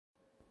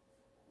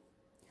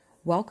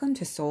Welcome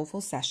to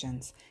Soulful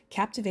Sessions,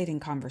 captivating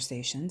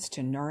conversations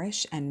to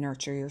nourish and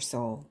nurture your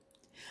soul.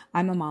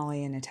 I'm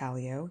Amalia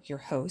Natalio, your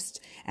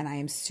host, and I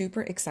am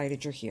super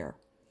excited you're here.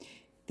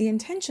 The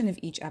intention of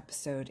each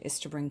episode is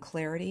to bring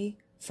clarity,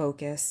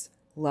 focus,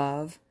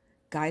 love,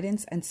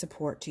 guidance, and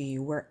support to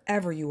you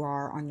wherever you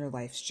are on your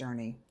life's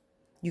journey.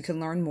 You can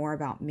learn more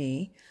about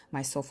me,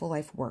 my Soulful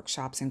Life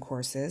workshops and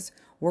courses,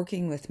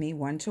 working with me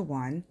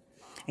one-to-one,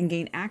 and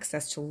gain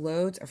access to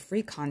loads of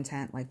free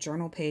content like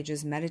journal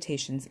pages,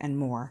 meditations, and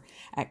more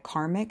at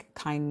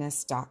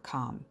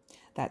karmickindness.com.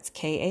 That's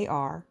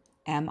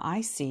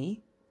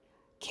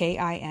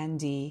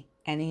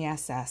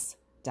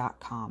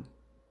KarmickKindness.com.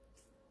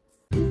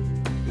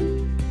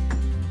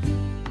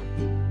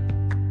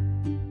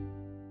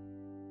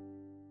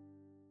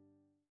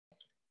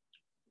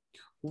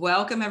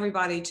 Welcome,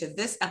 everybody, to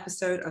this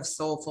episode of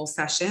Soulful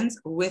Sessions.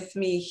 With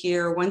me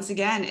here once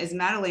again is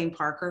Madelaine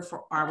Parker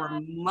for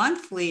our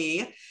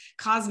monthly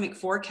cosmic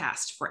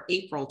forecast for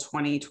April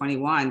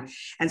 2021.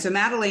 And so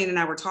Madelaine and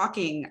I were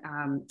talking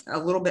a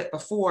little bit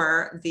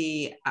before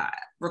the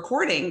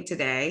recording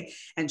today,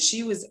 and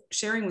she was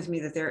sharing with me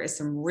that there is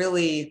some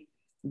really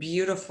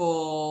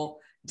beautiful,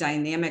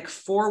 dynamic,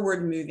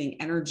 forward-moving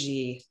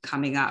energy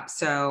coming up.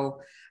 So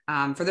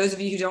for those of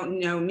you who don't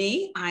know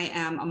me, I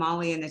am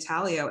Amalia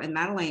Natalio. And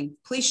Madelaine,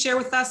 please share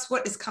with us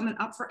what is coming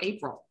up for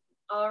April.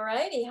 All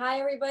righty. Hi,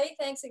 everybody.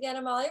 Thanks again,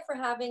 Amalia, for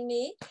having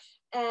me.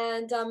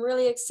 And I'm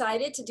really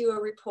excited to do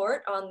a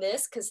report on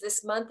this because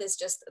this month is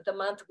just the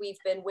month we've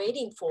been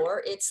waiting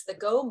for. It's the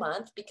go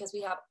month because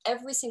we have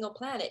every single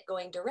planet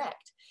going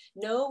direct.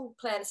 No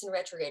planets in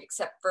retrograde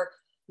except for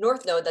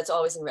North Node, that's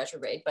always in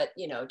retrograde, but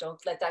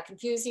don't let that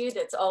confuse you.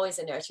 That's always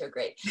in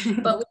retrograde.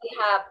 But we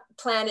have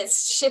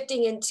planets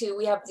shifting into,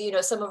 we have,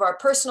 some of our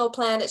personal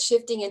planets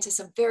shifting into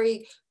some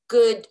very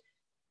good,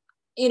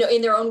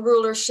 in their own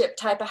rulership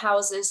type of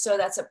houses. So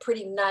that's a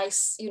pretty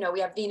nice, we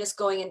have Venus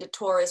going into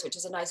Taurus, which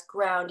is a nice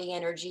grounding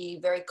energy,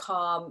 very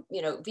calm.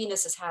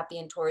 Venus is happy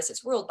in Taurus.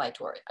 It's ruled by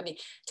Taurus.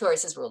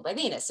 Taurus is ruled by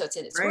Venus. So it's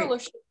in its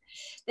rulership.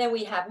 Then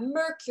we have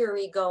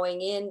Mercury going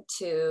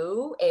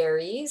into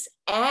Aries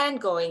and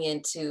going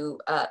into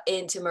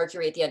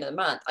Mercury at the end of the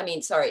month.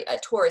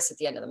 Taurus at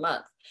the end of the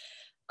month.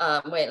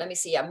 Wait, let me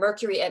see. Yeah,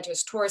 Mercury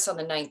enters Taurus on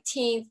the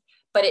 19th,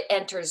 but it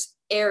enters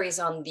Aries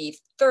on the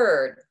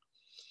 3rd.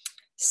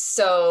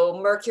 So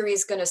Mercury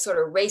is going to sort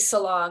of race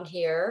along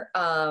here.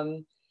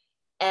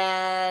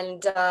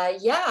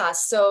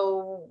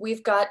 So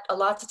we've got a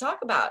lot to talk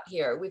about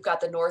here. We've got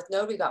the North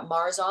Node. We've got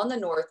Mars on the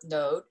North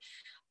Node.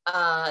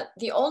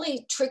 The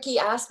only tricky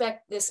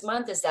aspect this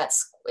month is that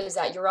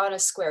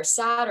Uranus square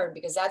Saturn,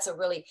 because that's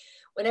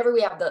whenever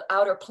we have the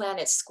outer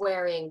planets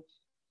squaring,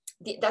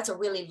 that's a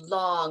really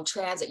long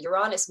transit.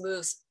 Uranus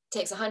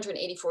takes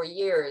 184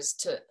 years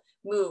to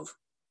move,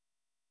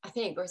 I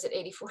think, or is it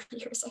 84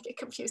 years? I get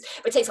confused,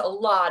 but it takes a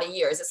lot of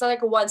years. It's not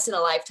like a once in a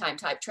lifetime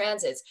type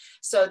transits.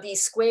 So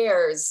these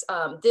squares,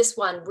 this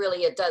one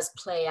really, it does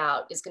play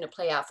out, is going to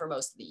play out for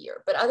most of the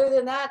year. But other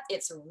than that,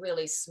 it's a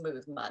really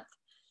smooth month.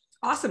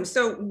 Awesome.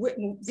 So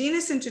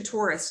Venus into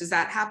Taurus, does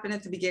that happen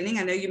at the beginning?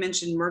 I know you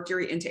mentioned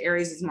Mercury into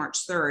Aries is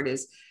March 3rd.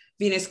 Is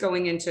Venus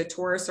going into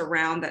Taurus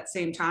around that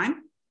same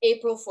time?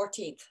 April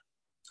 14th.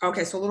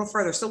 Okay, so a little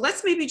further. So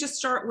let's maybe just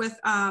start with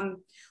the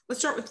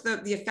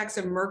effects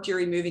of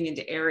Mercury moving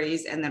into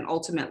Aries and then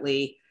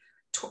ultimately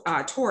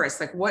Taurus.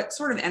 Like, what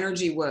sort of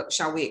energy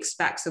shall we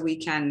expect so we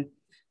can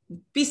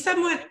be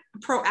somewhat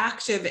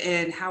proactive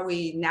in how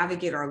we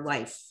navigate our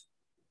life,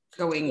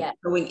 knowing that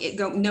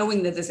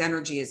this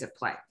energy is at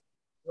play?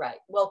 Right.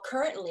 Well,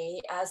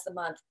 currently, as the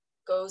month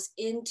goes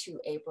into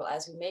April,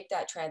 as we make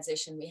that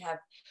transition,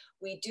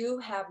 we do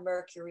have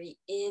Mercury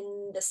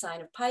in the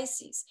sign of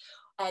Pisces.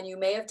 And you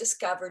may have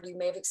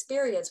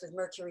experienced with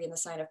Mercury in the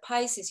sign of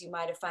Pisces, you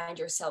might have found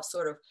yourself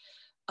sort of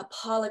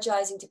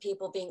apologizing to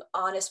people, being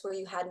honest where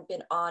you hadn't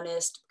been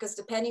honest, because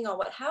depending on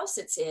what house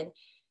it's in,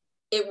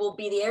 it will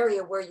be the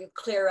area where you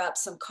clear up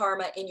some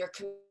karma in your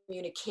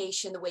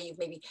communication, the way you've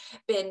maybe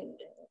been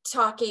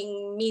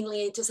talking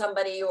meanly to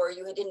somebody, or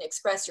you didn't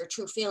express your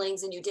true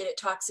feelings and you did it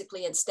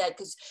toxically instead,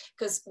 because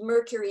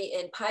Mercury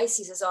in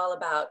Pisces is all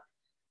about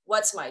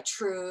what's my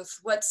truth,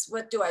 what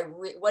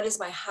is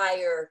my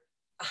higher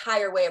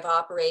way of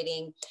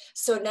operating.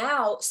 So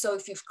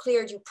if you've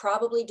cleared, you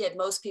probably did,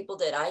 most people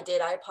did, I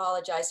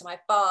apologize to my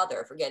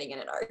father for getting in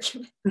an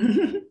argument.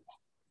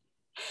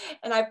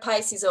 And I have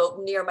Pisces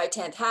near my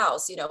 10th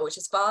house, which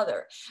is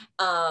father.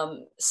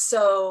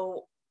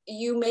 So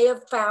you may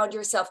have found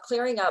yourself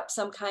clearing up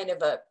some kind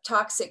of a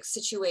toxic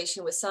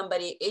situation with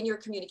somebody in your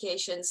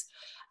communications.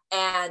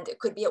 And it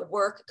could be at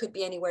work, it could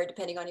be anywhere,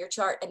 depending on your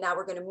chart. And now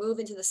we're going to move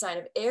into the sign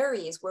of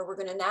Aries, where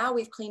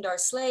we've cleaned our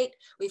slate,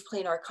 we've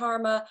cleaned our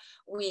karma,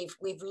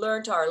 we've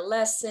learned our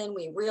lesson,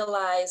 we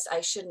realized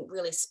I shouldn't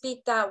really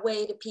speak that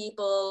way to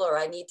people, or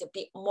I need to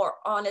be more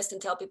honest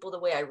and tell people the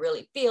way I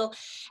really feel.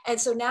 And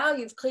so now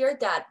you've cleared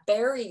that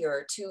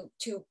barrier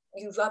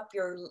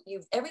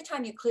every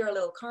time you clear a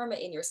little karma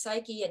in your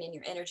psyche and in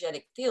your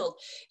energetic field,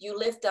 you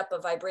lift up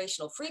a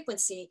vibrational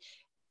frequency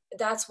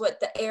that's what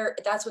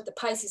the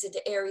Pisces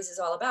into Aries is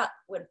all about.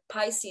 When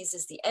Pisces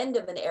is the end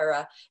of an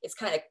era, it's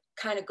kind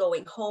of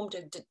going home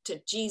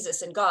to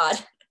Jesus and God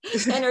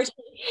energy.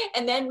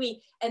 And then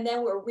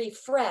we're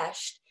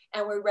refreshed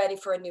and we're ready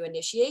for a new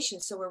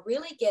initiation. So we're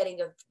really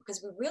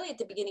because we really, at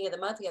the beginning of the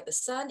month, we have the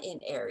sun in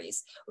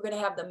Aries. We're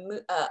going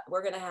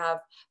to have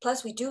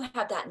plus we do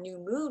have that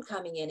new moon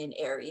coming in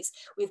Aries.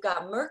 We've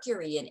got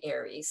Mercury in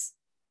Aries.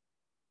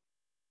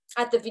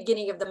 At the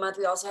beginning of the month,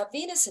 we also have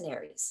Venus in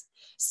Aries.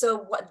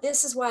 So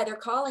this is why they're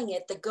calling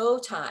it the go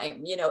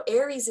time.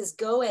 Aries is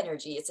go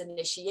energy. It's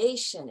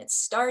initiation. It's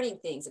starting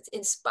things. It's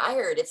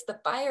inspired. It's the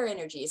fire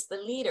energy. It's the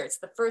leader. It's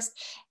the first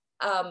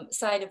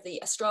sign of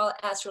the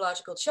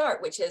astrological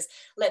chart, which is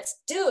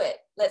let's do it.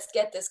 Let's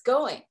get this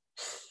going.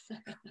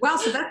 Wow.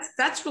 So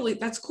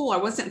that's cool. I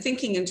wasn't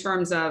thinking in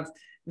terms of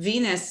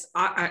Venus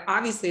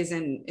obviously is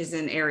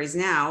in Aries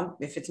now,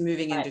 if it's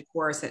moving into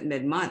Taurus at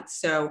mid-month.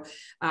 So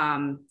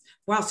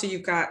wow, so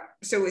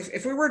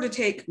if we were to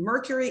take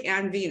Mercury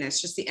and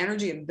Venus, just the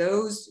energy of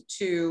those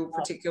two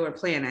particular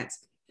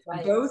planets,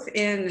 both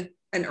in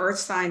an earth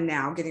sign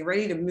now, getting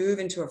ready to move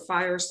into a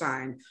fire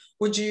sign,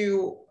 would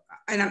you,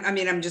 and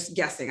I'm just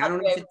guessing, I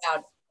don't know if it's,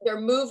 they're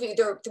moving.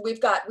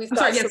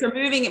 Yes, they're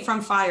moving it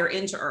from fire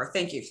into earth.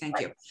 Thank you.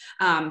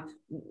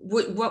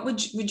 What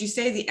would you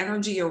say the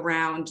energy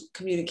around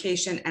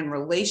communication and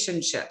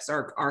relationships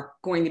are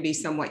going to be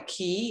somewhat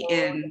key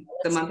in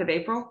the month of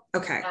April?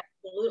 Okay.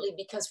 Absolutely,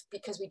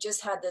 because we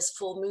just had this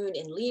full moon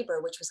in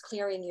Libra, which was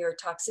clearing your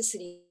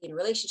toxicity in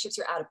relationships,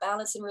 you're out of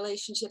balance in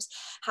relationships,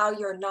 how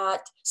you're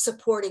not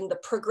supporting the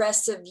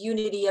progressive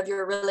unity of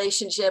your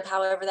relationship,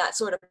 however that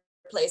sort of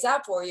plays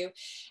out for you.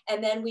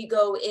 And then we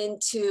go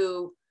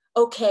into,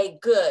 okay,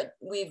 good.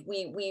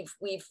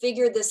 We've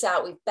figured this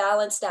out. We've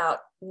balanced out.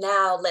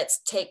 Now let's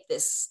take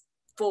this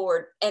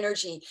forward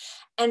energy.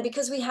 And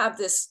because we have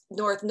this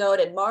North Node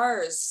and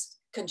Mars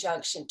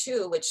conjunction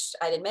too, which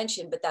I didn't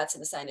mention, but that's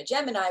in the sign of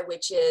Gemini,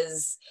 which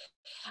is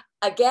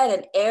again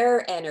an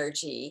air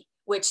energy,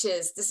 this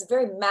is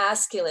very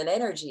masculine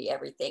energy,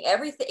 everything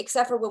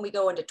except for when we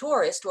go into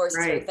Taurus. Taurus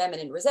is very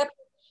feminine, receptive.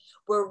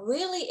 We're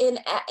really in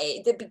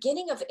the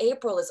beginning of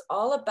April is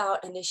all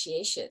about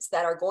initiations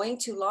that are going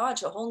to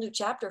launch a whole new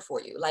chapter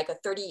for you, like a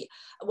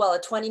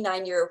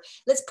 29-year,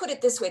 let's put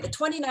it this way, the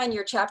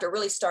 29-year chapter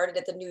really started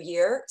at the new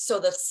year. So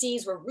the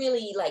seeds were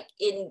really like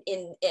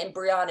in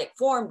embryonic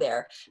form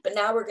there, but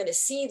now we're going to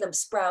see them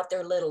sprout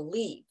their little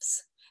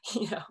leaves,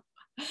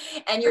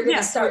 and you're going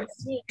to start.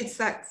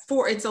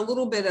 It's a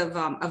little bit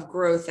of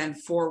growth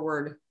and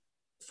forward,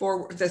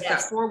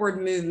 that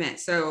forward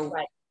movement. So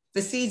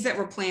the seeds that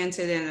were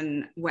planted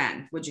in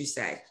when would you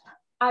say?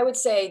 I would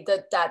say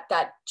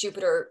that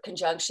Jupiter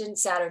conjunction,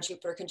 Saturn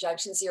Jupiter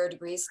conjunction, 0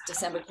 degrees,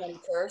 December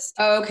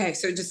 21st. Okay,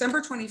 so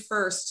December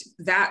 21st,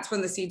 that's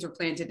when the seeds were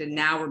planted, and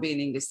now we're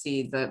beginning to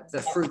see the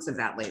fruits of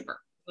that labor.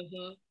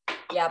 Mm-hmm.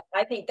 Yeah,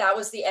 I think that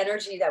was the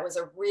energy that was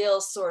a real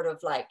sort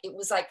of it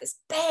was like this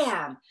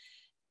bam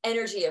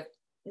energy of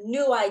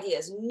new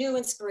ideas, new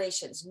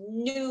inspirations,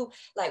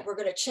 we're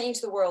going to change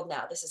the world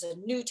now. This is a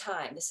new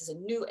time. This is a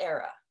new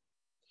era.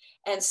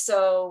 And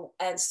so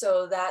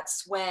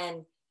that's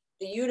when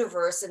the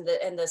universe and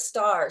the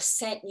stars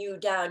sent you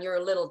down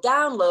your little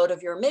download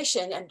of your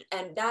mission.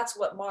 And that's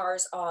what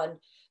Mars on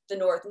the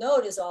North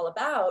Node is all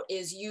about,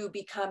 is you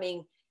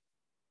becoming,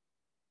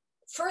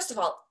 first of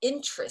all,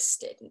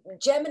 interested.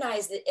 Gemini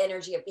is the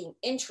energy of being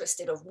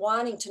interested, of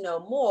wanting to know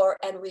more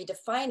and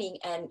redefining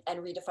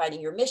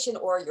your mission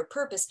or your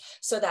purpose,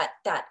 so that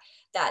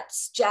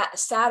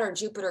Saturn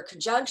Jupiter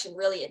conjunction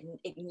really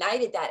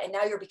ignited that, and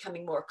now you're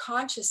becoming more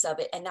conscious of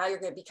it, and now you're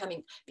going to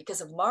becoming, because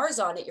of Mars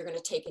on it, you're going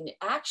to take into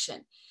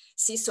action.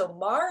 See, so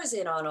Mars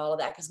in on all of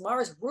that, because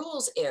Mars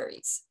rules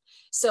Aries.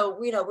 So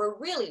we're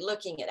really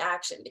looking at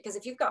action, because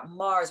if you've got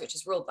Mars, which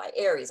is ruled by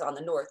Aries on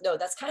the North Node,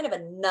 that's kind of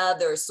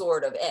another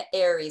sort of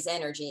Aries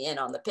energy in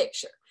on the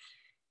picture.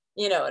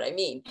 You know what I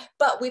mean?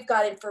 But we've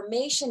got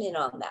information in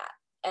on that,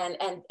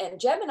 and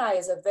Gemini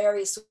is a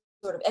very sort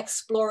of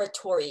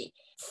exploratory,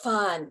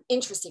 fun,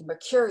 interesting,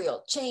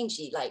 mercurial,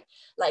 changey,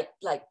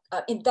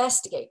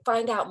 investigate,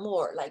 find out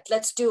more,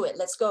 let's do it,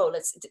 let's go,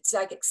 it's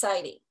like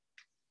exciting.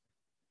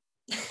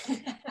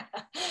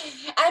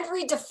 And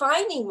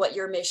redefining what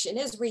your mission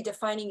is,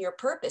 redefining your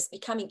purpose,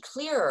 becoming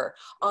clearer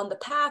on the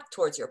path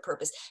towards your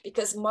purpose,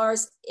 because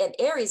Mars and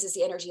Aries is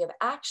the energy of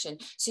action.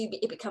 So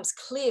it becomes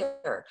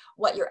clear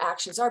what your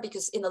actions are,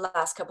 because in the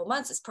last couple of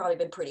months, it's probably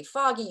been pretty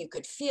foggy. You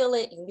could feel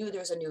it. You knew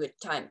there's a new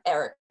time,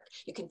 Eric.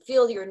 You can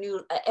feel your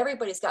new,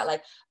 everybody's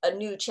got a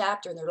new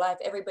chapter in their life.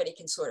 Everybody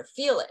can sort of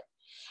feel it.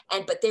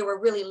 But they were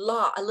really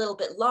a little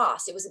bit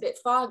lost. It was a bit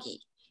foggy.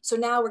 So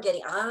now we're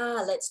getting,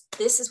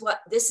 this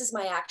is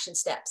my action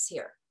steps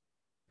here.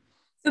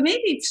 So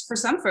maybe for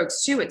some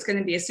folks too, it's going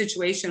to be a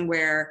situation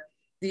where,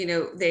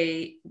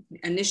 they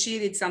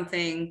initiated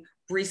something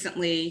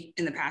recently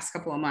in the past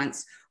couple of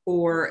months,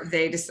 or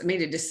they just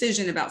made a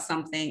decision about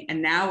something,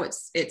 and now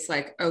it's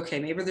like, okay,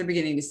 maybe they're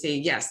beginning to see,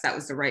 yes, that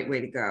was the right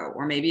way to go,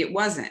 or maybe it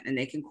wasn't, and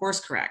they can course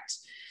correct.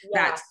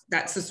 Yeah.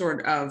 That's the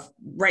sort of,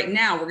 right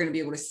now we're going to be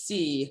able to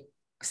see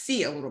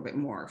see a little bit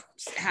more,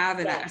 have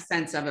Yeah. a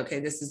sense of, okay,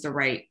 this is the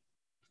right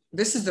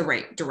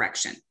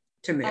direction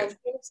to move.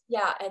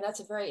 And that's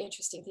a very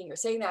interesting thing you're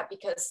saying that,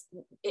 because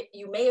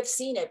you may have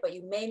seen it, but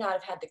you may not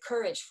have had the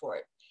courage for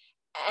it,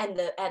 and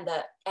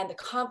the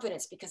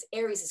confidence, because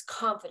Aries is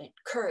confident,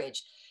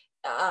 courage,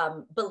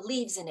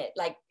 believes in it,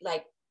 like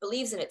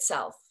believes in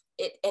itself.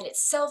 And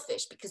it's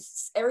selfish,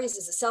 because Aries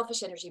is a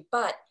selfish energy,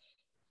 but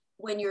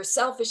when you're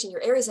selfish in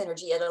your Aries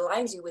energy, it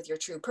aligns you with your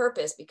true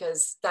purpose,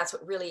 because that's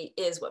what really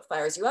is what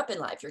fires you up in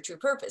life, your true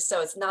purpose. So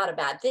it's not a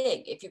bad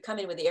thing. If you come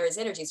in with the Aries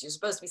energies, you're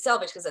supposed to be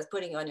selfish, because that's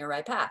putting you on your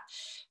right path.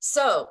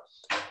 So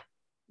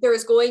there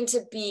is going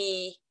to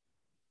be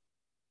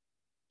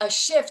a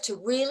shift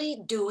to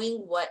really doing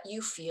what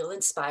you feel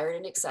inspired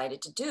and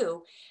excited to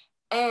do.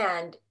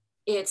 And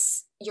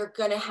you're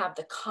going to have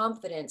the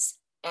confidence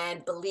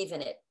and believe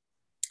in it,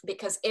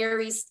 because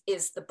Aries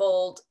is the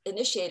bold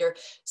initiator.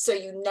 So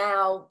you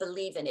now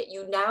believe in it.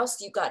 You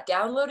got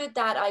downloaded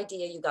that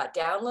idea. You got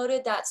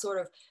downloaded that sort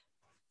of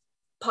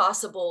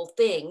possible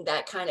thing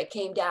that kind of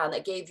came down,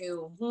 that gave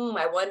you,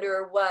 I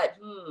wonder what,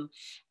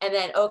 and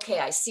then, okay,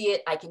 I see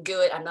it. I can do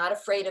it. I'm not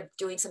afraid of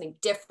doing something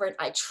different.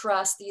 I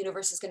trust the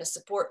universe is going to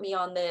support me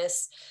on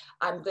this.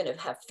 I'm going to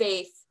have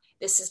faith.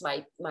 This is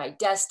my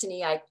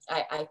destiny. I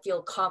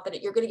feel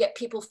confident. You're going to get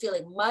people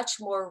feeling much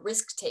more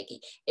risk taking.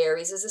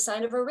 Aries is a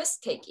sign of a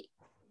risk taking.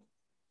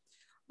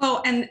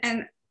 Well, and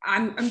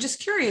I'm just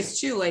curious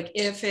too, like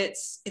if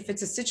it's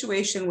a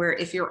situation where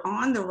if you're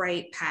on the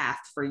right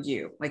path for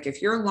you, like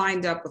if you're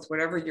lined up with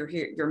whatever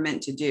you're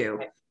meant to do,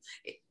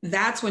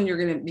 that's when you're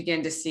going to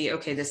begin to see,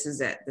 okay, this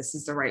is it. This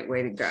is the right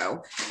way to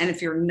go. And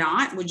if you're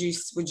not, would you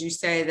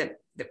say that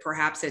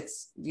perhaps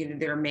it's,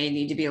 there may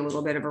need to be a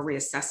little bit of a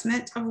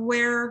reassessment of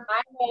where?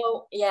 I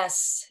know,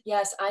 yes,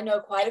 I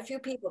know quite a few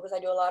people, because I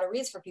do a lot of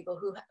reads for people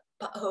who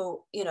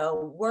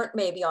weren't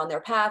maybe on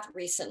their path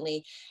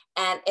recently.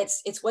 And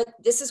this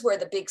is where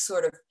the big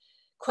sort of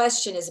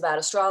question is about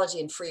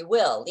astrology and free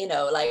will,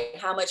 like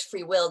how much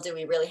free will do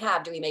we really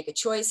have? Do we make a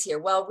choice here?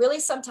 Well, really,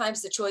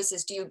 sometimes the choice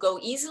is, do you go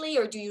easily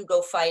or do you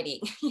go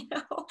fighting?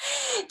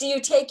 Do you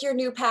take your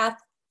new path,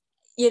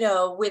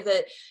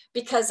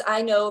 because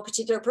I know a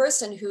particular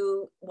person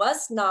who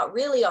was not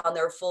really on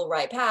their full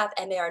right path,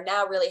 and they are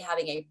now really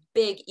having a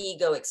big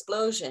ego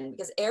explosion,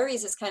 because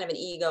Aries is kind of an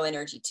ego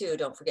energy too.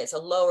 Don't forget, it's a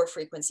lower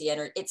frequency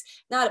energy. It's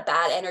not a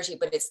bad energy,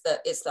 but it's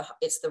the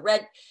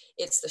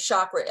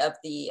chakra of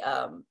the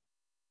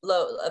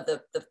low of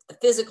the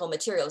physical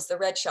materials, the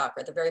red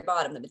chakra at the very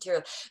bottom, the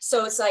material.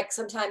 So it's like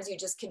sometimes you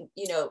just can,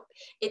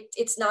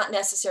 it's not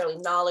necessarily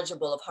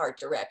knowledgeable of heart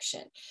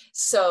direction.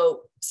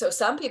 So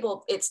some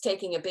people, it's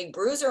taking a big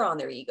bruiser on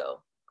their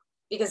ego,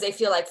 because they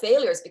feel like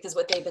failures, because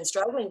what they've been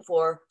struggling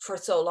for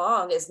so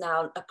long is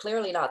now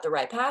clearly not the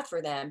right path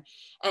for them.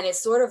 And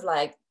it's sort of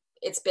like,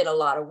 it's been a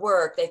lot of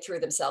work. They threw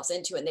themselves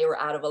into it and they were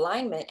out of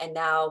alignment. And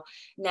now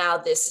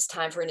this is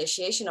time for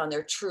initiation on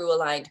their true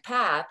aligned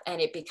path.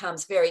 And it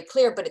becomes very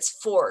clear, but it's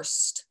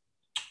forced.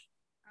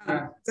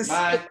 Yes,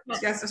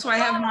 that's why I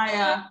have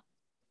my,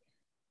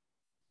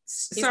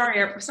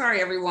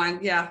 sorry, everyone.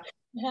 Yeah.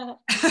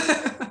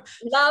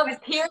 Love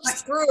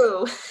pierced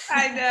through.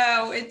 I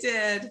know it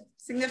did.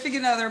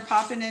 Significant other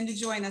popping in to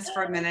join us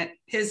for a minute.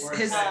 His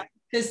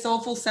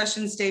Soulful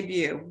Sessions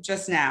debut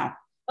just now.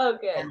 Oh,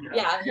 good.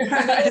 Yeah.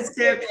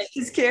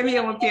 his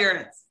cameo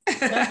appearance.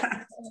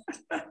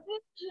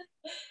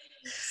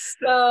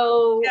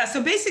 So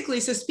basically,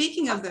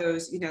 speaking of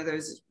those,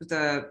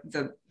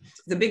 the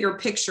bigger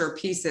picture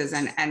pieces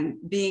and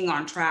being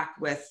on track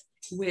with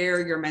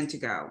where you're meant to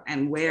go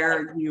and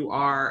where you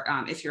are,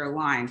 if you're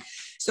aligned.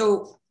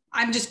 So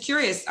I'm just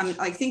curious, I'm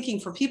like thinking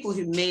for people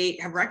who may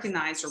have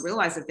recognized or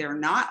realized that they're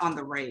not on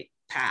the right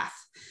path,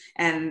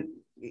 and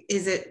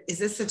is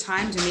this the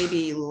time to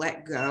maybe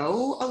let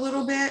go a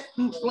little bit?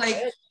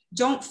 Like,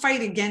 don't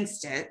fight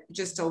against it,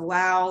 just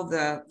allow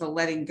the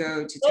letting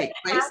go to take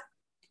place.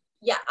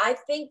 Yeah, I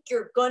think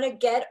you're going to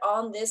get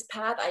on this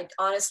path. I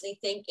honestly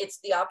think it's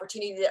the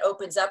opportunity that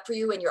opens up for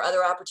you when your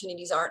other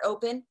opportunities aren't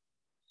open.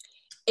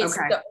 It's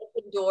the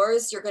open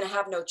doors. You're going to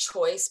have no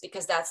choice,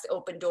 because that's the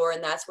open door,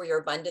 and that's where your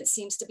abundance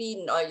seems to be.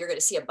 And you're going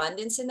to see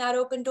abundance in that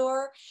open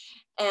door.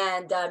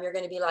 And you're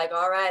going to be like,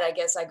 all right, I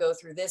guess I go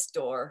through this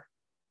door.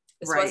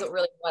 This wasn't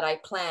really what I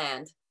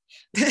planned.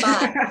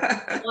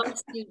 But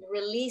once you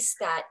release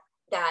that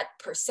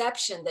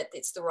perception that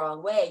it's the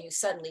wrong way, you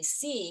suddenly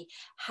see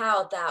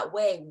how that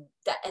way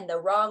and the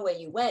wrong way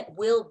you went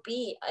will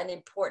be an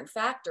important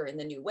factor in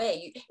the new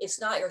way. It's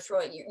not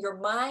your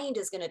mind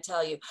is going to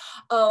tell you,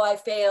 oh, I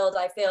failed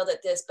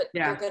at this, but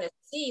you're going to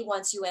see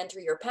once you enter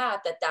your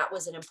path that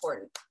was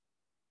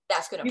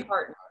that's going to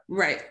partner.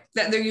 Right.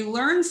 That you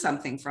learn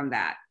something from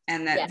that,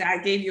 and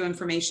that gave you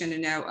information to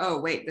know, oh,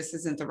 wait, this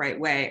isn't the right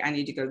way. I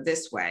need to go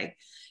this way,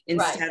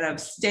 instead of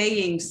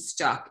staying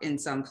stuck in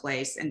some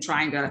place and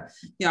trying to,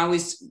 I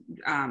always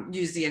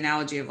use the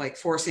analogy of like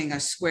forcing a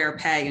square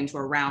peg into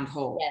a round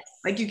hole.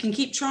 Like you can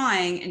keep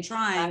trying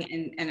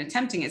and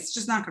attempting. It's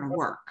just not going to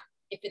work.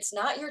 if it's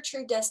not your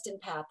true destined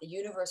path, the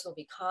universe will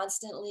be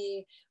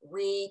constantly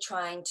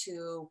trying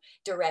to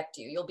direct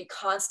you. You'll be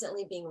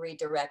constantly being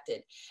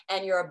redirected,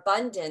 and your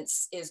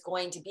abundance is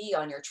going to be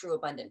on your true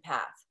abundant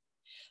path.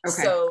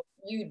 Okay. So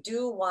you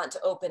do want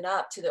to open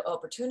up to the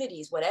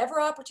opportunities, whatever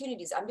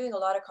opportunities. I'm doing a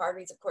lot of card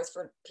reads, of course,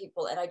 for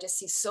people, and I just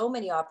see so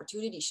many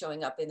opportunities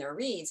showing up in their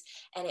reads,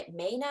 and it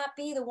may not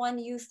be the one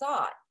you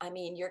thought. I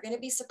mean, you're going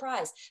to be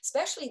surprised,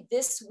 especially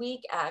this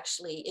week.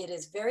 Actually, it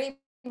is very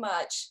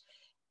much,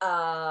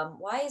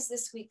 why is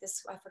this week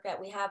this, I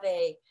forget, we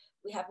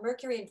have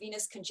Mercury and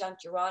Venus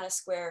conjunct Uranus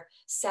square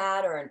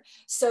Saturn.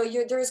 So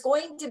there's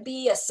going to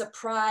be a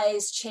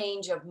surprise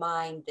change of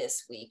mind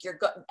this week.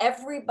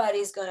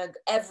 Everybody's going to,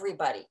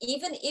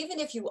 even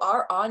if you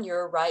are on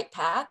your right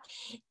path,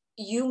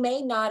 you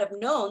may not have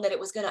known that it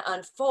was going to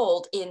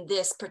unfold in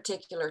this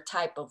particular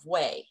type of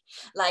way.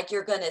 Like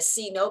you're going to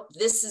see, nope,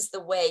 this is the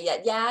way.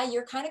 Yeah,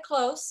 you're kind of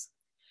close,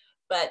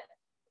 but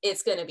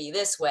it's going to be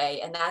this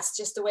way. And that's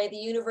just the way the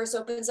universe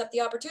opens up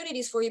the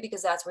opportunities for you,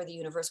 because that's where the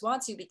universe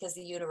wants you, because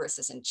the universe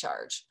is in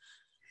charge.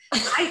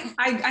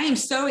 I am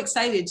so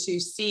excited to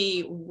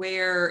see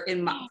where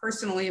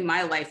personally in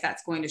my life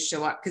that's going to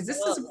show up, because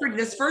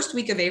this first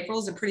week of April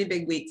is a pretty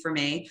big week for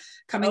me,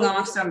 coming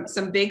off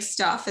some big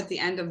stuff at the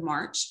end of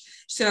March.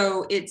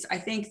 So I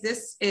think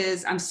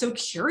I'm so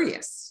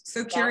curious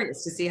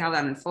to see how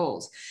that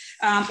unfolds.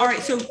 All right,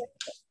 so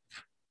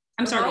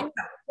I'm sorry.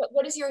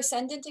 What is your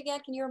ascendant again?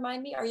 Can you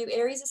remind me? Are you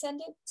Aries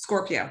ascendant?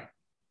 Scorpio.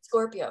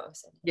 Scorpio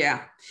ascendant.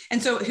 Yeah.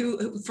 And so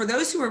for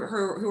those who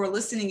are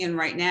listening in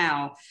right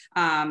now,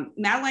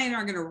 Madelaine and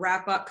I are going to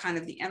wrap up kind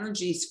of the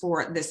energies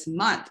for this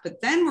month,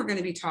 but then we're going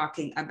to be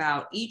talking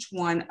about each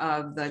one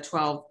of the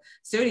 12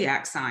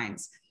 zodiac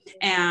signs.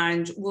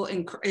 And we'll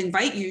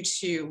invite you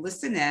to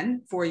listen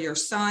in for your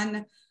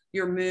sun,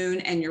 your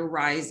moon, and your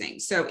rising.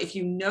 So if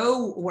you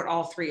know what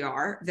all three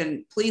are,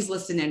 then please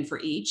listen in for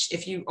each.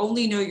 If you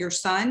only know your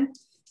sun,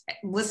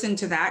 listen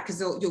to that,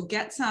 because you'll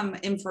get some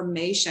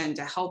information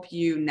to help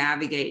you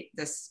navigate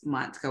this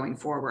month going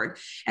forward.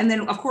 And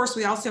then, of course,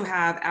 we also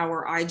have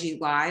our IG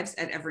lives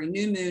at every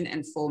new moon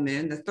and full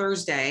moon, the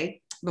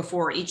Thursday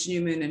before each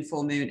new moon and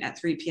full moon at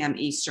 3 p.m.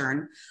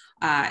 Eastern.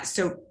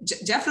 So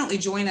definitely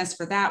join us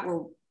for that.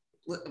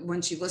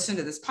 Once you listen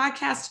to this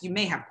podcast, you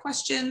may have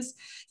questions.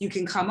 You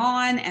can come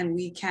on and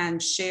we can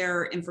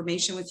share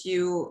information with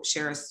you,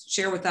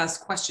 share with us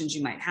questions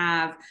you might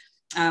have.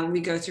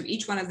 We go through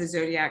each one of the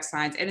zodiac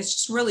signs, and it's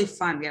just really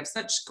fun. We have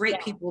such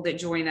great people that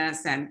join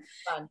us and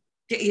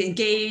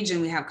engage, and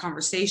we have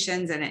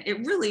conversations, and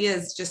it really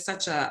is just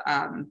such a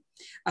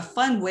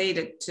fun way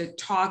to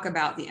talk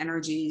about the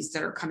energies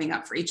that are coming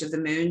up for each of the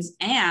moons,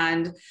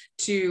 and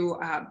to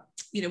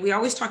we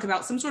always talk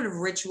about some sort of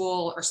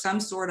ritual or some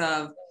sort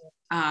of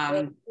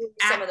some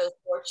of those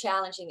more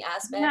challenging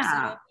aspects.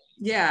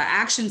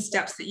 Action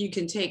steps that you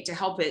can take to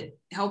help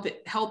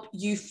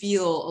you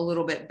feel a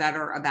little bit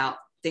better about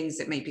things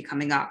that may be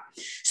coming up.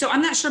 So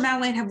I'm not sure,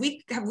 Madelaine, have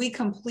we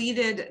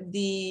completed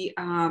the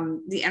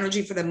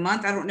energy for the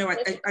month? I don't know.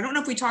 I don't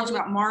know if we talked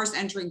about Mars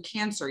entering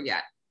Cancer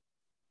yet.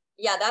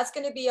 Yeah, that's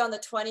going to be on the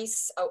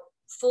 20th.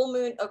 Full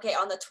moon. Okay,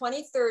 on the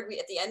 23rd,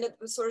 at the end of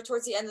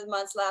towards the end of the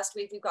month last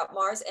week, we've got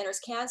Mars enters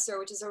Cancer,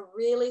 which is a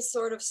really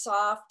sort of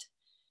soft.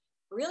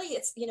 Really,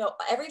 it's,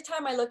 every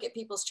time I look at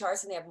people's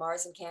charts and they have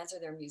Mars in Cancer,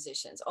 they're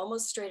musicians,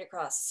 almost straight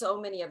across. So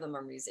many of them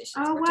are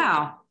musicians. Oh,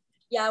 wow.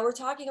 We're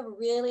talking of a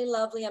really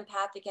lovely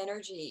empathic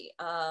energy.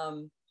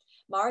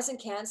 Mars in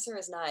Cancer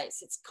is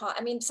nice.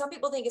 Some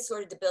people think it's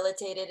sort of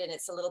debilitated and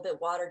it's a little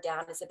bit watered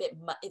down.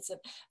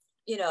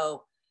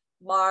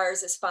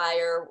 Mars is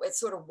fire. It's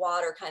sort of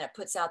water kind of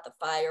puts out the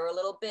fire a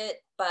little bit.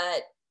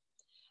 But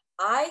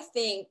I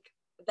think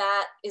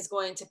that is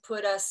going to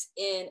put us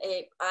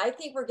I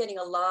think we're getting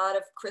a lot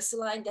of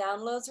crystalline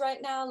downloads right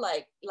now,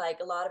 like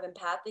a lot of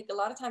empathic. A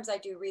lot of times I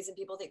do reason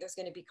people think there's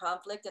going to be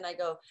conflict, and I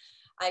go,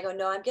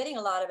 no, I'm getting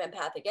a lot of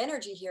empathic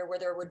energy here, where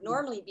there would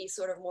normally be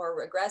sort of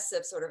more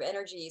aggressive sort of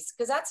energies,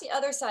 because that's the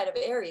other side of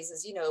Aries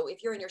is,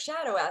 if you're in your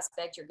shadow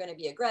aspect, you're going to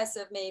be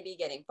aggressive, maybe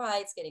getting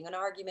fights, getting in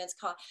arguments,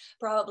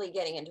 probably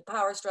getting into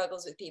power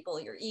struggles with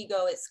people. Your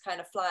ego is kind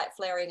of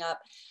flaring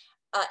up.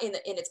 In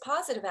its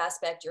positive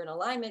aspect, you're in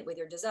alignment with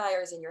your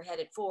desires and you're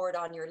headed forward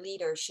on your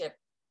leadership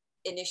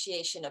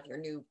initiation of your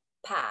new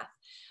path.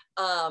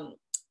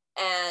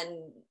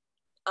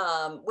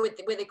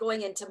 With it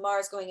going into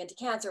Mars, going into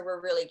Cancer, we're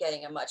really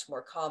getting a much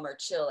more calmer,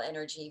 chill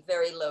energy,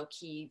 very low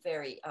key,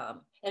 very,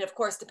 and of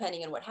course,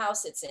 depending on what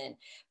house it's in.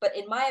 But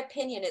in my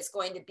opinion, it's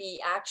going to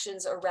be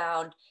actions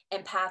around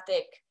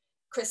empathic,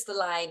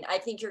 crystalline. I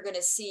think you're going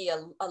to see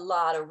a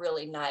lot of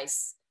really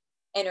nice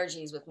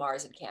energies with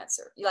Mars and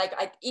Cancer.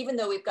 Even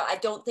though I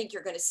don't think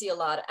you're going to see a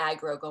lot of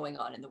aggro going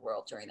on in the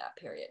world during that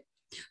period.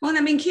 Well,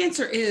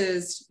 Cancer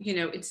is,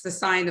 it's the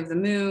sign of the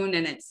moon,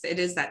 and it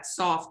is that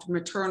soft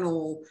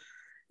maternal,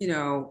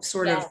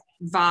 sort of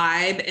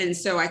vibe. And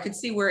so I could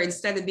see where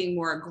instead of being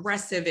more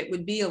aggressive, it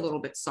would be a little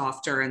bit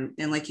softer. And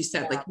like you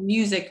said, like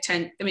music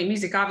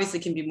obviously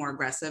can be more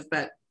aggressive,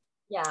 but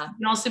Yeah. It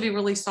can also be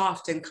really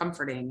soft and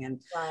comforting.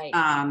 And Right.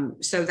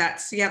 so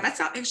that's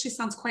actually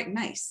sounds quite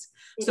nice.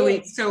 It So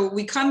is.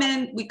 we come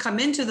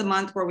into the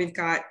month where we've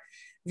got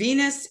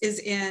Venus is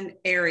in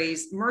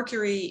Aries,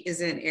 Mercury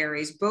is in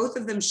Aries, both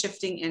of them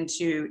shifting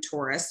into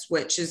Taurus,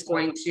 which is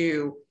going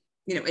to,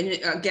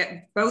 and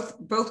get both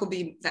will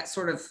be that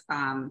sort of,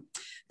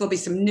 there'll be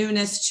some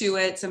newness to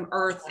it, some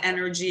earth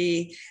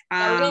energy.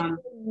 Now we're going to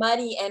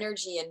muddy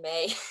energy in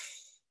May.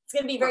 It's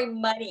going to be very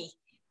muddy.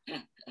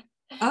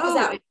 Because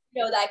that,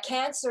 that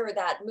Cancer,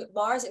 that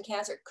Mars in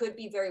Cancer could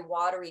be very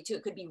watery too.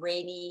 It could be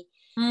rainy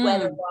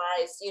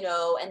weather-wise,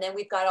 and then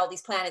we've got all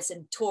these planets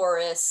in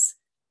Taurus,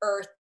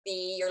 earthy,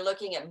 you're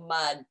looking at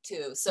mud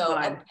too. So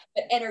but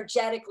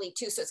energetically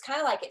too. So it's kind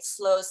of like it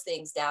slows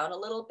things down a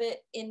little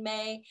bit in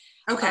May.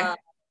 Okay.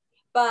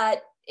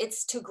 But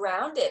it's to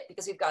ground it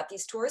because we've got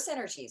these Taurus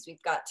energies.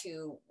 We've got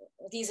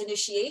these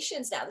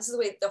initiations now. This is the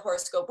way the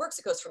horoscope works.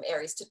 It goes from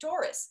Aries to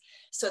Taurus.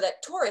 So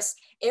that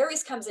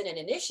Aries comes in and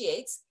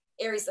initiates.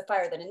 Aries, the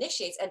fire that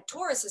initiates, and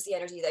Taurus is the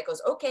energy that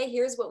goes, okay,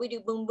 here's what we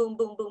do, boom, boom,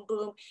 boom, boom,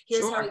 boom.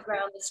 Here's how we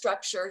ground the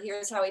structure.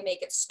 Here's how we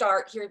make it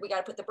start. Here, we got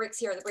to put the bricks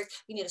here,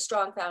 we need a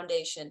strong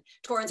foundation.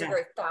 Taurans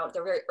are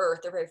they're very earth,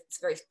 they're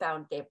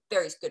they have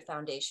very good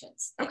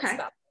foundations. Okay. It's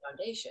about the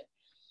foundation.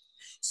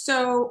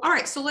 So, all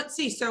right, so let's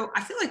see. So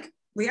I feel like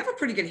we have a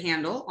pretty good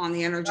handle on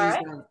the energies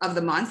of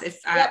the month. We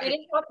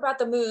didn't talk about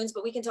the moons,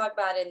 but we can talk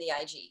about it in the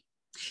IG.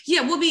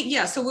 Yeah,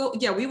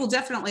 we will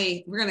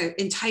definitely, we're going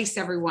to entice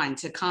everyone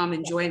to come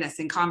and join us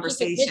in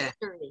conversation.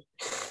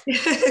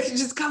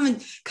 Just come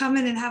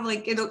in and have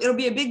it'll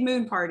be a big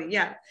moon party.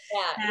 Yeah.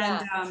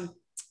 And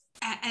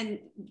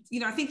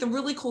I think the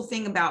really cool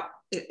thing about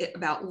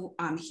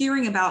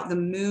hearing about the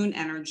moon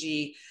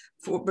energy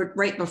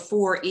right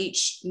before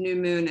each new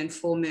moon and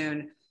full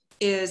moon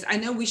is, I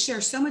know we share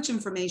so much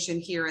information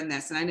here in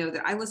this, and I know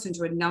that I listen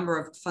to a number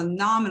of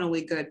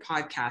phenomenally good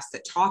podcasts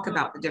that talk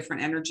about the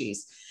different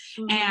energies.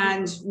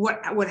 And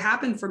what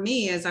happened for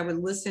me is I would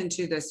listen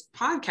to this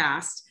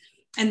podcast,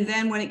 and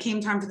then when it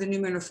came time for the new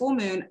moon or full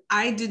moon,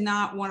 I did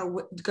not want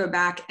to go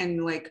back and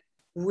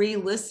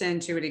re-listen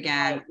to it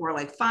again or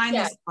find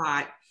the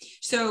spot.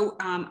 So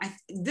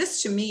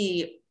this to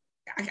me,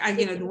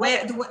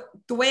 the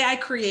way I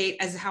create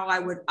as how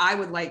I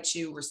would like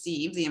to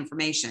receive the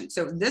information.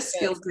 So this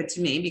feels good to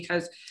me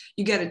because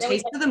you get a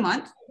taste of the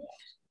month.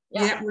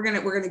 Yeah, we're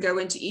gonna go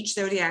into each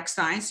zodiac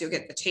sign, so you'll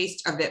get the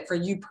taste of it for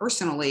you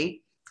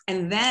personally,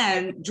 and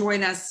then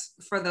join us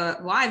for the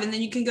live, and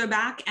then you can go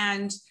back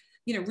and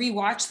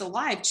rewatch the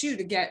live too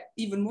to get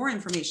even more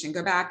information.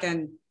 Go back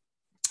and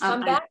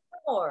come back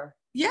for more.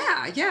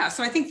 Yeah.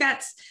 So I think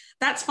that's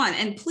fun,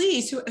 and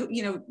please,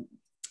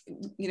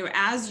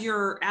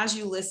 as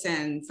you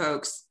listen,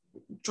 folks,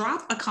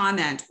 drop a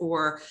comment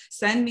or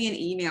send me an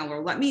email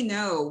or let me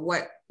know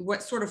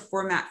what sort of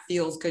format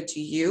feels good to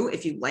you.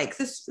 If you like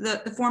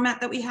the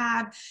format that we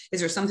have,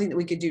 is there something that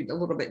we could do a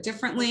little bit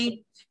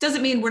differently?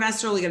 Doesn't mean we're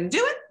necessarily going to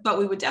do it, but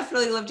we would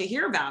definitely love to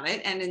hear about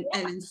it and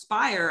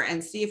inspire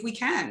and see if we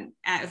can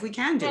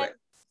do it.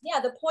 Yeah,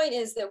 the point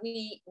is that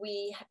we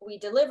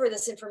deliver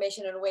this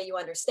information in a way you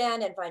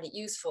understand and find it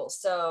useful.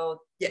 So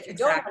if you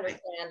don't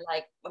understand,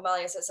 like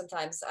Amalia says,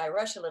 sometimes I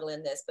rush a little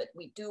in this, but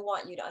we do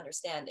want you to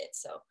understand it.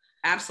 So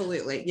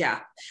absolutely,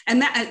 yeah.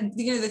 And that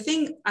the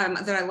thing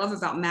that I love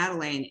about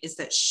Madelaine is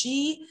that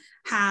she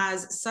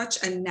has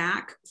such a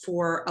knack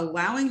for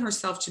allowing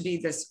herself to be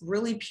this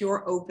really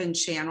pure, open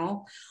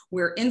channel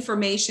where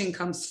information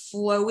comes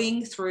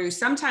flowing through,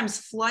 sometimes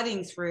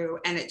flooding through,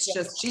 and it's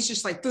she's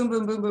just like boom,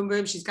 boom, boom, boom,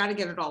 boom. She's got to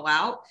get it all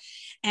out.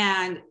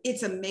 And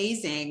it's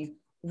amazing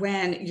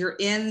when you're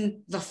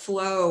in the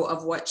flow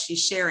of what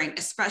she's sharing,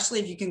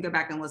 especially if you can go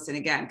back and listen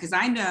again. Because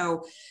I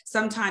know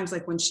sometimes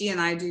when she and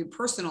I do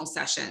personal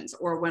sessions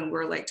or when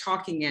we're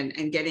talking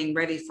and getting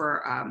ready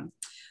for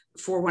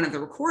one of the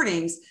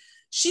recordings,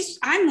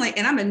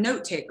 I'm a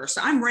note taker.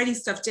 So I'm writing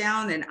stuff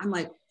down and I'm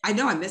like, I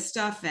know I missed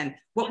stuff. And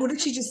what did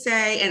she just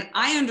say? And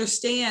I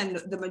understand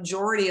the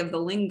majority of the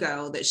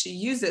lingo that she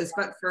uses,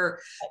 but for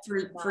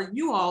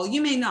you all,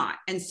 you may not.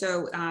 And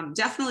so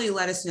definitely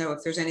let us know if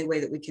there's any way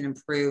that we can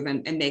improve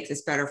and make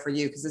this better for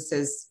you. Because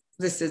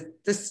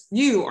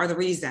you are the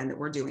reason that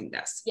we're doing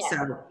this. Yeah.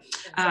 So,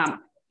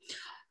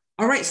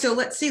 all right. So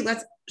let's see.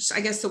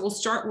 So we'll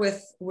start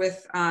with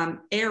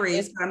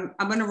Aries. I'm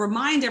going to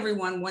remind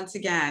everyone once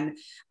again,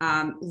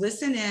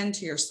 listen in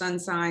to your sun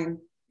sign,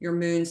 your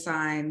moon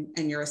sign,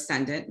 and your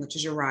ascendant, which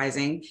is your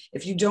rising.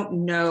 If you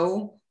don't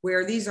know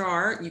where these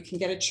are, you can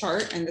get a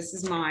chart, and this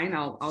is mine.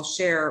 I'll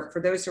share for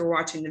those who are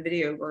watching the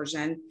video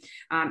version.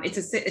 It's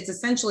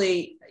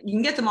essentially, you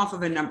can get them off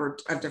of a number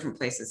of different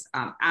places.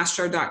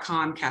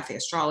 Astro.com,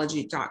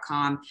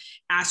 cafeastrology.com,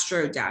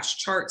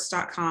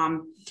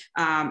 astro-charts.com.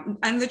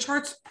 And the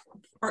charts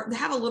they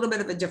have a little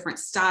bit of a different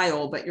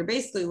style, but you're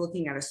basically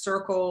looking at a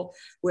circle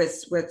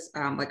with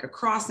a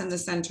cross in the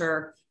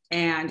center,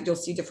 and you'll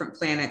see different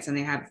planets, and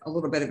they have a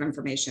little bit of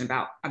information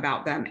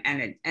about them.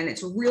 And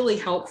it's really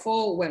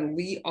helpful when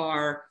we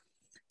are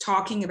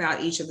talking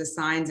about each of the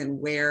signs and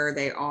where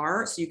they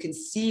are, so you can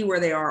see where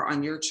they are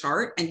on your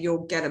chart, and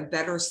you'll get a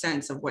better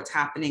sense of what's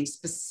happening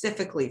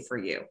specifically for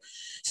you.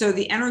 So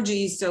the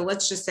energies, so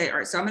let's just say, all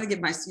right, so I'm going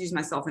to use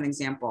myself an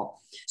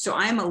example. So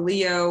I'm a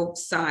Leo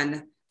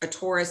sun, a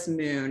Taurus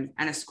moon,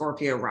 and a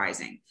Scorpio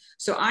rising.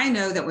 So I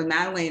know that when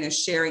Madelaine is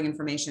sharing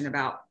information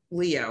about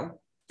Leo,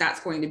 that's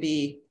going to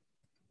be,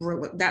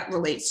 that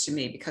relates to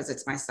me because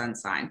it's my sun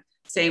sign.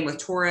 Same with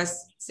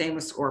Taurus, same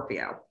with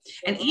Scorpio.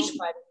 And each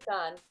by the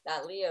sun,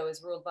 that Leo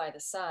is ruled by the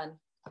sun.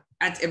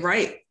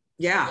 Right.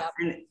 Yeah. Yep.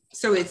 And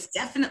so it's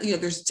definitely,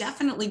 there's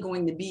definitely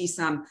going to be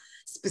some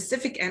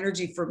specific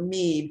energy for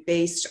me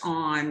based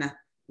on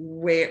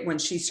when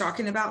she's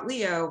talking about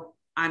Leo,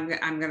 I'm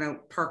going to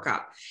perk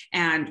up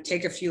and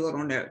take a few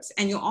little notes.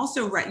 And you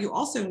also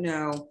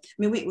know, I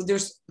mean,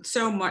 there's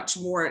so much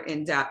more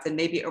in depth, and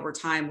maybe over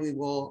time we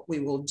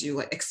will do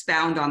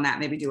expound on that,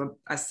 maybe do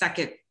a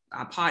second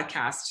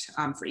podcast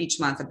for each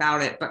month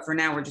about it. But for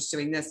now, we're just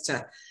doing this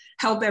to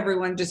help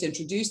everyone, just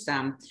introduce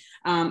them.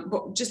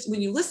 But just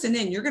when you listen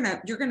in, you're gonna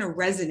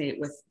resonate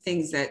with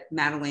things that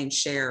Madelaine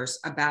shares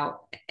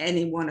about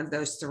any one of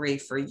those three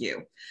for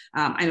you.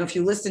 I know if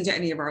you listen to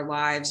any of our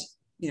lives,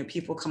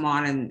 people come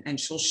on and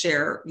she'll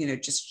share,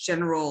 just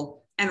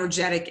general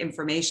energetic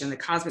information, the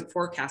cosmic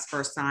forecast for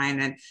a sign,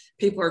 and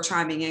people are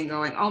chiming in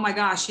going, oh my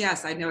gosh,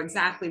 yes, I know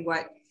exactly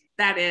what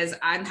that is.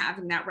 I'm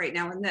having that right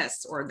now in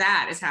this, or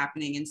that is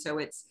happening. And so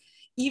it's,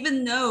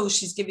 even though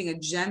she's giving a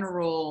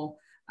general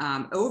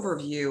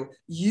overview,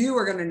 you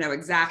are going to know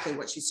exactly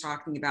what she's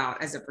talking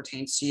about as it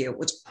pertains to you,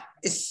 which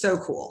is so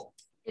cool.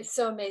 It's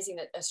so amazing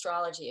that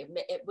astrology,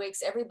 it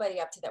wakes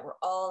everybody up to that we're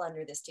all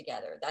under this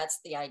together. That's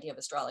the idea of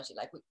astrology.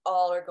 Like, we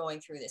all are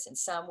going through this in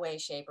some way,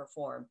 shape, or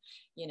form,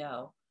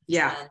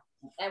 Yeah.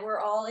 And we're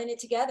all in it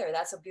together.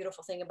 That's a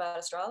beautiful thing about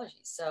astrology.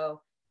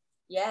 So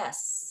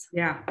yes.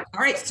 Yeah.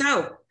 All right.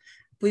 So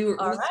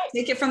let's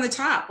take it from the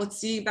top. Let's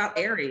see about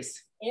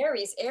Aries.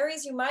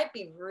 Aries, you might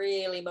be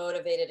really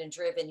motivated and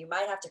driven. You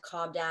might have to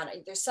calm down.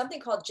 There's something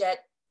called jet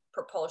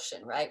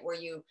propulsion, right? Where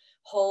you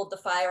hold the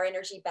fire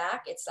energy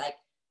back. It's like,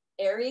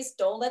 Aries,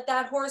 don't let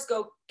that horse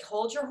go.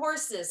 Hold your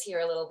horses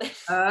here a little bit.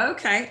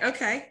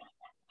 Okay.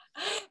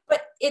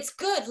 But it's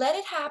good. Let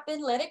it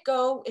happen. Let it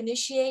go.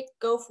 Initiate.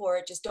 Go for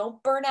it. Just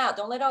don't burn out.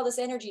 Don't let all this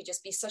energy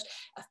just be such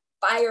a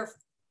fire.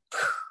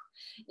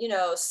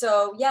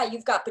 So yeah,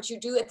 but you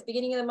do at the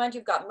beginning of the month,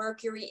 you've got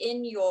Mercury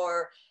in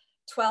your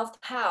 12th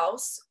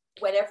house.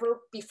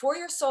 Whatever, before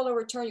your solar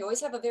return, you always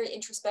have a very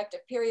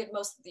introspective period.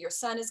 Most of your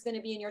sun is going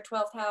to be in your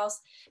 12th house,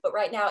 but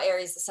right now,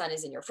 Aries, the sun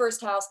is in your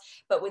first house.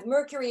 But with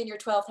Mercury in your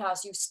 12th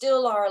house, you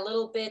still are a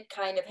little bit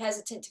kind of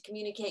hesitant to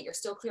communicate. You're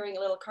still clearing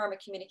a little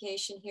karmic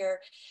communication here.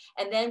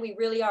 And then we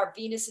really are,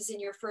 Venus is in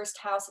your first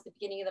house at the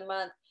beginning of the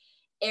month,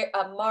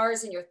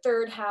 Mars in your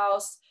third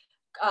house.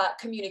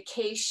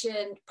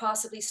 Communication,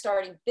 possibly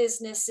starting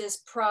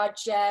businesses,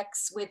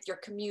 projects with your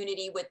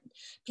community, with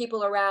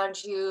people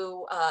around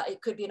you.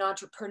 It could be an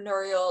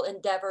entrepreneurial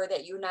endeavor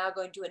that you're now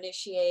going to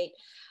initiate.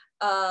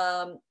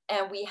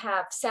 And we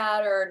have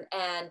Saturn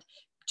and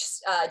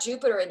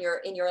Jupiter in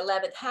your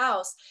 11th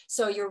house.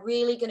 So you're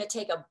really going to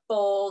take a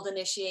bold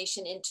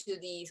initiation into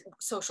the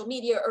social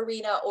media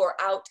arena, or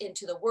out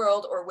into the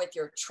world, or with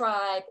your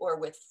tribe, or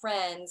with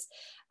friends.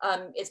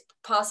 It's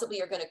possibly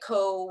you're going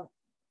to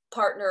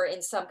partner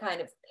in some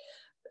kind of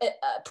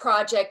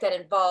project that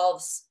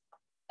involves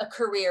a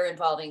career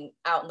involving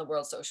out in the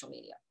world social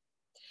media.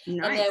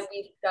 Nice. And then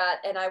we've got,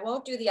 and I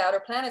won't do the outer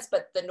planets,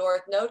 but the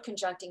North Node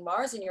conjuncting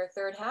Mars in your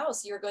third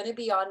house. You're going to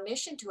be on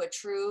mission to a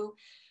true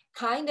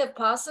kind of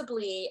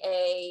possibly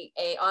a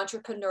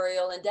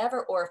entrepreneurial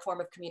endeavor, or a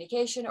form of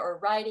communication or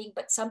writing,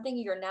 but something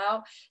you're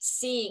now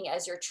seeing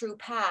as your true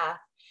path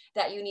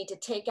that you need to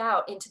take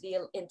out into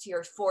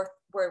your fourth,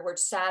 where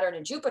Saturn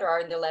and Jupiter are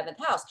in the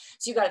 11th house.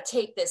 So you got to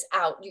take this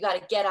out. You got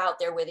to get out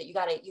there with it. You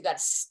got to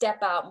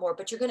step out more,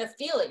 but you're going to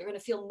feel it. You're going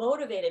to feel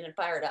motivated and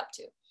fired up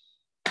too.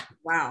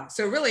 Wow.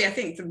 So really, I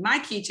think my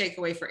key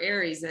takeaway for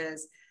Aries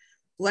is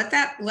let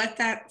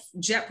that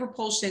jet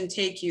propulsion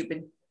take you,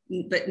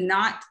 but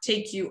not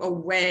take you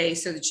away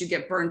so that you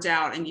get burnt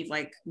out and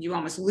you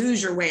almost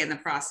lose your way in the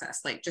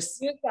process. Like,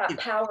 just use that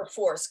power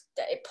force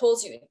that it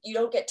pulls you. You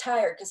don't get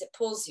tired because it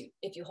pulls you.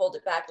 If you hold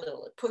it back a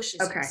little, it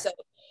pushes you. So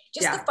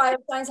just the fire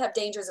signs have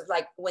dangers of,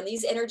 like, when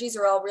these energies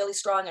are all really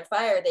strong and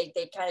fire, they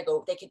kind of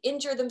go, they can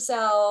injure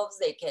themselves.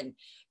 They can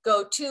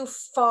go too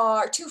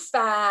far, too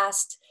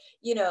fast,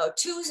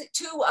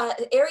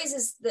 Aries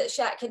is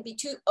can be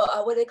too,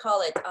 what do they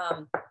call it?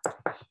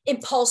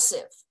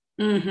 Impulsive.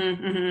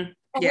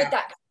 And with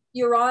that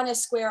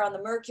Uranus square on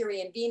the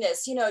Mercury and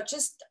Venus,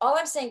 just all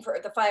I'm saying for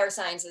the fire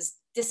signs is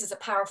this is a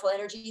powerful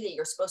energy that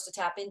you're supposed to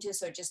tap into.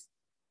 So just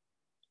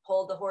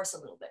hold the horse a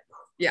little bit.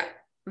 Yeah,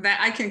 that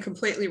I can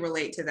completely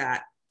relate to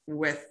that,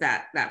 with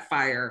that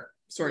fire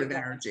sort of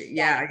energy.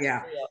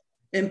 Yeah.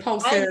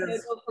 Impulsive. And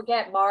don't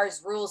forget,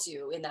 Mars rules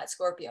you in that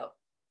Scorpio.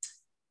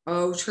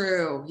 Oh,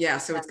 true. Yeah.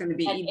 So it's going to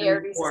be and even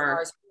Aries more. Is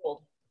Mars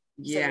ruled.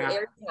 Yeah. So your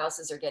Aries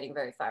houses are getting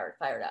very fired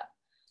up.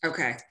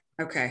 Okay.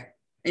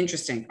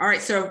 Interesting. All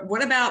right. So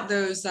what about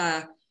those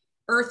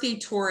Earthy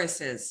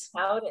Tauruses.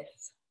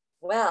 Taurus.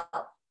 Well,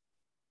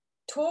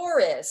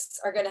 Taurists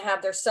are going to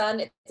have their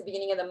sun at the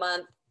beginning of the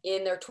month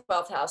in their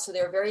 12th house. So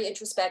they're very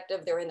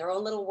introspective. They're in their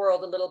own little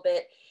world a little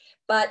bit,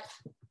 but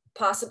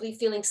possibly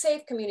feeling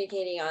safe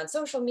communicating on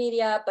social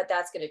media, but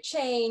that's going to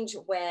change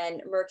when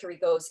Mercury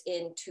goes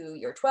into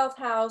your 12th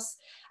house.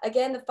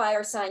 Again, the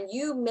fire sign,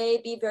 you may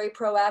be very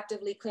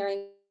proactively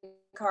clearing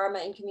karma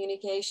and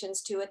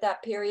communications too at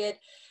that period.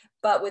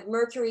 But with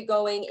Mercury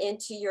going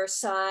into your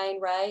sign,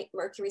 right?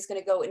 Mercury's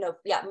going to go, no,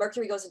 yeah,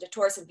 Mercury goes into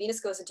Taurus and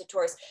Venus goes into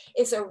Taurus.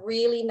 It's a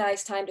really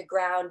nice time to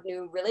ground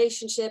new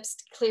relationships,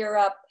 to clear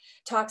up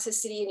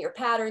toxicity in your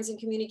patterns in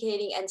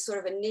communicating and sort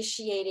of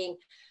initiating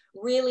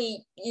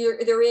really,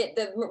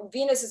 the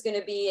Venus is going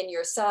to be in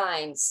your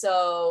sign.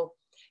 So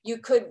you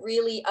could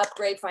really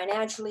upgrade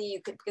financially.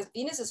 You could, because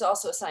Venus is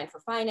also a sign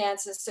for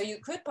finances. So you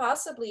could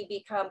possibly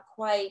become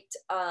quite,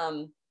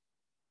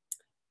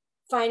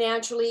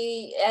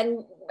 financially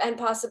and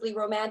possibly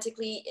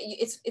romantically.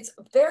 It's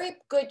a very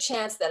good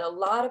chance that a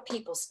lot of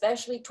people,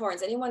 especially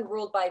Taurans, anyone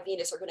ruled by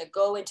Venus, are going to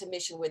go into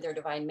mission with their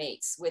divine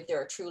mates, with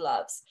their true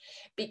loves,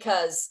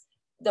 because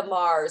the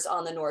Mars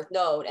on the North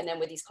Node, and then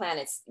with these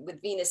planets, with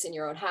Venus in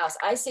your own house,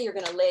 I say you're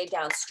going to lay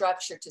down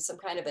structure to some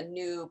kind of a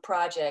new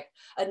project,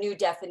 a new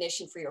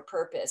definition for your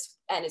purpose,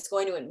 and it's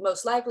going to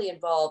most likely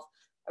involve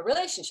a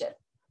relationship.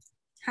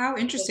 How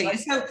interesting. And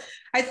so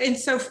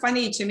it's so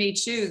funny to me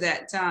too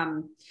that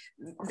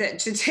that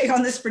today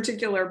on this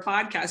particular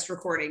podcast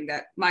recording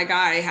that my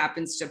guy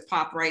happens to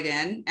pop right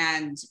in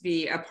and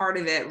be a part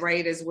of it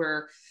right as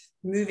we're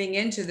moving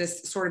into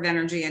this sort of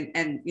energy,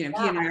 and you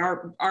know, he and I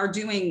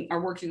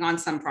are working on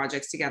some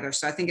projects together.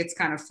 So I think it's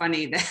kind of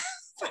funny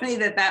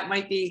that that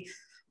might be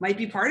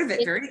part of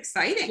it. Very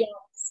exciting.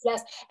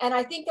 Yes. And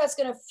I think that's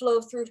going to flow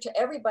through to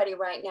everybody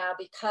right now,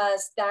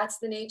 because that's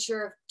the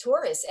nature of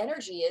Taurus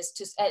energy, is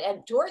to,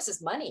 and Taurus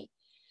is money.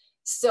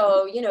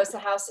 So, you know, it's the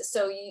house.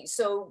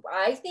 So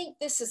I think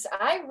this is,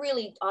 I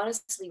really,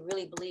 honestly,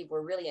 really believe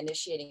we're really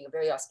initiating a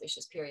very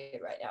auspicious period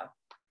right now.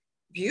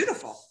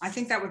 Beautiful. I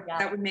think that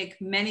would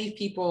make many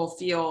people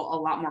feel a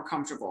lot more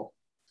comfortable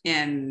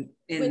in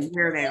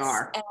where they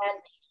are. And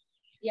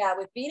yeah,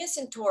 with Venus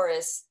and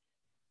Taurus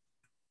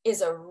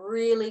is a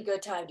really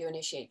good time to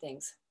initiate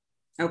things.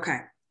 Okay.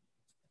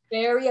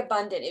 Very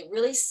abundant. It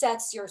really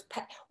sets your,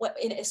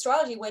 in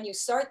astrology, when you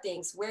start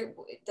things, where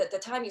the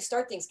time you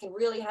start things can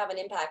really have an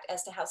impact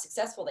as to how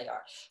successful they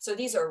are. So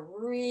these are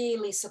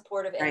really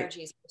supportive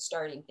energies for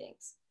starting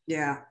things.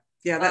 Yeah.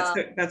 Yeah.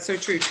 That's so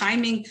true.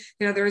 Timing,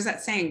 you know, there is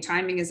that saying,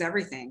 timing is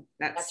everything.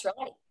 That's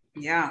right.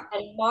 Yeah.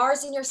 And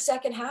Mars in your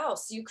second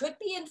house, you could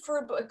be in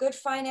for a good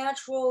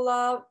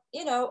financial,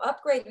 you know,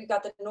 upgrade. We've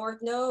got the North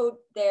Node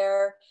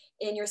there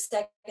in your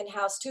second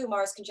house too,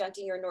 Mars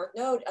conjuncting your North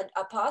Node.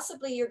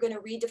 Possibly you're going to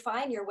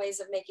redefine your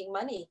ways of making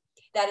money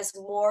that is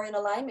more in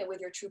alignment with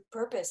your true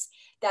purpose,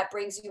 that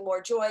brings you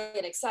more joy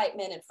and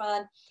excitement and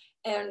fun.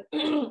 And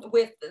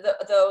with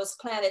those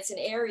planets in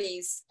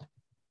Aries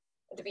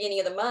at the beginning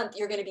of the month,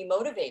 you're going to be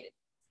motivated.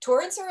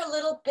 Taurans are a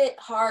little bit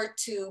hard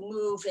to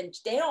move, and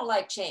they don't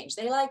like change.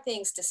 They like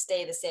things to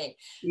stay the same.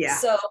 Yeah.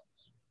 So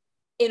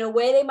in a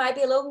way, they might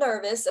be a little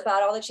nervous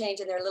about all the change,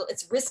 and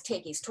it's risk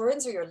takers.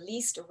 Taurans are your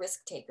least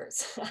risk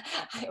takers.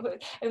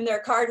 In their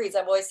card reads,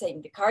 I'm always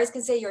saying the cards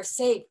can say you're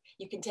safe.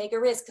 You can take a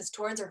risk, because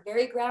Taurans are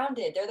very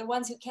grounded. They're the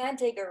ones who can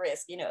take a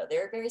risk. You know,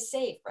 they're very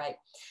safe, right?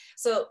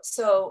 So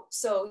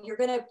you're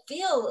going to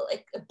feel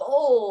like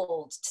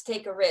bold to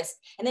take a risk,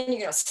 and then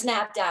you're going to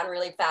snap down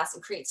really fast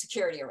and create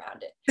security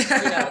around it.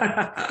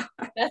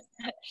 You know,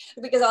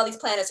 because all these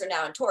planets are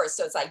now in Taurus.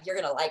 So it's like, you're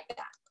going to like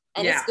that.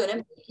 And it's going to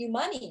make you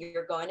money.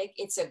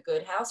 It's a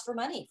good house for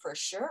money for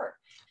sure.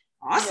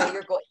 Awesome.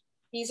 You know,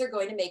 these are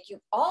going to make you,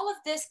 all of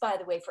this, by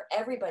the way, for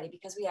everybody,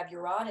 because we have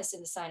Uranus in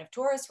the sign of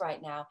Taurus right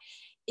now,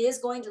 is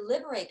going to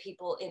liberate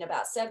people in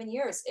about 7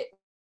 years.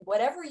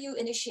 Whatever you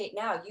initiate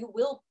now, you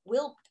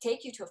will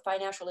take you to a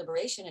financial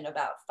liberation in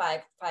about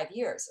five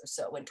years or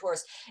so, when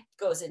Taurus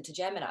goes into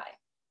Gemini.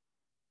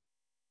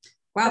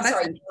 Wow,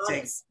 that's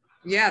interesting.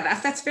 Yeah,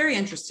 that's very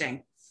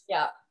interesting.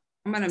 Yeah.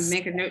 I'm going to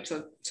make a note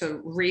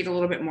to read a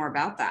little bit more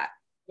about that.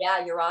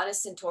 Yeah,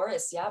 Uranus and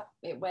Taurus. Yep.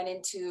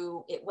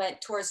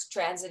 Taurus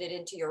transited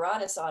into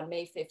Uranus on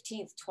May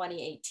 15th,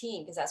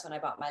 2018, because that's when I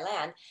bought my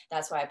land.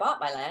 That's why I bought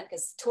my land,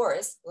 because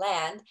Taurus,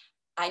 land,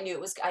 I knew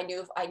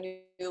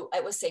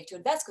it was safe to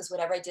invest, because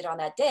whatever I did on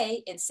that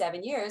day, in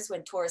 7 years,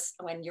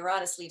 when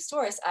Uranus leaves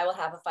Taurus, I will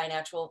have a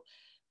financial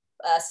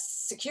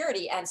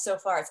security. And so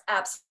far, it's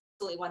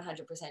absolutely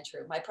 100%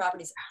 true. My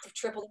property's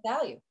tripled in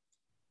value.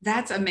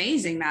 That's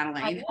amazing,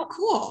 Madelaine. Oh,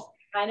 cool.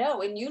 I know.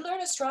 When you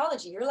learn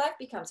astrology, your life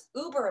becomes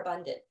uber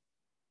abundant.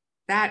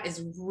 That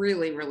is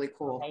really, really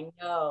cool. I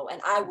know.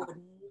 And I would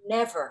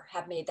never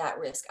have made that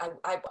risk.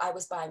 I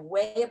was buying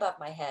way above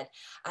my head.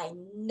 I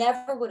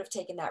never would have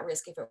taken that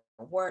risk if it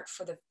weren't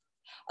for the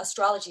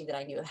astrology that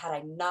I knew, had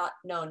I not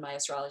known my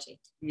astrology.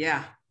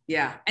 Yeah.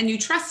 Yeah. And you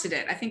trusted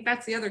it. I think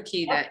that's the other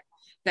key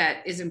that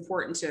is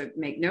important to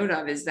make note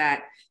of, is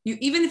that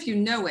even if you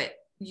know it,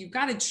 you've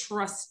got to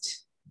trust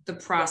the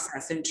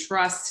process and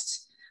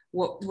trust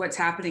what's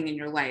happening in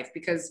your life,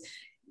 because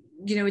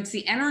it's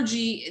the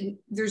energy,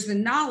 there's the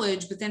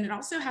knowledge, but then it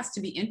also has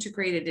to be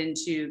integrated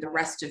into the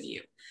rest of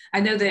you. I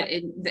know that,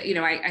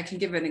 I can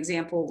give an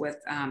example with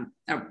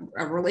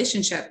a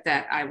relationship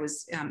that I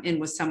was in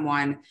with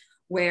someone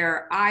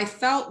where I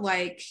felt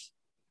like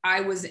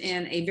I was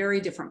in a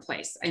very different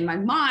place. In my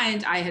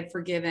mind, I had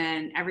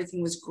forgiven,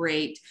 everything was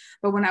great.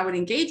 But when I would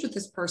engage with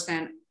this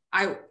person,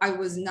 I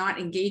was not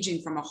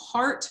engaging from a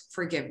heart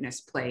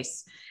forgiveness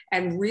place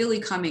and really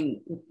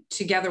coming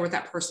together with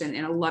that person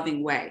in a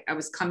loving way. I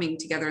was coming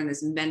together in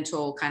this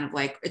mental kind of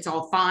like, it's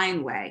all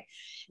fine way.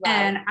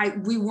 Right.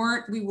 And we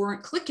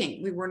weren't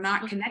clicking. We were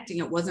not connecting.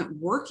 It wasn't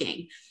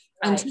working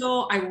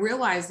until I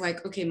realized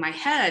like, okay, my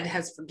head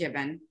has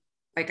forgiven.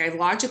 Like I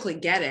logically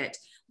get it,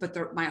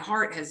 but my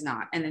heart has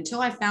not. And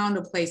until I found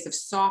a place of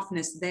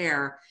softness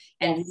there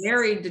and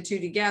married the two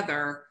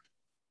together,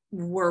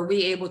 were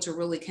we able to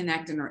really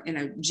connect in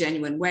a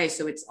genuine way.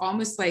 So it's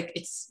almost like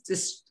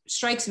this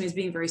strikes me as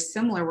being very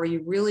similar, where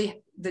you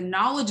really, the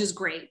knowledge is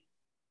great,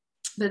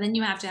 but then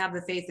you have to have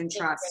the faith and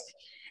trust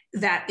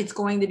that it's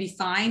going to be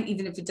fine,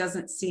 even if it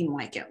doesn't seem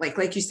like it.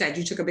 Like you said,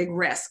 you took a big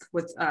risk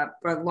with a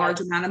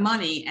large amount of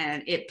money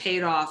and it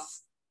paid off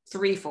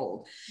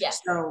threefold.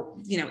 Yes.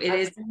 So,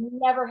 I would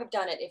never have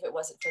done it if it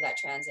wasn't for that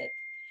transit.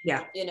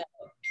 Yeah.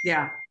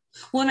 Yeah.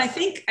 Well, and I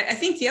think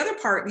the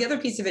other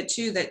piece of it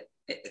too, that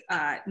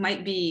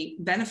might be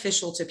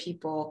beneficial to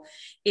people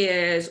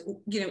is,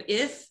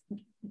 if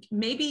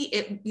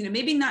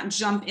maybe not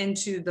jump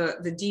into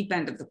the deep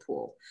end of the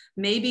pool,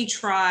 maybe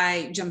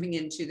try jumping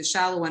into the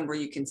shallow end where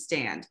you can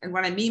stand. And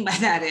what I mean by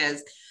that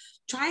is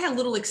try a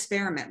little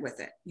experiment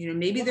with it.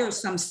 Maybe there's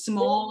some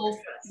small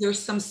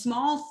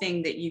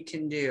thing that you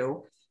can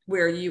do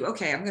where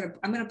I'm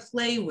going to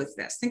play with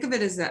this. Think of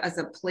it as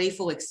a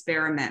playful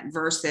experiment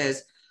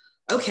versus,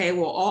 okay,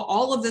 well,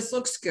 all of this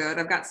looks good.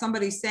 I've got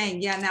somebody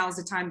saying, yeah, now is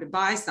the time to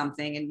buy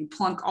something. And you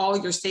plunk all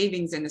your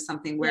savings into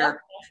something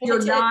where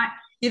you're not,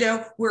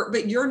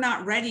 but you're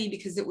not ready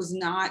because it was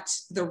not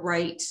the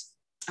right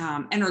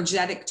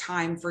energetic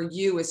time for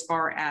you as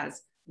far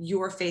as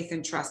your faith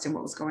and trust in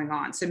what was going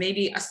on. So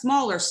maybe a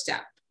smaller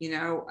step,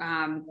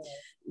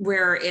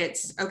 where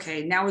it's,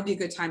 okay, now would be a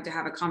good time to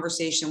have a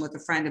conversation with a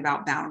friend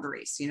about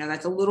boundaries.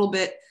 That's a little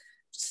bit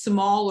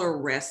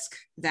smaller risk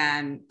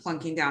than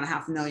plunking down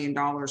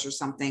 $500,000 or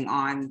something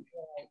on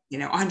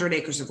 100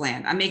 acres of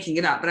land. I'm making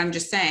it up, but I'm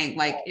just saying,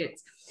 like,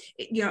 it's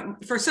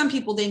for some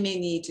people they may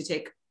need to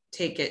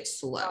take it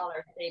slow.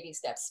 Smaller baby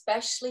steps,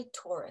 especially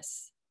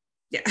Taurus.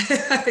 Yeah.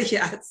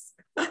 Yes.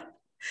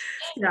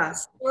 Yeah.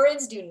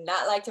 Taurans do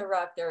not like to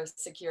rock their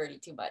security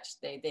too much.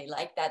 They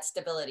like that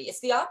stability. It's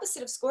the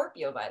opposite of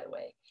Scorpio, by the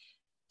way.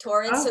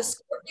 Taurans, so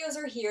Scorpios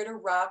are here to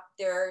rock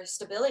their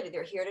stability.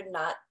 They're here to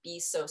not be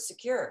so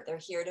secure. They're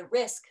here to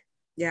risk.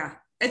 Yeah.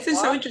 It's been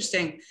so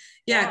interesting.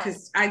 Yeah,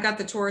 because I got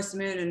the Taurus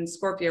moon and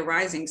Scorpio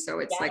rising. So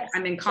it's like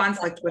I'm in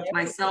conflict with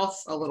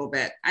myself a little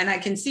bit. And I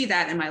can see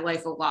that in my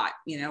life a lot,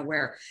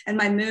 and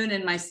my moon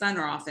and my sun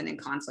are often in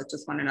conflict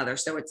with one another.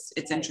 So it's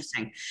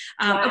interesting.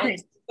 Okay.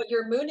 But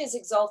your moon is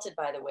exalted,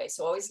 by the way.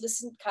 So always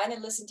listen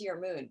to your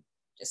moon,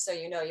 just so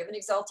you know. You have an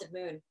exalted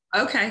moon.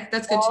 Okay.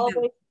 That's good to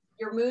know.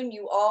 Your moon,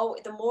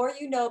 the more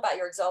you know about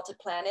your exalted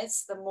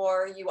planets, the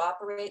more you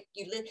operate.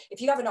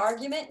 If you have an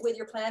argument with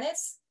your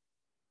planets,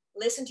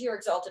 listen to your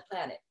exalted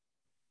planet.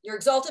 Your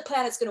exalted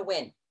planet's going to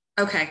win.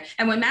 Okay.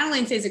 And when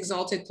Madelaine says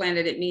exalted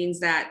planet, it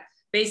means that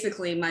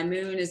basically my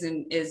moon is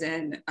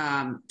in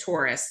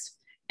Taurus,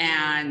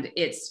 and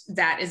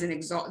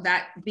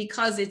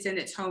because it's in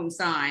its home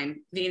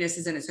sign. Venus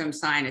is in its home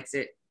sign. It's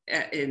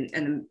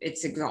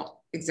exalt.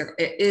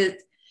 It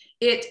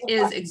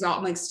is exalt.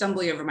 I'm like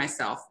stumbling over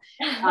myself.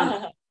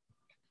 And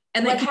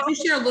then can you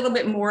share a little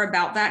bit more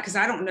about that? Because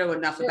I don't know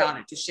enough about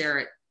it to share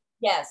it.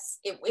 Yes.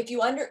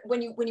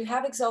 When you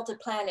have exalted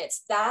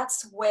planets,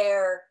 that's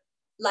where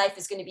life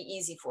is going to be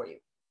easy for you.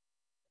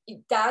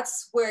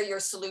 That's where your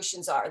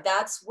solutions are.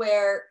 That's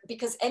where,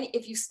 because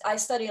I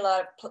study a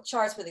lot of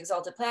charts with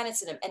exalted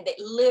planets in them, and they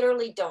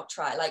literally don't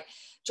try. Like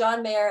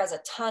John Mayer has a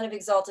ton of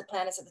exalted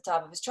planets at the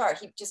top of his chart.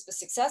 He just was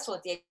successful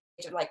at the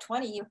age of like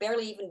 20. He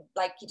barely even,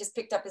 he just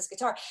picked up his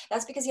guitar.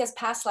 That's because he has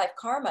past life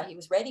karma. He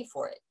was ready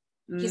for it.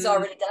 He's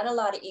already done a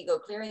lot of ego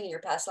clearing in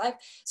your past life.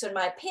 So in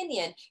my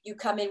opinion, you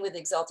come in with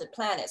exalted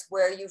planets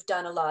where you've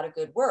done a lot of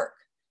good work.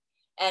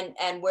 And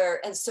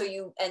so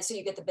you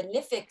get the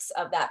benefics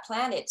of that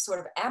planet sort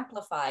of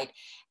amplified,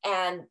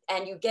 and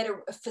you get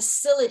a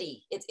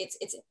facility.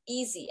 It's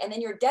easy. And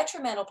then your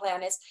detrimental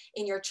planets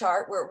in your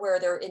chart, where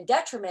they're in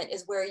detriment,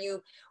 is where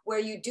you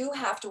do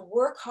have to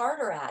work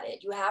harder at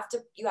it. You have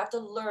to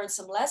learn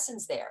some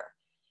lessons there.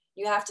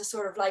 You have to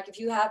sort of, like, if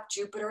you have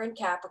Jupiter and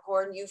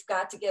Capricorn, you've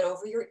got to get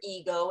over your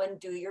ego and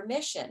do your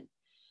mission.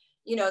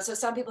 So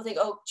some people think,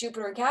 oh,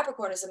 Jupiter and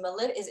Capricorn is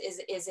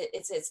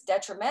it's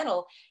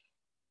detrimental.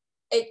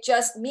 it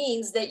just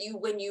means that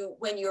when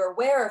you're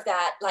aware of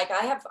that, like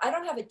I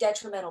don't have a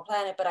detrimental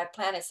planet, but I have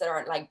planets that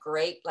aren't like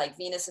great, like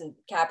Venus and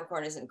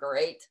Capricorn isn't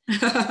great.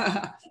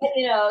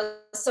 You know,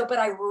 so, but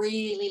I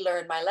really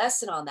learned my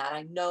lesson on that.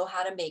 I know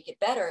how to make it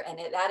better. And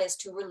that is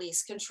to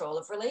release control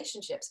of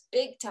relationships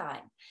big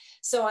time.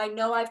 So I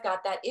know I've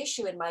got that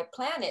issue in my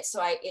planet.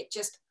 So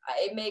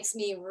it makes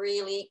me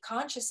really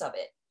conscious of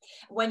it.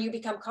 When you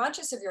become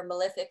conscious of your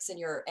malefics and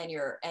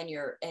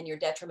your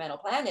detrimental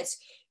planets,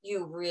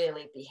 you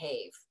really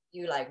behave.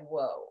 You like,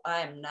 whoa,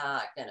 I'm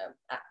not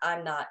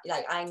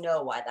like, I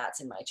know why that's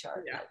in my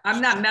chart. Yeah, like,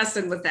 I'm not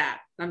messing with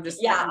that. I'm just,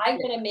 yeah, I'm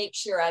going to make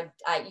sure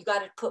you got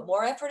to put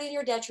more effort in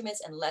your detriments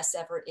and less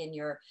effort in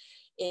your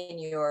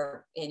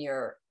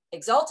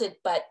exalted.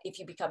 But if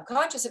you become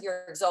conscious of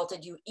your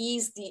exalted, you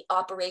ease the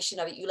operation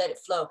of it. You let it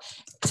flow.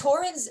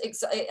 Taurus,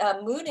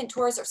 Moon and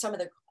Taurus are some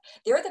of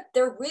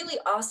they're really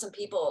awesome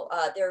people.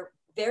 They're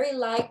very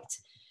liked.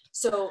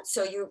 So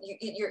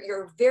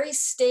you're a very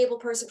stable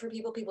person for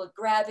people. People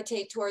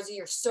gravitate towards you.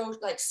 You're so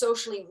like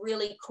socially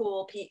really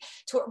cool.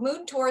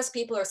 Moon Taurus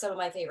people are some of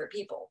my favorite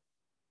people.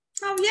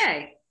 oh,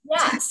 yay.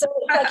 Yeah, so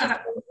it's like you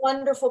have a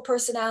wonderful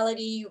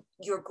personality,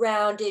 you're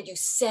grounded, you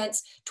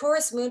sense.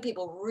 Taurus moon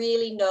people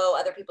really know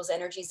other people's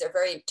energies. They're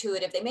very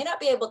intuitive. They may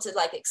not be able to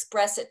like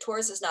express it.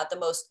 Taurus is not the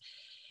most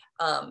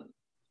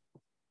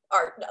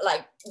are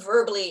like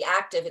verbally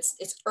active.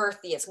 It's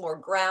earthy, it's more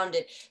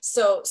grounded.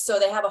 So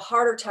they have a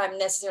harder time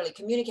necessarily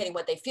communicating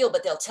what they feel,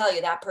 but they'll tell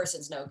you that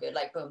person's no good.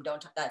 Like, boom,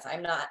 don't that's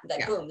I'm not like,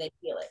 yeah. Boom, they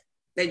feel it.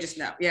 They just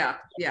know. Yeah.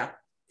 Yeah.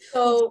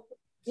 So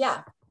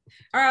yeah.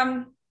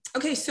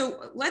 Okay,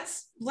 so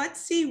let's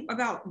see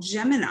about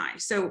Gemini.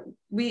 So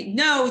we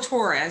know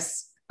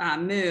Taurus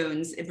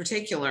moons in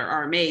particular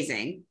are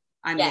amazing.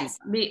 I mean,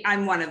 yes.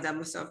 I'm one of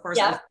them, so of course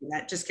I do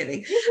that. Just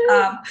kidding.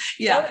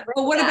 Yeah,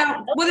 but what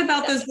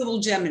about those little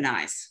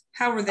Geminis?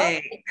 How are they?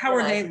 Okay, how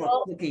are they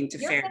looking to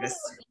fare this?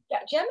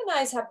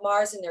 Geminis have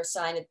Mars in their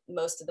sign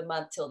most of the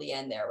month till the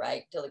end there,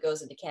 right? Till it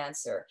goes into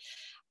Cancer.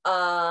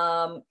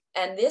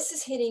 And this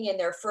is hitting in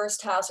their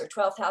first house or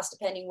 12th house,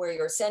 depending where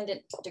your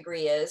ascendant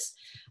degree is.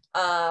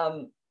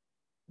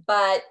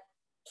 But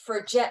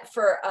for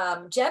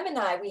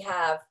Gemini, we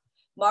have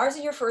Mars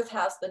in your first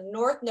house, the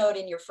North Node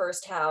in your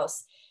first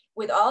house,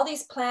 with all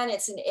these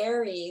planets in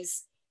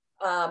Aries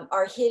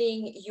are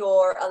hitting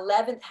your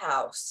 11th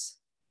house.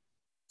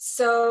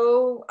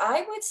 So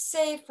I would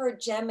say for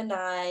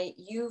Gemini,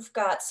 you've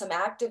got some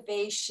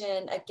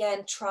activation,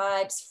 again,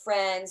 tribes,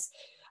 friends.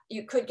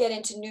 You could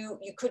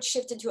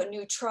shift into a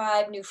new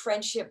tribe, new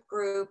friendship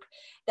group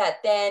that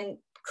then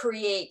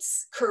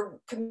creates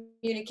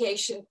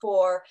communication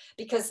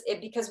because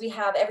we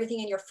have everything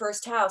in your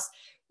first house.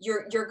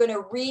 You're going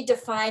to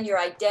redefine your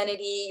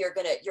identity. You're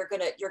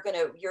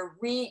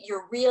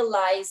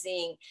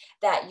realizing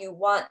that you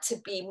want to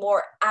be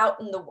more out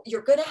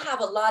you're going to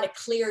have a lot of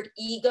cleared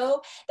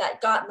ego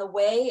that got in the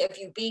way of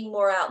you being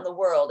more out in the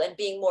world and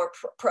being more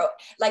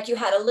like you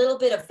had a little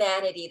bit of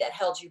vanity that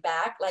held you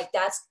back. Like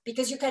that's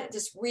because you kind of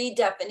this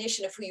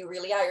redefinition of who you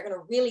really are. You're going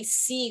to really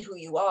see who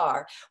you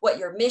are, what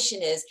your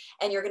mission is,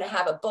 and you're going to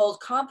have a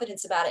bold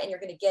confidence about it. And you're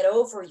going to get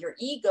over your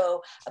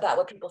ego about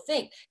what people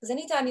think. Because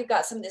anytime you've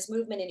got some of this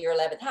movement in your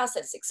 11th house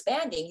that's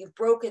expanding, you've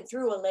broken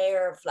through a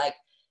layer of like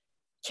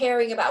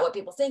caring about what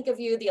people think of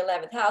you. The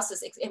 11th house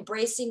is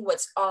embracing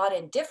what's odd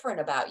and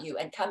different about you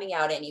and coming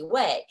out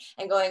anyway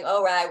and going,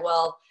 all right,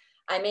 well,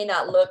 I may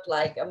not look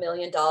like $1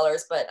 million,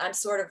 but I'm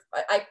sort of,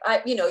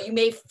 you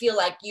may feel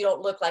like you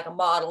don't look like a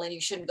model and you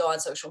shouldn't go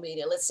on social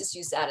media. Let's just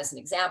use that as an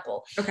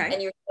example. Okay.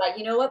 And you're like,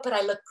 you know what, but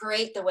I look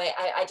great the way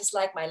I just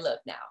like my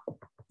look now.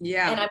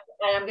 Yeah. And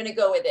I'm going to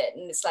go with it.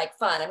 And it's like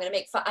fun. I'm going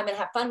to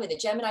have fun with it.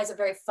 Gemini is a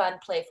very fun,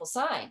 playful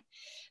sign.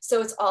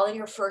 So it's all in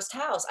your first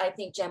house. I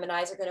think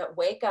Geminis are going to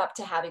wake up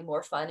to having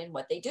more fun in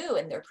what they do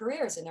in their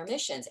careers and their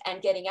missions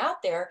and getting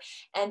out there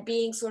and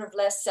being sort of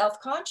less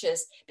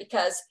self-conscious,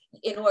 because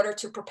in order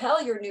to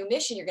propel your new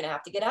mission, you're going to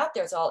have to get out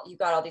there. You've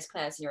got all these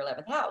planets in your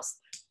 11th house.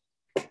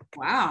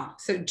 Wow.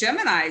 So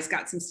Gemini's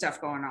got some stuff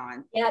going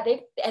on. Yeah.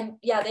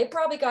 They've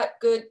probably got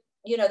good,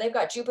 they've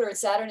got Jupiter and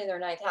Saturn in their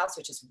 9th house,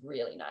 which is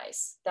really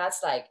nice.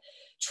 That's like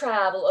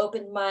travel,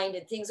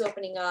 open-minded, things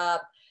opening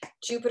up,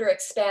 Jupiter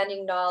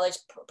expanding knowledge,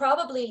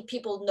 probably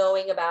people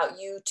knowing about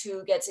you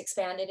too gets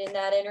expanded in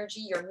that energy.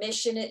 Your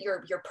mission,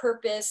 your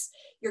purpose,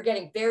 you're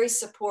getting very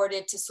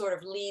supported to sort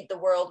of lead the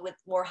world with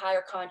more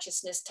higher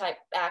consciousness type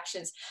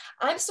actions.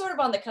 I'm sort of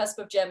on the cusp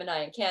of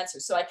Gemini and Cancer.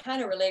 So I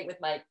kind of relate with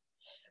my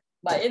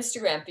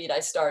Instagram feed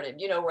I started,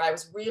 where I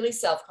was really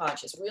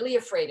self-conscious, really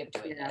afraid of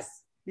doing this.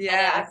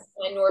 Yeah,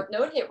 my North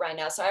Node hit right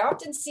now. So I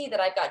often see that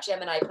I've got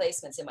Gemini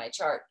placements in my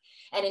chart.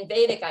 And in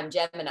Vedic, I'm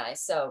Gemini.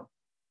 So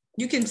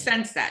you can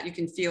sense that. You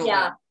can feel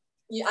that.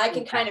 Yeah, I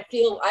can kind of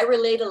feel, I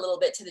relate a little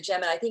bit to the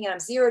Gemini thing. And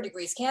I'm 0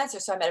 degrees Cancer.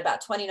 So I'm at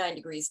about 29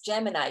 degrees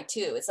Gemini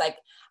too. It's like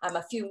I'm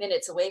a few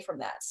minutes away from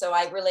that. So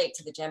I relate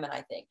to the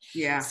Gemini thing.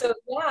 Yeah. So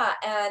yeah.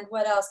 And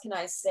what else can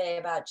I say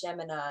about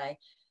Gemini?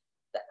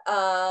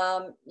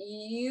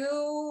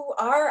 you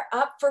are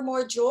up for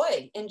more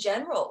joy in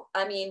general.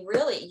 I mean,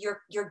 really,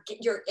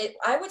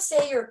 I would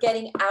say you're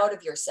getting out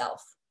of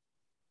yourself.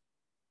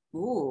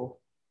 Ooh.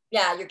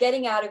 Yeah, you're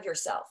getting out of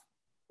yourself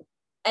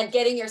and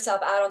getting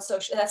yourself out on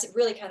social. That's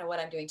really kind of what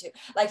I'm doing too.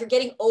 Like you're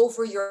getting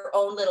over your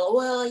own little,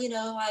 well,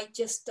 I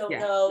just don't Yeah.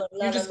 know.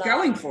 La, You're la, just la.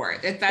 going for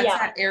it. That's Yeah,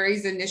 that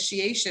Aries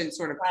initiation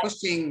sort of right.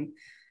 pushing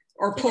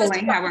or Because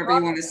pulling, however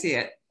you want to see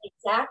it.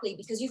 exactly,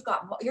 because you're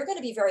going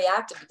to be very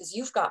active because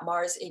you've got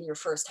Mars in your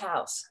first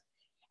house,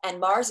 and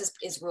Mars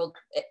is ruled,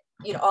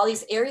 all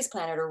these Aries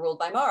planets are ruled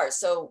by Mars.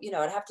 So,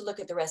 I'd have to look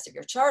at the rest of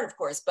your chart, of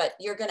course, but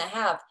you're going to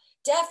have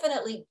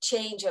definitely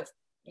change of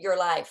your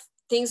life.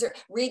 Things are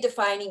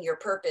redefining your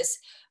purpose,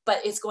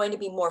 but it's going to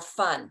be more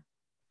fun.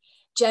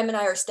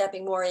 Gemini are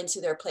stepping more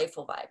into their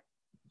playful vibe.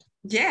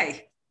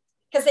 Yay.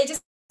 Because they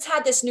just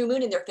had this new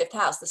moon in their fifth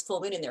house, this full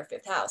moon in their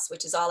fifth house,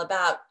 which is all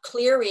about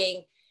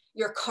clearing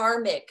your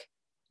karmic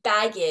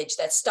baggage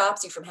that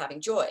stops you from having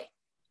joy.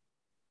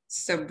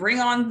 So bring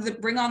on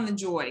the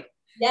joy.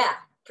 Yeah,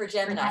 for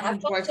Gemini.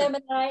 Have fun,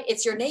 Gemini.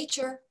 It's your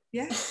nature.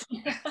 Yeah.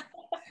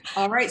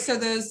 All right. So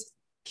those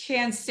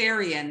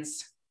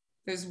Cancerians,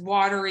 those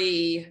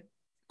watery,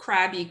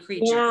 crabby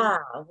creatures. Yeah,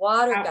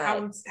 water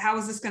guys. How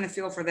is this going to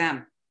feel for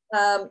them?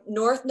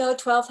 North Node,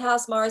 12th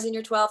house, Mars in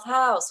your 12th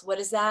house. What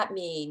does that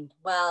mean?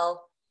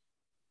 Well,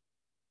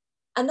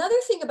 another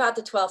thing about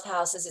the 12th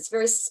house is it's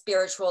very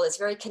spiritual, it's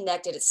very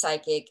connected, it's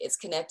psychic, it's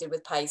connected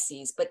with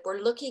Pisces, but we're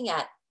looking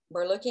at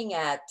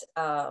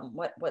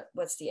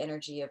what's the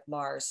energy of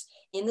Mars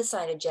in the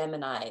sign of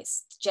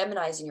Gemini's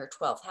in your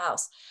 12th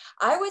house.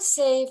 I would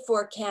say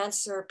for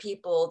Cancer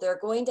people, they're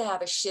going to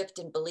have a shift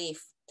in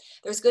belief.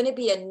 There's going to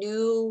be a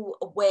new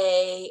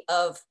way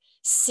of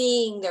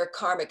seeing their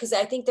karma, because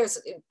I think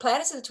there's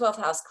planets in the 12th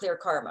house clear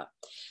karma.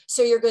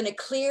 So you're going to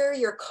clear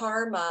your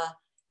karma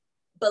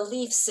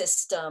belief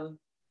system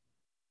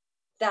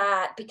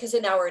that, because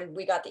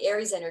we got the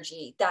Aries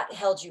energy that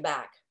held you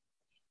back.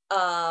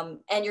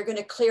 And you're going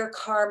to clear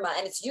karma,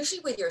 and it's usually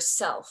with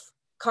yourself.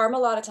 Karma a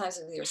lot of times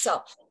is with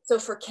yourself. So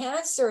for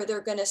Cancer, they're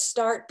going to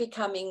start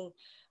becoming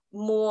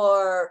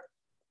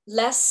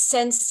less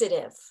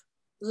sensitive,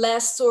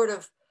 less sort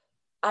of,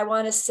 I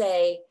want to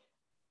say,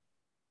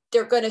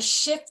 they're going to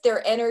shift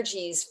their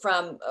energies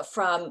from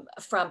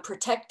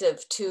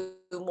protective to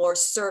more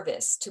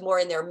service, to more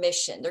in their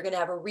mission. They're going to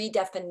have a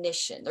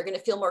redefinition. They're going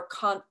to feel more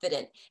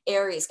confident.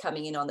 Aries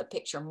coming in on the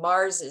picture.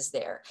 Mars is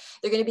there.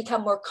 They're going to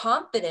become more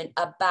confident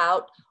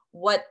about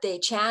what they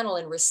channel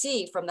and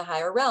receive from the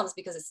higher realms,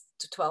 because it's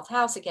the 12th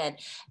house again,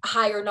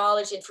 higher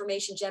knowledge,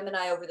 information,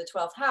 Gemini over the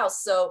 12th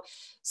house. So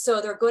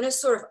they're going to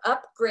sort of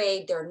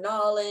upgrade their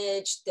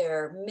knowledge,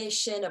 their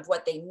mission of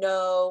what they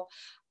know.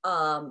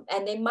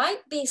 And they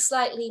might be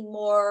slightly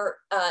more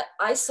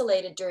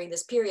isolated during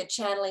this period,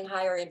 channeling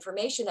higher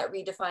information that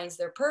redefines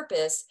their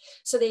purpose.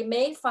 So they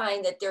may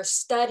find that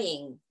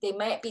they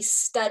might be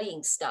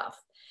studying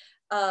stuff.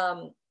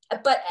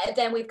 But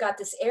then we've got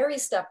this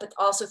Aries stuff, but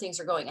also things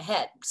are going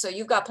ahead. So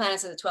you've got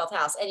planets in the 12th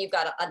house, and you've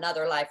got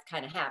another life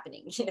kind of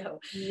happening,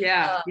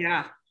 Yeah,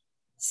 yeah.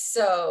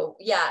 So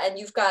yeah, and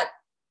you've got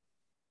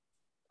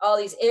all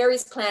these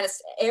Aries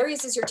planets.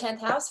 Aries is your 10th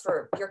house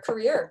for your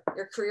career.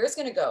 Your career is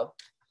going to go.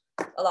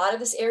 A lot of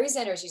this Aries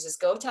energy is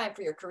go time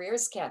for your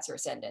career's Cancer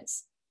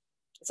ascendants.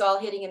 It's all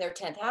hitting in their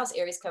 10th house.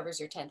 Aries covers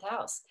your 10th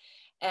house.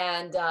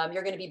 And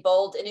you're going to be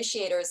bold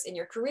initiators in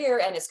your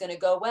career, and it's going to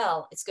go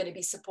well. It's going to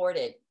be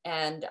supported.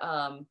 And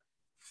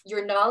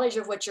your knowledge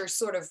of what you're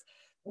sort of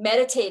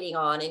meditating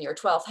on in your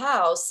 12th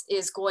house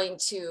is going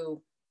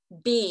to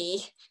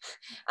be,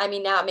 I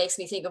mean, now it makes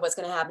me think of what's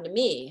going to happen to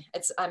me.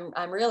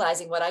 I'm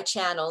realizing what I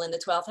channel in the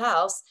 12th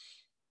house,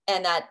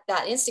 and that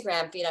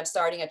Instagram feed I'm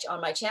starting on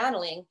my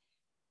channeling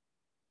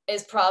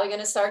is probably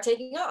going to start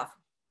taking off.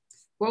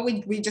 Well,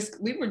 we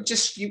were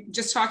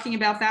just talking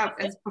about that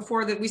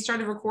before that we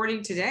started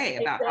recording today,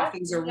 about how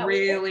things are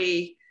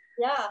really.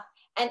 Yeah.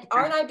 And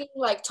aren't I being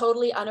like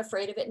totally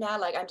unafraid of it now?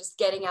 Like I'm just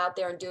getting out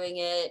there and doing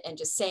it and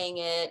just saying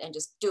it and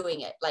just doing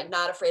it, like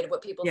not afraid of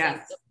what people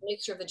think. The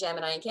mixture of the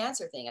Gemini and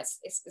Cancer thing.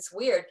 It's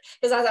weird,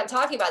 because as I'm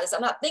talking about this,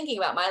 I'm not thinking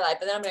about my life,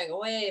 but then I'm going,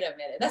 wait a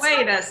minute.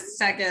 Wait a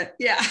second.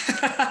 Yeah.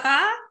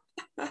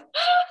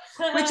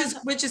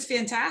 which is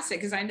fantastic,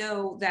 because I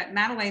know that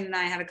Madelaine and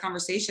I had a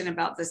conversation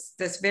about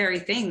this very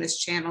thing, this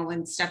channel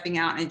and stepping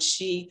out, and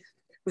she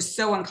was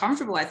so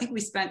uncomfortable. I think we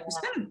spent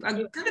a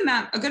good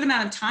amount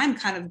of time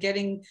kind of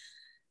getting,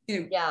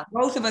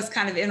 both of us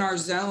kind of in our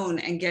zone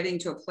and getting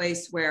to a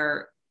place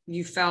where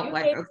you felt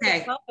like,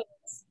 okay.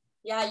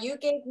 Yeah, you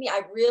gave me,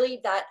 I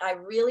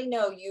really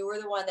know you were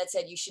the one that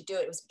said you should do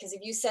it. It was because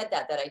if you said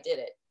that I did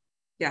it.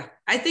 Yeah,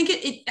 I think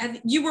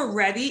you were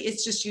ready.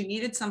 It's just you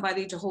needed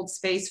somebody to hold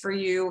space for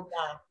you,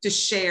 to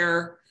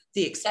share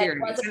the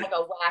experience. That wasn't like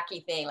a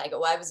wacky thing. Like it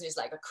was just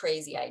like a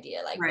crazy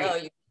idea. Like, right. Oh,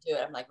 you can do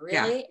it. I'm like,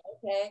 really?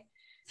 Yeah. Okay.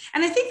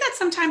 And I think that's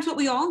sometimes what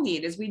we all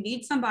need, is we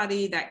need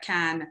somebody that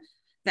can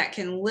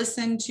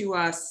listen to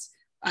us,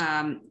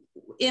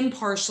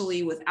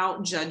 impartially,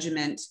 without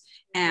judgment,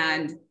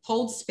 and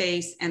hold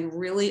space and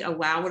really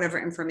allow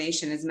whatever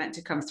information is meant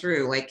to come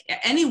through. Like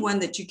anyone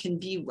that you can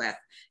be with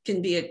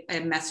can be a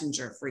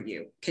messenger for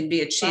you, can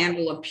be a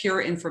channel of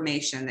pure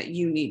information that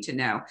you need to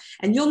know.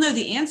 And you'll know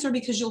the answer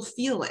because you'll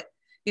feel it.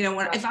 You know,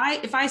 when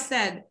if I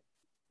said,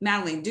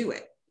 Madelaine, do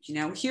it, you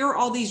know, here are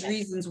all these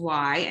reasons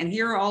why, and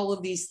here are all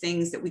of these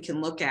things that we can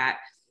look at.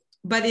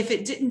 But if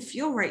it didn't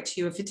feel right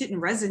to you, if it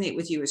didn't resonate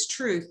with you as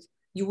truth,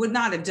 you would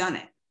not have done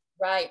it.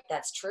 Right,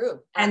 that's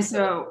true.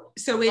 Absolutely. And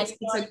so it's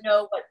you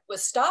know what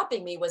was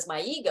stopping me was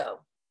my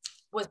ego,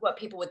 was what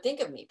people would think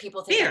of me.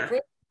 People think I'm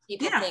crazy.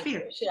 People think,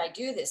 fear. Should I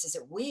do this? Is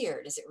it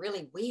weird? Is it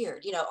really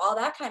weird? You know, all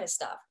that kind of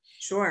stuff.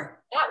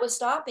 Sure. That was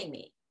stopping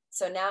me.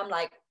 So now I'm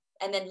like,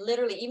 and then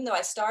literally, even though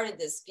I started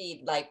this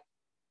feed like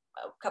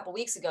a couple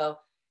weeks ago,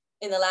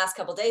 in the last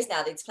couple days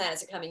now, these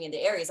planets are coming into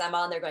Aries. I'm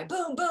on there going,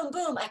 boom, boom,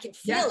 boom. I can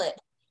feel it.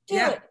 Do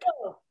it.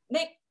 Go.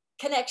 Make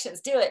connections,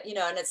 do it, you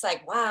know, and it's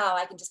like, wow,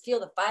 I can just feel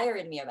the fire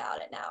in me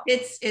about it now.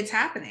 It's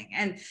happening.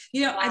 And,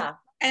 you know,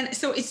 and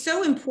so it's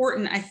so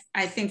important,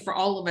 I think, for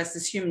all of us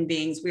as human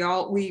beings.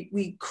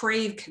 We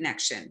crave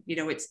connection. You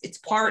know, it's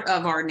part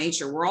of our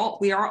nature.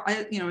 We are,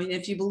 you know,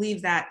 if you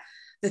believe that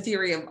the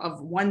theory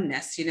of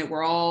oneness, you know,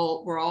 we're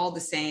all the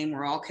same,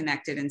 we're all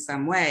connected in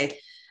some way.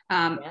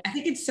 I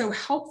think it's so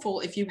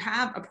helpful if you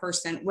have a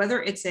person,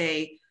 whether it's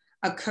a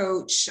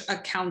coach, a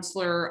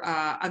counselor,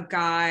 a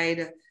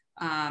guide.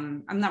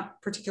 I'm not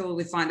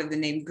particularly fond of the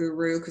name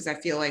guru because I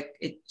feel like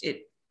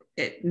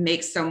it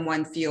makes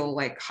someone feel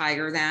like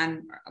higher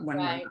than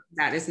when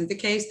that isn't the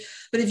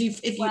case. But if you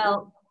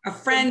a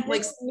friend,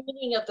 like the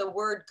meaning of the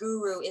word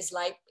guru is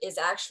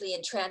actually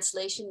in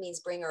translation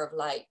means bringer of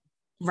light.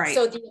 Right.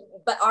 So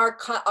but our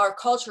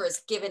culture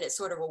has given it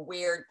sort of a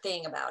weird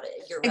thing about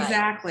it. You're right.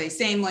 Exactly.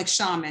 Same like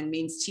shaman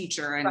means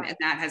teacher, and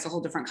that has a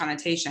whole different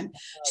connotation.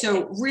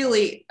 So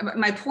really,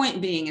 my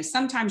point being is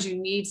sometimes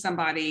you need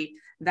somebody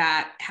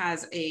that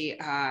has a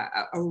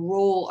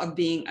role of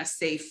being a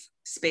safe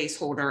space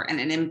holder and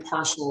an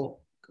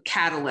impartial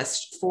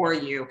catalyst for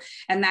you.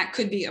 And that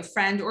could be a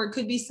friend, or it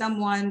could be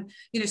someone,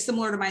 you know,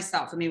 similar to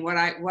myself. I mean, what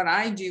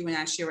I do when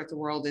I share with the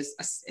world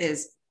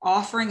is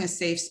offering a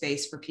safe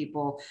space for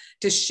people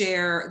to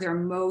share their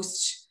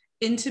most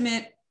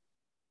intimate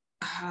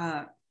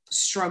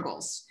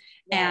struggles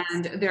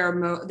and their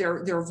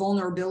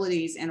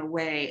vulnerabilities in a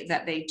way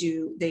that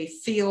they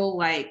feel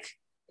like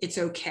it's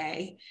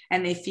okay,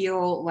 and they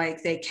feel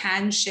like they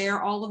can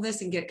share all of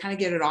this and get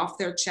it off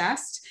their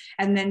chest,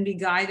 and then be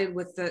guided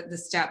with the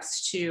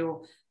steps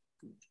to,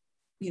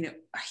 you know,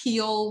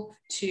 heal,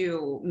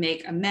 to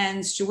make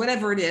amends, to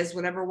whatever it is,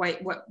 whatever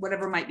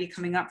might be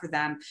coming up for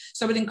them.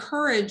 So I would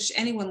encourage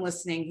anyone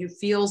listening who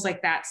feels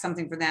like that's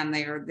something for them.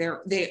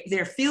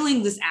 They're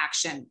feeling this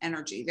action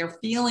energy. They're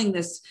feeling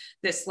this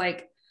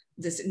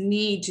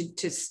need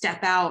to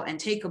step out and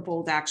take a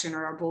bold action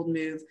or a bold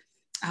move.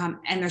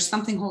 And there's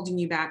something holding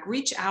you back.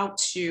 Reach out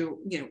to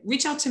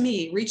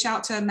me, reach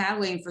out to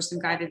Madelaine for some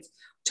guidance.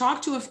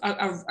 Talk to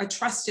a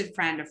trusted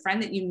friend, a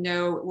friend that you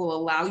know will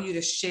allow you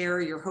to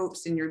share your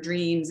hopes and your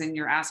dreams and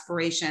your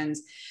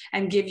aspirations,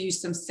 and give you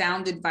some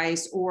sound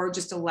advice, or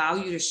just allow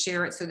you to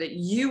share it so that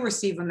you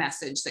receive a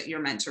message that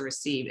you're meant to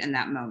receive in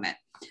that moment.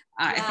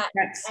 I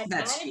think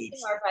that's huge.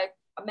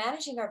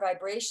 Managing our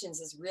vibrations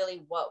is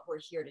really what we're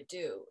here to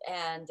do.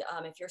 And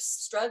if you're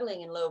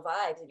struggling in low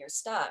vibes and you're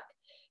stuck,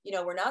 you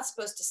know, we're not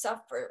supposed to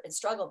suffer and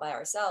struggle by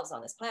ourselves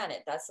on this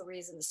planet. That's the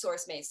reason the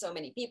source made so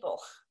many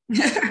people.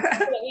 So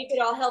that we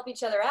could all help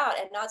each other out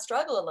and not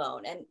struggle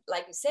alone. And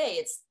like you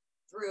say,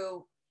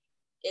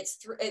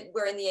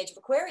 we're in the age of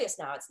Aquarius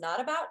now. It's not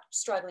about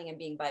struggling and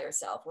being by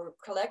yourself. We're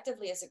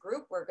collectively as a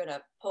group, we're going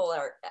to pull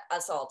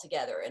us all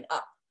together and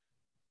up.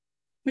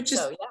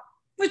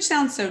 Which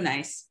sounds so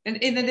nice. And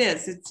it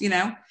is, it's, you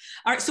know.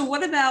 All right. So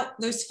what about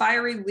those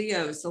fiery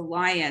Leos, the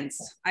lions?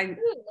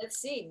 Let's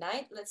see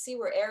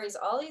where Aries,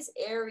 all these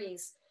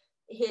Aries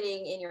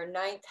hitting in your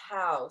 9th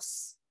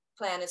house,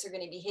 planets are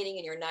going to be hitting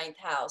in your 9th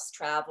house,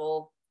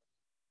 travel,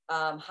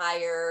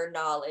 higher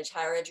knowledge,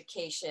 higher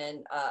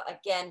education,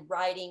 again,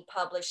 writing,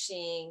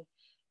 publishing,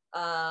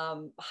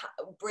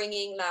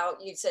 bringing, now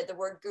you said the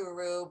word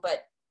guru,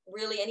 but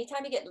really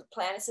anytime you get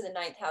planets in the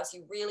 9th house,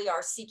 you really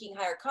are seeking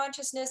higher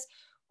consciousness,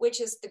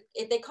 which is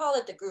they call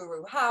it the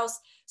guru house.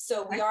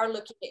 So we are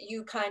looking at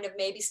you kind of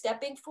maybe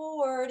stepping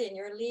forward in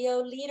your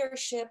Leo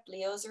leadership.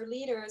 Leos are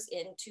leaders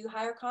into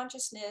higher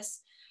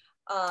consciousness.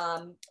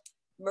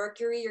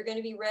 Mercury, you're going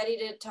to be ready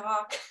to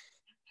talk.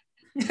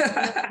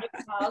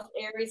 House.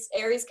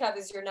 Aries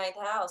covers your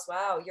 9th house.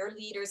 Wow, you're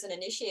leaders and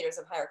initiators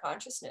of higher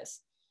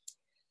consciousness.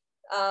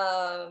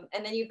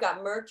 And then you've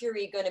got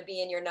Mercury going to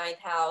be in your 9th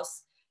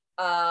house.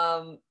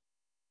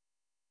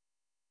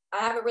 I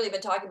haven't really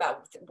been talking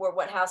about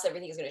what house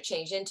everything is going to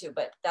change into,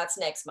 but that's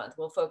next month.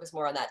 We'll focus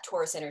more on that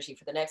Taurus energy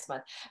for the next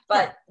month.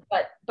 But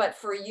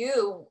for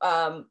you,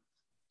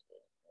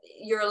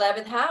 your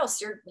 11th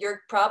house,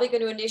 you're probably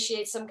going to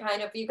initiate some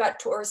kind of, you've got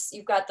Taurus,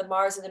 you've got the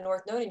Mars in the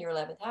North Node in your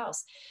 11th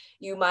house.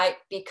 You might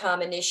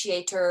become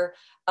initiator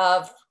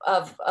of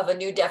a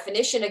new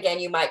definition. Again,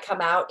 you might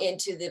come out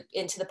into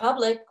the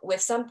public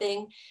with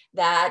something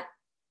that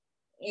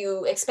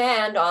you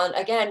expand on.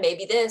 Again,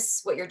 maybe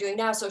this, what you're doing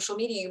now, social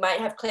media, you might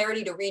have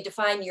clarity to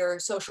redefine your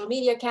social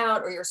media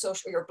account, or your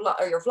social, your blog,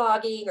 or your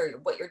vlogging, or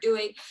what you're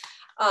doing.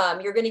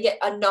 You're going to get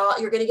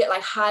you're going to get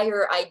like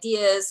higher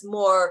ideas,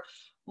 more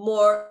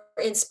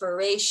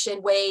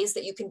inspiration, ways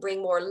that you can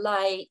bring more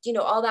light,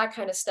 all that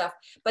kind of stuff.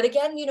 But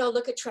again,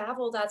 look at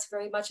travel. That's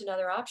very much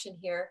another option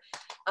here.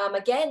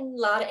 Again,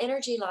 a lot of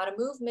energy, a lot of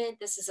movement.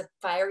 This is a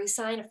fiery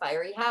sign, a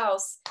fiery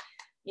house.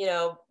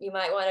 You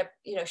might want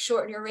to,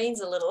 shorten your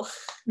reins a little.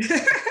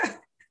 I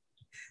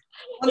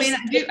mean,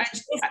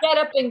 it's get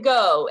up and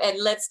go.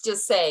 And let's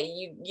just say,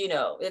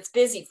 it's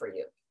busy for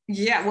you.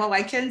 Yeah. Well,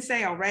 I can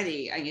say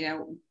already,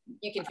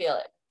 you can feel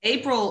it.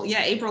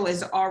 April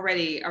is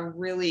already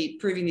really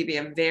proving to be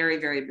a very,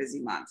 very busy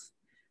month.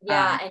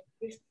 Yeah. And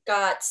you've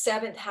got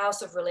 7th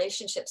house of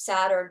relationships,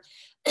 Saturn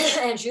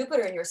and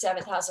Jupiter in your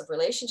 7th house of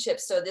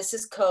relationships. So this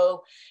is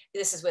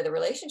with a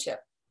relationship,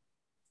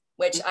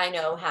 which I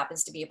know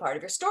happens to be a part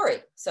of your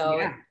story. So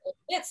yeah.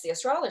 It's the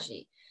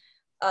astrology.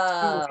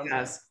 It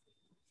does.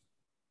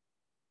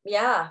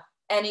 Yeah.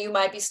 And you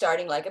might be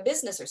starting like a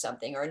business or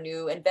something, or a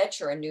new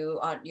adventure, and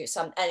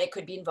it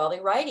could be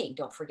involving writing.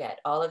 Don't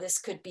forget, all of this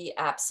could be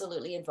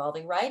absolutely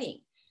involving writing.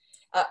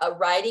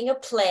 Writing a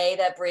play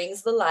that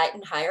brings the light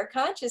and higher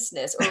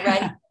consciousness, or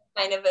writing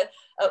kind of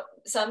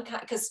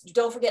because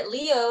don't forget,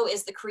 Leo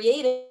is the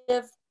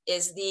creative,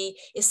 is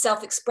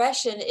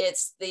self-expression.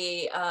 It's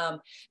the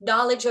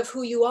knowledge of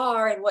who you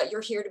are and what you're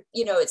here to,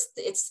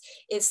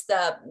 it's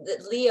the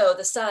Leo,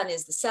 the sun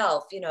is the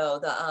self,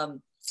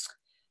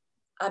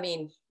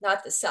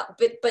 not the self,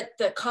 but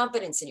the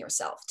confidence in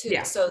yourself too.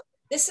 Yeah. So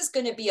this is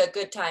going to be a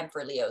good time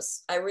for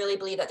Leos. I really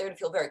believe that they're going to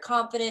feel very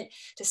confident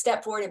to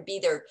step forward and be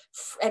there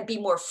and be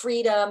more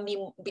freedom,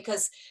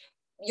 because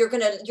you're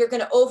going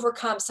to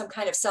overcome some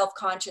kind of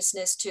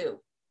self-consciousness too.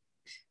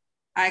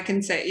 I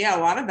can say, yeah, a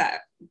lot of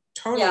that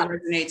totally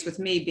resonates with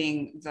me,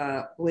 being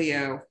the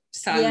Leo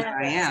sun that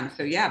I am.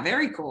 So yeah,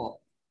 very cool.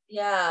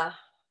 Yeah.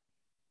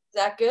 Is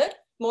that good?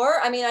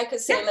 More? I mean, I could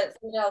say,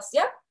 what else?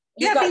 Yeah.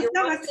 You got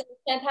Uranus in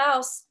your 10th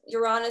house.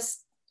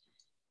 Uranus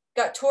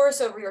got Taurus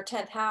over your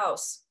 10th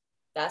house.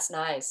 That's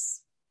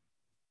nice.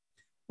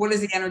 What is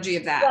the energy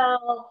of that?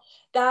 Well,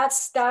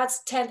 that's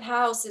 10th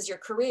house is your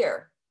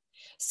career.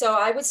 So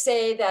I would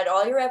say that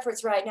all your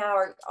efforts right now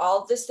are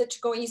all this that you're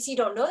going, you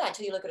don't know that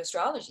until you look at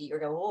astrology. You're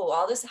going, oh,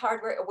 all this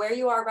hard work, where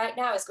you are right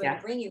now is going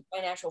to bring you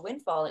financial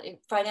windfall and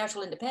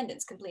financial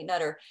independence, complete and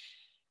utter.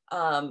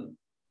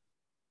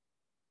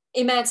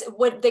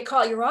 What they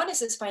call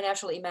Uranus is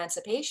financial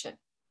emancipation.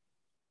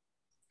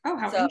 Oh,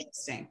 how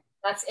interesting.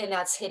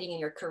 That's hitting in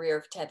your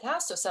career 10th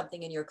house. So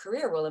something in your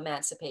career will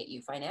emancipate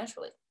you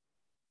financially.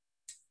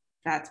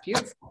 That's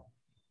beautiful.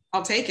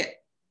 I'll take it.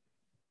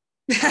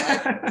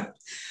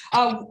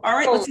 All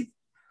right. Let's see.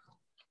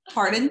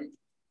 Pardon?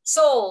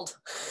 Sold.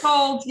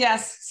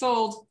 Yes,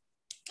 sold.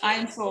 I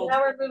am sold.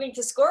 Now we're moving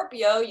to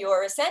Scorpio,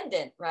 your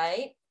ascendant,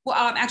 right? Well,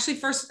 actually,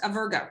 first a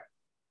Virgo.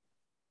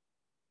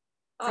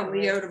 From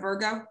Leo to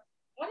Virgo.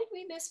 Why did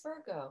we miss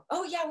Virgo?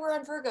 Oh yeah, we're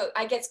on Virgo.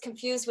 I get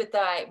confused with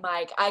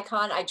my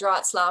icon. I draw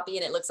it sloppy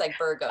and it looks like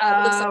Virgo. Oh,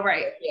 like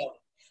right.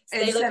 So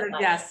instead of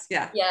yes,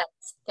 yeah. Yes,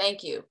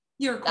 thank you.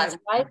 That's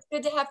why it's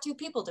good to have 2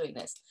 people doing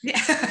this.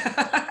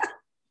 Yeah.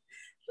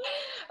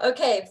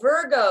 Okay,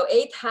 Virgo,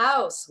 8th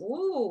house.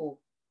 Ooh,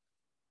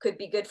 could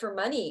be good for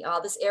money.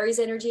 All this Aries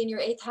energy in your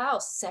 8th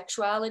house,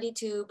 sexuality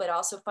too, but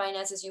also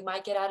finances. You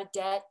might get out of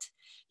debt.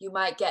 You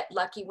might get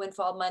lucky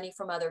windfall money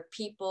from other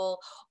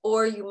people,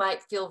 or you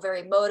might feel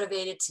very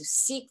motivated to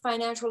seek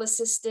financial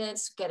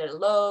assistance, get a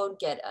loan,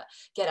 get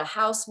a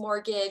house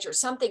mortgage or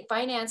something,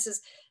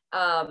 finances.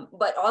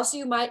 But also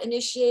you might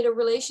initiate a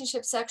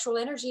relationship, sexual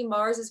energy.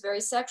 Mars is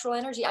very sexual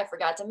energy. I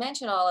forgot to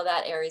mention all of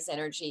that Aries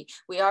energy.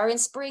 We are in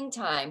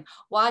springtime.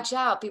 Watch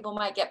out. People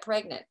might get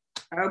pregnant.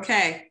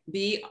 Okay.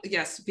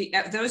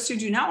 Those who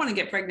do not want to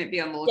get pregnant,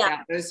 be on the lookout.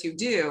 Yeah. Those who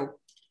do,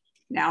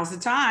 now's the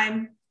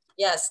time.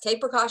 Yes. Take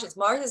precautions.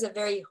 Mars is a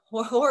very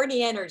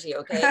horny energy.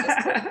 Okay.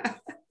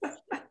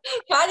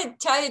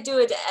 try to do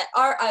it.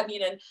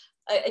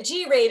 A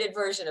G-rated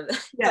version of that.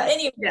 Yes. But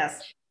anyway.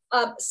 Yes.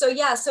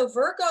 So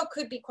Virgo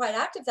could be quite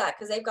active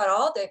because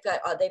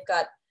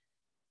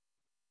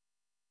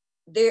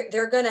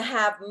they're going to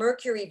have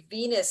Mercury,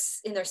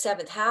 Venus in their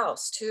 7th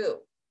house too.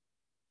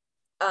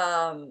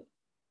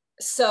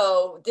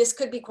 So this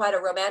could be quite a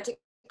romantic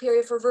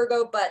period for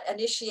Virgo, but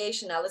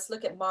initiation. Now let's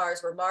look at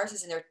Mars, where Mars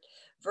is in their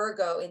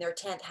Virgo in their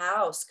 10th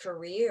house,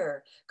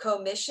 career,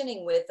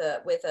 commissioning with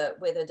a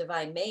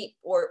divine mate,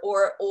 or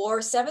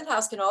 7th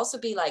house can also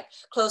be like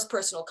close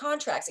personal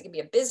contracts. It can be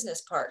a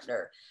business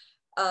partner.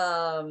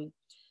 So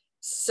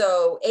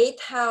 8th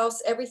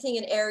house, everything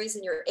in Aries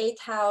in your 8th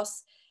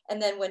house.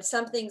 And then when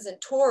something's in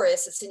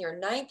Taurus, it's in your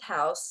 9th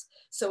house.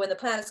 So when the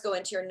planets go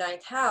into your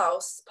 9th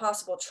house,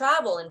 possible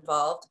travel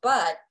involved,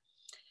 but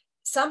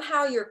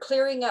somehow you're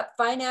clearing up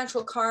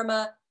financial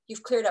karma.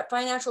 You've cleared up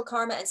financial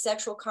karma and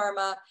sexual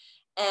karma.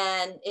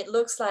 And it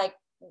looks like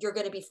you're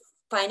going to be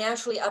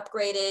financially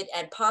upgraded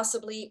and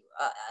possibly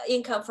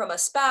income from a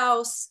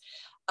spouse.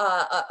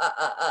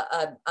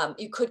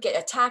 You could get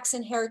a tax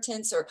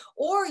inheritance,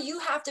 or you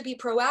have to be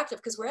proactive,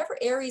 because wherever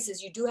Aries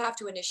is, you do have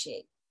to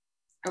initiate.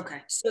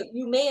 Okay. So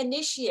you may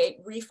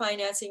initiate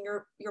refinancing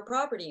your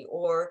property,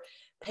 or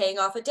paying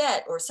off a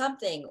debt or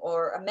something,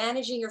 or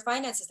managing your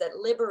finances that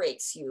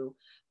liberates you.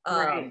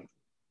 Right.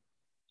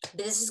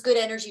 This is good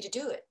energy to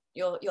do it.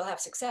 You'll have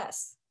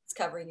success. It's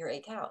covering your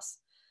 8th house.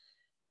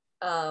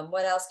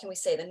 What else can we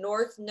say? The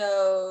North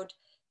Node,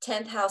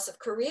 10th house of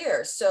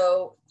career.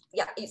 So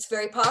yeah, it's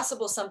very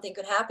possible something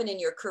could happen in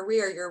your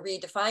career. You're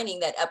redefining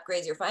that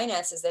upgrades your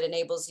finances, that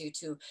enables you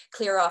to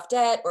clear off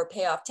debt or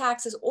pay off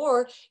taxes,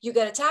 or you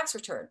get a tax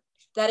return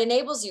that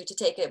enables you to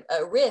take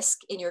a risk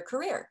in your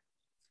career,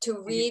 to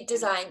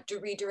redesign, to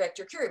redirect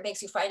your career. It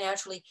makes you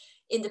financially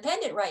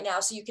independent right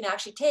now, so you can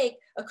actually take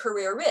a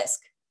career risk.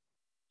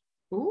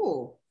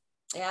 Ooh.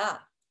 Yeah.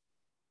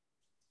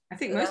 I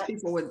think most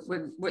people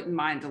wouldn't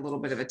mind a little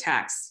bit of a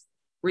tax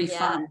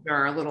refund,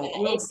 or a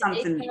little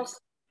something.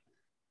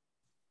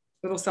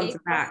 Little something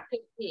back.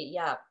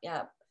 Yeah,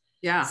 yeah.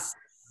 Yeah.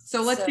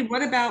 So let's see.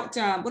 What about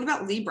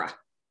Libra?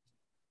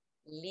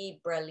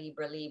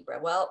 Libra.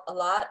 Well, a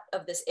lot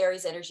of this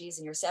Aries energy is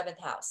in your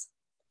 7th house.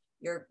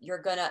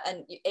 You're gonna,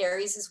 and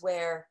Aries is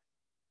where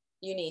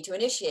you need to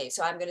initiate.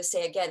 So I'm going to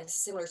say again, this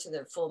is similar to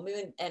the full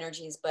moon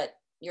energies, but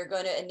you're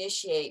going to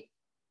initiate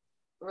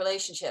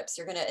relationships.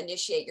 You're going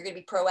to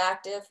be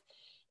proactive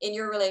in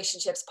your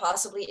relationships,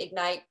 possibly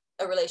ignite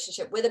a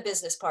relationship with a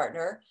business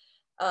partner.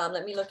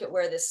 Let me look at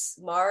where this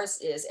Mars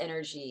is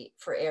energy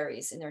for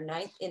Aries in their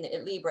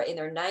Libra, in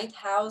their 9th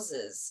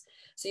houses.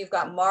 So you've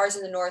got Mars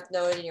in the North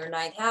Node in your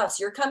 9th house.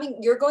 You're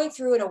going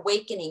through an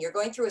awakening. You're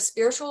going through a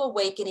spiritual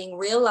awakening,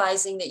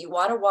 realizing that you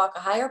want to walk a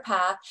higher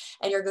path,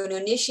 and you're going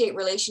to initiate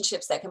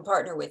relationships that can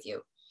partner with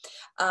you.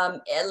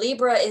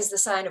 Libra is the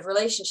sign of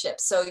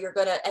relationships. So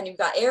and you've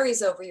got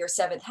Aries over your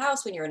 7th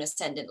house when you're an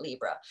ascendant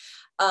Libra.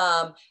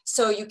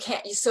 So you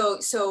can't,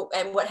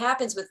 and what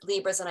happens with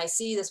Libras, and I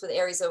see this with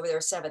Aries over their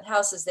 7th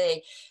house, is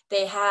they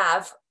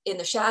have, in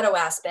the shadow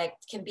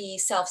aspect, can be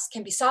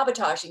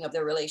sabotaging of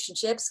their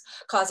relationships,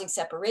 causing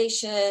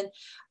separation,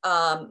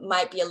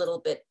 might be a little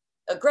bit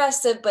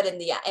aggressive, but in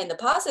the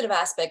positive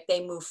aspect,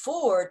 they move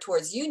forward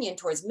towards union,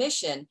 towards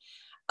mission,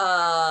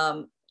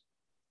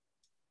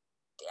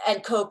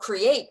 and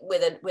co-create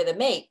with a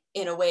mate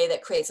in a way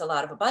that creates a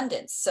lot of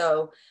abundance.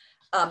 So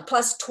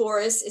plus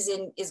Taurus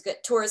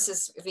Taurus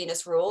is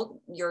Venus ruled.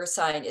 Your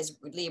sign is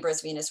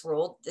Libra's Venus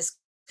ruled. This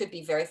could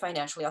be very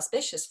financially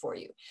auspicious for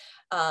you.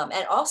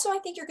 And also, I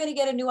think you're going to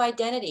get a new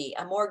identity,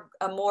 a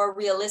more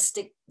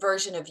realistic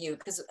version of you.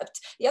 Because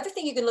the other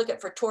thing you can look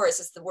at for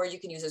Taurus is the word you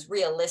can use is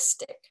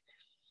realistic.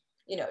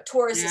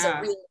 Taurus is a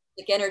realistic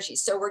energy.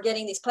 So we're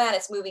getting these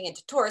planets moving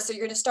into Taurus. So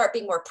you're going to start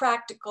being more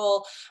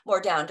practical, more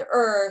down to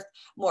earth,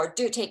 more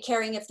take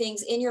caring of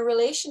things in your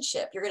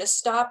relationship. You're going to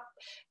stop.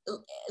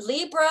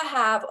 Libra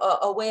have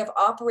a way of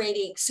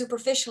operating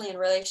superficially in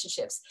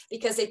relationships,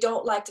 because they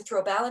don't like to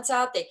throw balance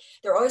out.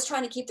 They're always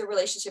trying to keep the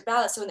relationship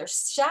balanced. So in their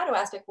shadow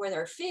aspect, when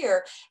they're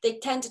fear, they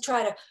tend to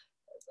try to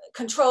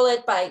control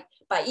it by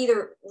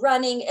either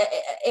running.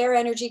 Air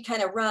energy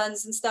kind of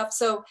runs and stuff.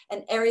 So,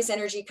 and Aries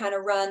energy kind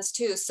of runs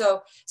too.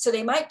 So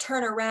they might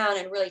turn around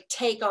and really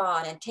take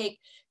on and take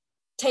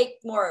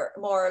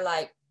more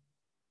like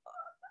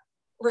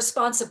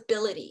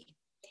responsibility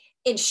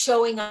in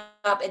showing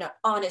up in an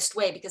honest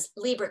way, because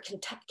Libra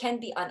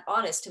can be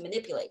honest to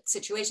manipulate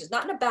situations,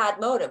 not in a bad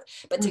motive,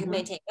 but to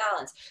maintain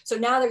balance. So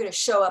now they're going to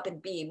show up and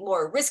be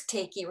more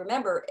risk-taking.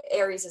 Remember,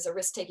 Aries is a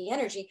risk-taking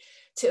energy,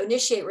 to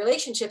initiate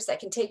relationships that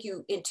can take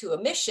you into a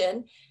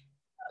mission,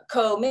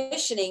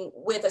 co-missioning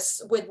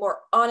with more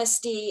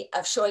honesty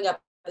of showing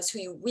up as who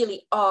you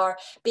really are,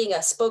 being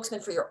a spokesman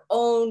for your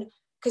own,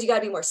 because you got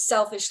to be more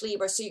selfish,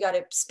 Libra. So you got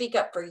to speak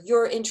up for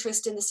your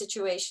interest in the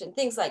situation,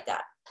 things like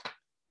that.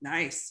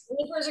 Nice.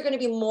 Libras are going to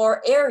be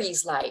more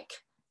Aries-like,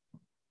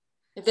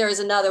 if there is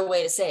another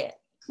way to say it.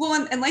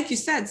 Well, and like you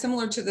said,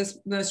 similar to this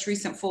most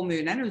recent full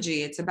moon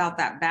energy, it's about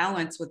that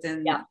balance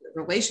within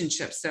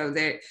relationships. So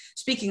that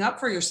speaking up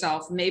for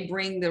yourself may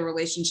bring the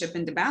relationship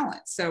into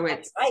balance. So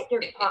it's right.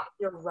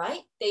 You're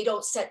right. They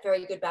don't set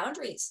very good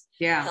boundaries.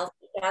 Yeah.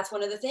 That's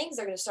one of the things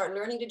they're going to start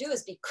learning to do,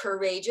 is be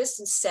courageous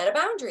and set a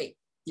boundary.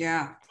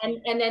 Yeah.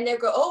 And then they'll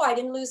go, oh, I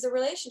didn't lose the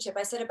relationship.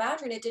 I set a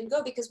boundary and it didn't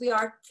go, because we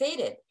are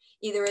fated.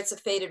 Either it's a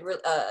fated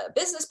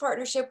business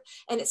partnership,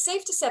 and it's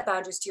safe to set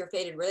boundaries to your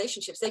fated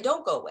relationships. They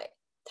don't go away.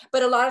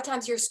 But a lot of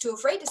times you're too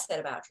afraid to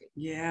set a boundary.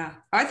 Yeah.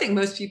 I think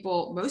most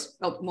people,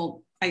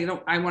 I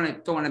don't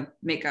want to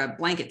make a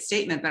blanket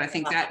statement, but I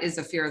think that is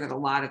a fear that a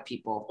lot of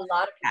people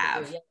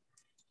have. Do,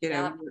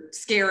 you're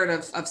scared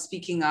of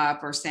speaking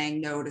up or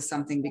saying no to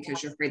something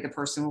because you're afraid the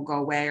person will go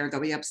away or they'll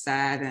be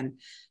upset. And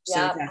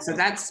so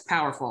that's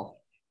powerful.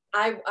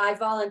 I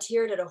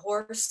volunteered at a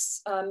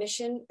horse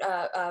mission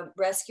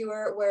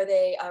rescuer, where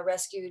they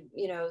rescued,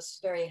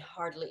 very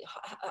hardly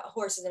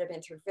horses that have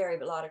been through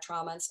a lot of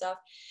trauma and stuff.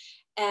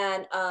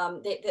 And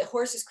the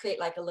horses create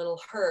like a little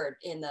herd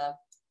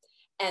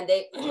and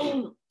they,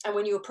 and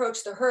when you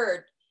approach the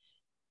herd,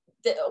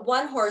 the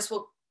one horse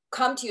will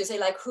come to you and say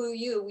like, who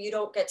you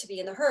don't get to be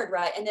in the herd,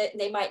 right? And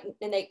they might,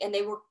 and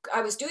they were,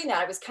 I was doing that.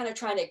 I was kind of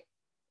trying to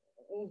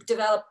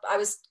develop, I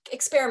was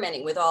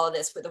experimenting with all of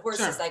this with the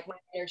horses, Sure. like my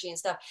energy and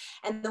stuff.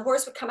 And the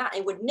horse would come out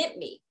and would nip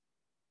me.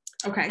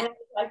 Okay. And I was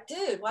like,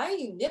 dude, why are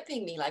you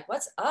nipping me? Like,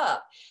 what's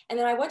up? And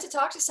then I went to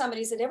talk to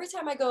somebody, said, every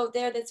time I go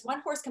there, this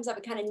one horse comes up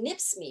and kind of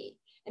nips me.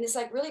 And it's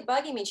like really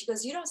bugging me. And she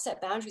goes, you don't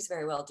set boundaries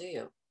very well, do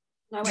you?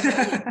 And I went, what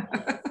do you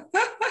mean?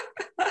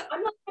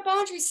 I'm not a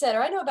boundary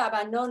setter. I know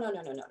about, no.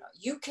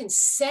 You can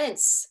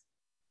sense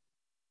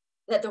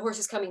that the horse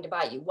is coming to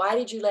bite you. Why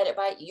did you let it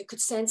bite you? You could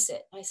sense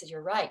it. And I said,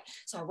 you're right.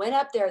 So I went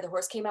up there, the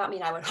horse came at me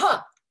and I went,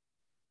 huh,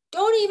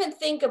 don't even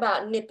think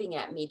about nipping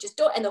at me. Just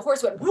don't. And the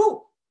horse went,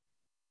 whoo.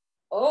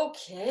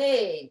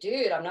 Okay,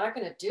 dude, I'm not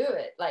going to do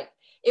it. Like,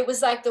 it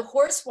was like the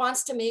horse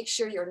wants to make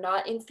sure you're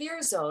not in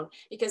fear zone,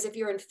 because if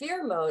you're in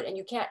fear mode and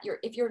you can't,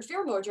 if you're in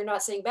fear mode, you're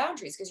not setting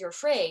boundaries because you're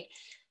afraid.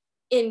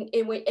 And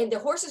the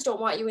horses don't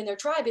want you in their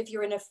tribe if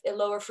you're in a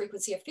lower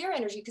frequency of fear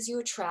energy, because you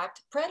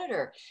attract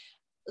predator.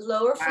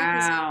 Lower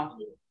frequency Wow.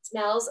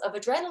 smells of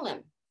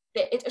adrenaline.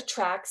 It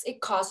attracts,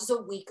 it causes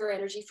a weaker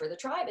energy for the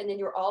tribe, and then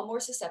you're all more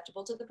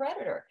susceptible to the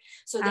predator.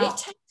 So they Wow.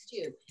 text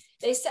you.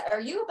 They said,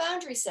 are you a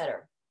boundary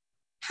setter?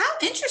 How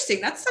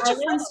interesting. That's such I a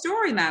fun know.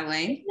 story,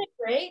 Madelaine. Isn't it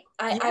great?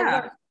 I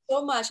Yeah. learned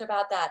so much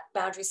about that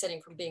boundary setting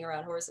from being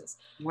around horses.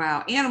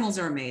 Wow. Animals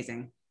are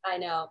amazing. I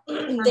know.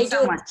 Learn They do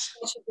so it in much.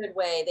 such a good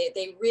way.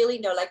 They really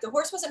know. Like the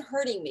horse wasn't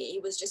hurting me. He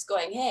was just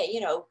going, hey,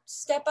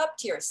 step up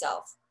to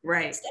yourself.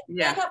 Right. Stand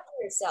Yeah. up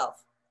for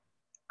yourself.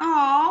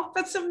 Oh,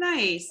 that's so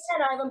nice.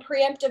 And I'm a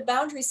preemptive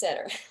boundary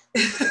setter.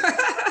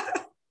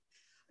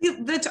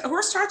 The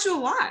horse taught you a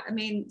lot. I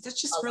mean,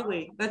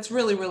 that's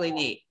really, really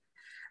neat.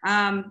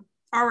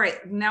 All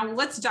right, now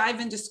let's dive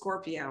into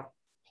Scorpio.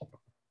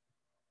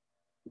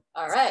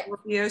 All right.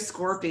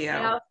 Scorpio.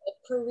 Now,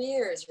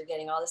 careers, you're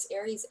getting all this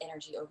Aries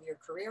energy over your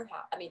career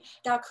house. I mean,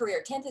 now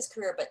career, 10th is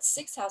career, but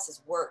 6th house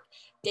is work,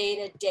 day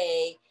to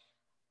day.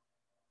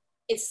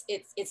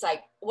 It's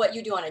like what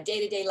you do on a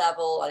day-to-day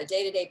level, on a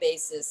day-to-day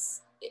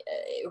basis,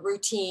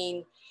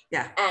 routine.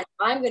 Yeah. And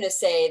I'm going to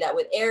say that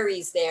with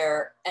Aries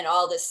there and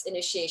all this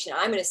initiation,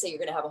 I'm going to say you're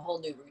going to have a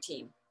whole new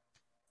routine.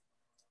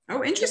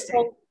 Oh,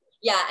 interesting.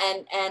 Yeah,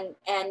 and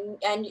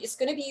it's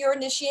going to be your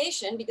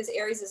initiation, because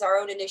Aries is our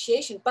own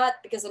initiation, but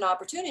because an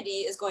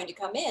opportunity is going to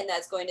come in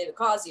that's going to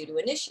cause you to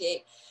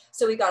initiate.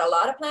 So we got a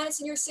lot of planets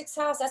in your 6th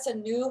house. That's a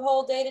new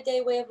whole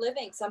day-to-day way of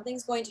living.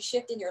 Something's going to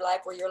shift in your life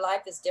where your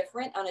life is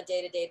different on a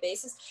day-to-day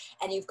basis.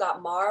 And you've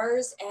got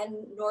Mars and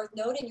North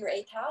Node in your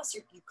 8th house.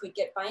 You could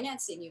get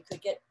financing. You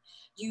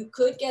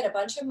could get a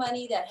bunch of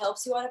money that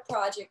helps you on a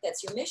project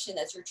that's your mission,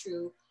 that's your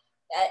true.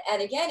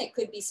 And again, it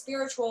could be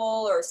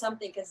spiritual or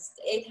something, because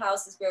 8th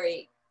house is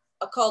very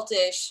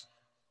occultish,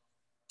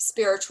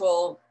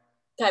 spiritual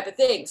type of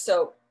thing.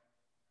 So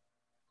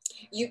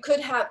you could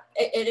have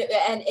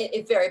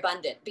it very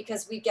abundant,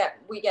 because we get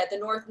the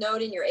North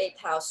Node in your 8th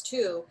house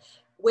too,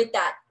 with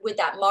that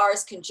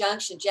Mars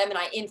conjunction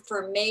Gemini,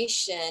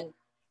 information,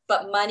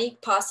 but money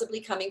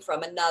possibly coming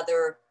from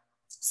another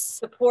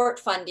support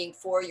funding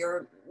for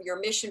your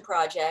mission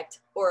project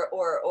or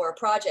a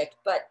project,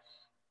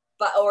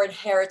 or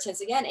inheritance.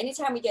 Again,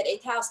 anytime we get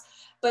 8th house.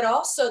 But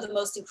also the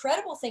most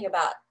incredible thing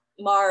about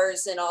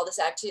Mars and all this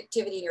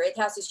activity in your 8th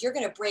house is you're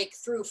going to break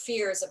through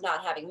fears of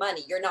not having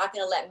money. You're not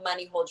going to let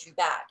money hold you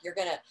back. You're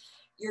going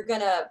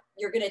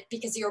to,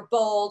 because you're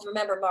bold.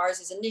 Remember, Mars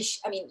is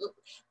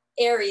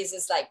Aries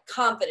is like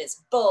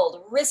confidence,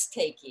 bold,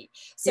 risk-taking.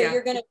 So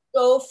you're going to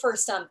go for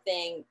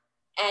something,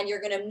 and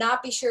you're going to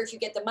not be sure if you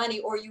get the money,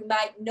 or you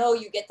might know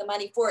you get the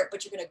money for it,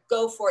 but you're going to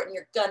go for it and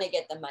you're going to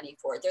get the money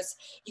for it.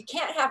 You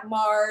can't have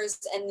Mars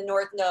and the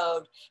North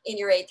Node in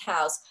your 8th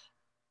house.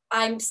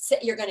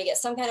 You're going to get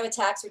some kind of a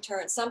tax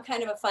return, some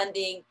kind of a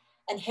funding,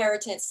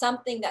 inheritance,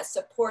 something that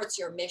supports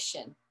your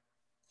mission.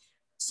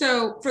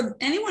 So for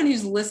anyone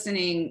who's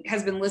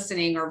has been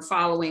listening or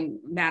following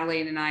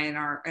Madelaine and I in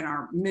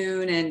our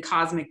moon and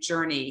cosmic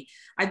journey,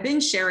 I've been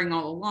sharing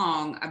all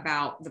along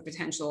about the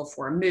potential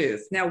for a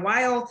move. Now,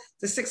 while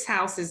the 6th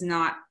house does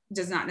not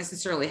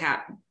necessarily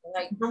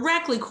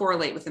directly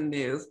correlate with a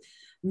move,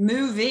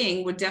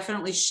 moving would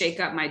definitely shake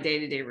up my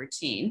day-to-day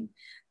routine.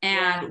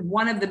 And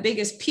one of the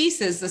biggest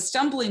pieces, the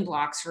stumbling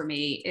blocks for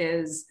me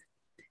is,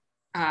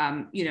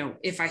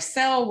 if I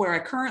sell where I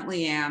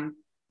currently am,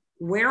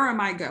 where am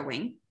I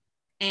going,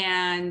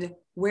 and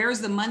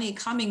where's the money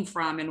coming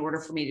from in order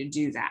for me to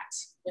do that?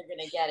 You're going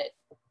to get it.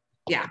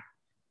 Yeah.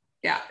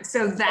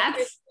 So that's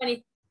the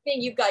funny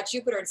thing. You've got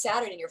Jupiter and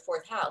Saturn in your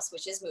 4th house,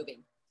 which is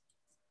moving.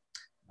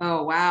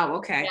 Oh, wow.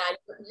 Okay.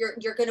 Yeah,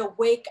 you're going to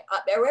wake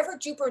up wherever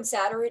Jupiter and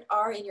Saturn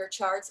are in your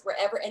charts,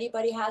 wherever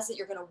anybody has it,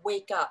 you're going to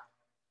wake up.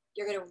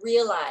 You're going to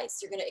realize,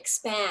 you're going to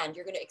expand.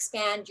 You're going to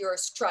expand your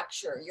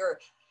structure.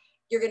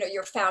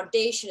 Your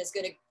foundation is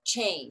going to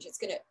change. It's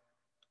going to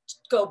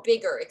go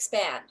bigger,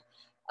 expand.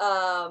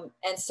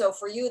 And so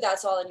for you,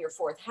 that's all in your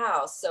 4th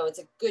house. So it's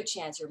a good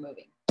chance you're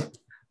moving.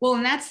 Well,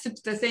 and that's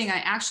the thing. I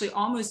actually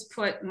almost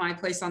put my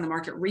place on the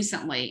market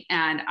recently,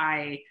 and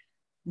I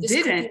This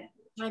could be didn't.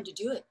 the time to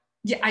do it.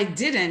 Yeah, I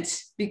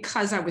didn't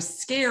because I was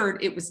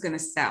scared it was going to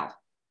sell.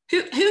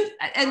 Who,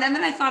 and then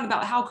I thought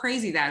about how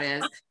crazy that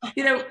is.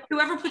 You know,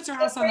 whoever puts their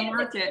house on the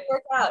market,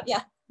 Work out.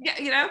 Yeah. yeah,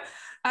 you know,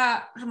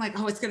 I'm like,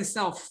 oh, it's going to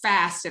sell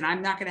fast, and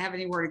I'm not going to have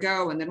anywhere to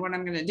go, and then what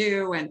I'm going to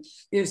do, and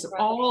so Right.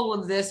 all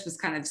of this was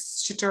kind of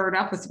stirred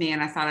up with me,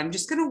 and I thought I'm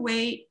just going to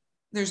wait.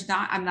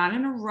 I'm not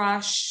in a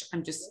rush.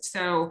 I'm just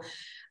so.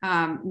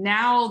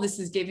 Now this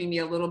is giving me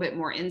a little bit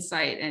more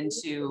insight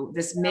into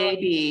this. This would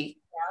Maybe,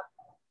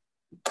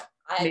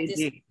 be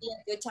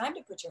a good time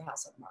to put your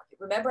house on the market.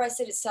 Remember, I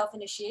said it's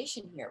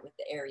self-initiation here with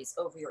the Aries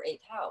over your 8th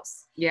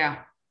house. yeah.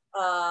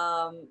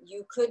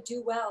 You could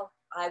do well.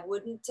 I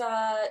wouldn't,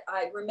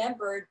 I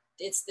remembered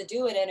it's the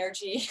do it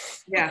energy.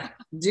 Yeah,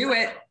 do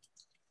it.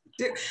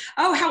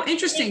 Oh, how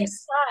interesting.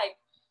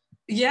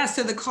 Yeah,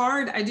 so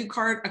I do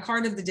a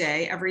card of the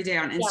day every day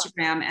on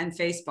Instagram and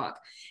Facebook.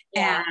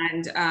 Yeah.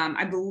 And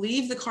I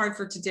believe the card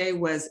for today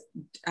was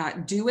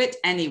do it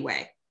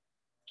anyway.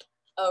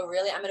 Oh,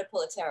 really? I'm going to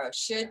pull a tarot.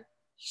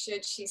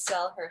 Should she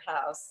sell her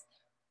house?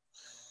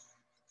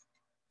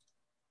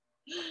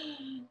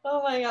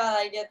 Oh my God,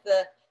 I get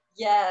the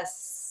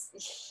yes.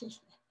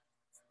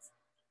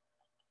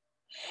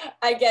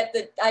 I get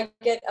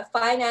a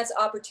finance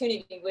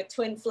opportunity with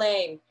twin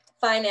flame,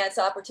 finance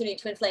opportunity,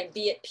 twin flame,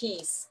 be at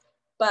peace.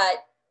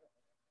 But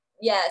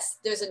yes,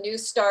 there's a new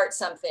start,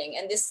 something.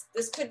 And this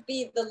could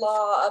be the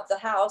law of the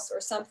house or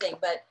something,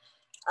 but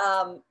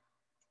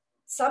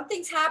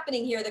something's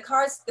happening here. The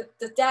cards,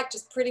 the deck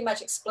just pretty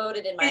much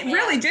exploded in my hand. It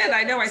really did.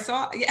 I know. I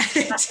saw. Yeah,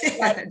 it did.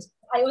 Like,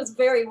 it was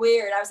very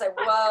weird. I was like,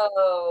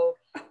 whoa.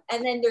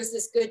 And then there's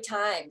this good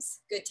times,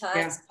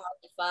 party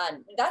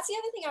fun. That's the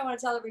other thing I want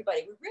to tell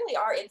everybody. We really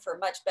are in for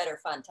much better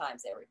fun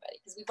times, everybody,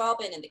 because we've all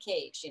been in the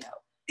cage, you know.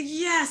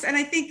 Yes, and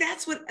I think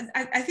that's what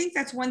I think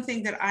that's one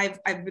thing that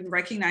I've been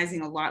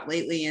recognizing a lot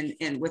lately,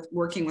 and with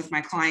working with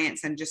my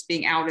clients and just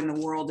being out in the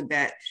world a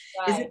bit,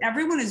 is that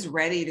everyone is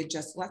ready to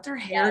just let their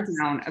hair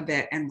down a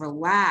bit and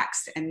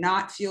relax and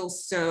not feel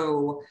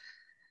so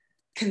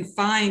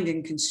confined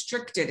and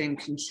constricted and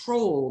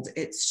controlled.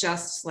 It's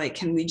just like,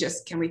 can we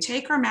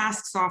take our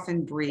masks off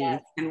and breathe?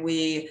 Can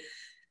we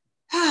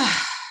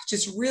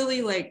just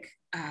really like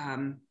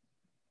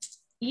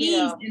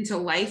ease into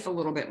life a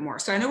little bit more?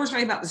 So I know we're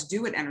talking about this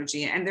do it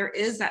energy, and there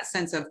is that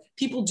sense of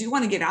people do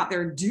want to get out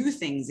there and do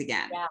things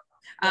again,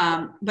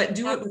 but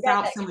do it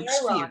without so much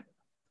fear.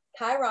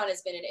 Chiron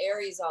has been in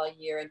Aries all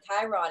year, and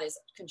Chiron is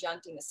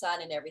conjuncting the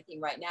sun and everything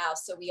right now.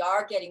 So we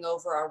are getting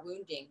over our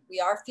wounding. We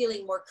are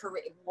feeling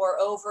more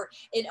over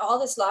in all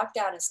this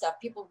lockdown and stuff.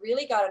 People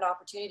really got an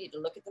opportunity to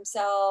look at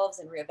themselves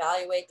and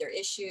reevaluate their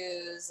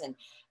issues, and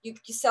you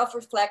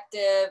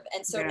self-reflective.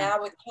 And so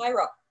now with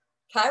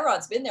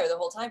Chiron's been there the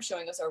whole time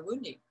showing us our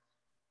wounding.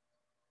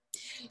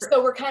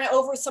 So we're kind of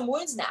over some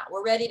wounds now.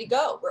 We're ready to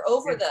go. We're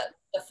over the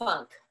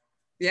funk.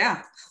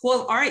 Yeah.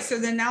 Well, all right. So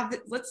then now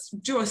let's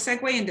do a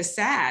segue into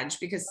Sag,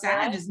 because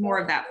Sag is more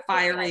of that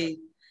fiery,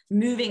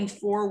 moving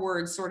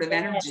forward sort of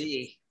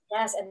energy.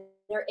 Yes. And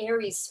their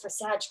Aries for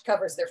Sag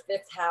covers their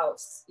 5th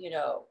house, you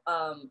know.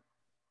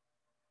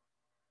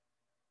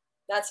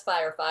 That's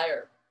fire.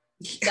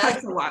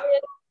 That's a lot.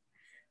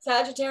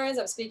 Sagittarians,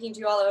 I'm speaking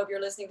to you all. I hope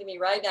you're listening to me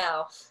right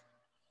now.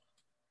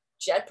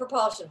 Jet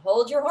propulsion.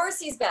 Hold your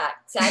horsies back.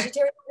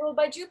 Sagittarius ruled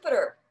by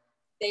Jupiter.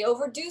 They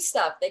overdo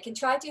stuff. They can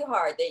try too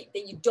hard.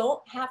 You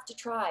don't have to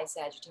try,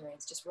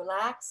 Sagittarians. Just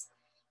relax.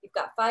 You've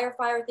got fire.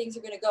 Things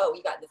are going to go.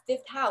 You got the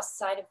 5th house,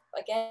 sign of,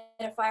 again,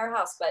 a fire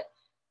house, but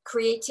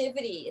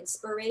creativity,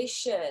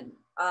 inspiration.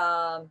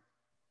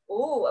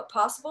 A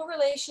possible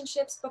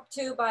relationships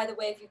too, by the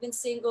way, if you've been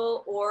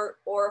single or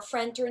a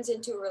friend turns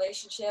into a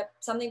relationship,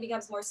 something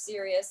becomes more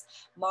serious.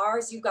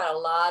 Mars, you've got a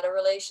lot of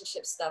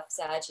relationship stuff,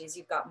 Saggies.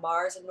 You've got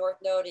Mars and North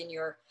Node in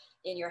your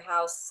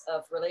house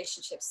of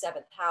relationships,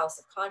 7th house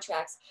of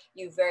contracts.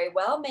 You very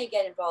well may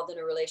get involved in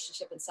a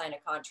relationship and sign a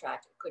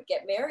contract. Could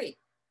get married.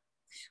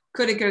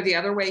 Could it go the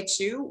other way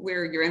too,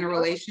 where you're in a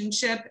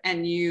relationship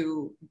and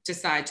you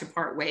decide to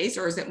part ways,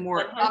 or is it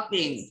more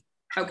upping?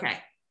 Okay,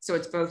 so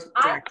it's both.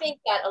 I think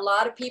that a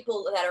lot of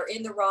people that are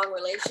in the wrong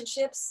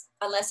relationships,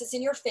 unless it's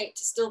in your fate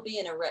to still be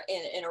in a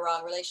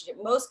wrong relationship,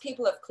 most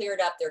people have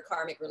cleared up their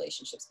karmic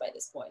relationships by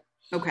this point.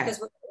 Okay.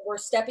 Because we're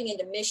stepping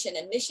into mission,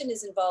 and mission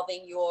is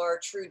involving your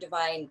true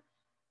divine.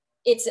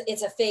 It's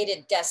a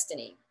fated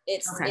destiny.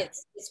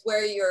 It's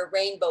where your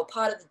rainbow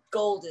pot of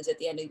gold is at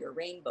the end of your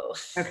rainbow.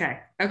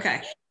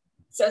 Okay.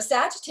 So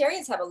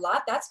Sagittarians have a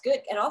lot. That's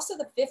good. And also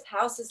the 5th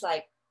house is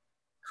like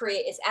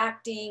it's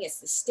acting, it's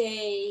the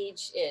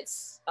stage,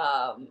 it's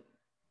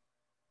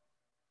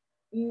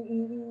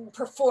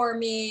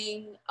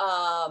performing.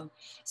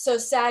 So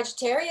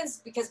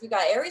Sagittarians, because we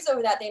got Aries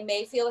over that, they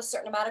may feel a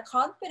certain amount of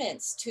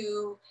confidence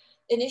to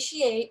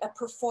initiate a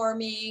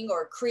performing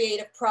or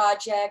creative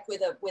project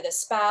with a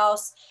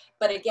spouse.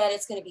 But again,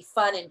 it's going to be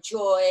fun and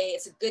joy.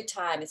 It's a good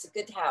time. It's a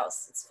good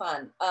house. It's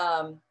fun.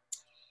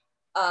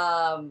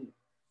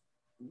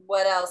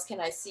 what else can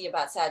I see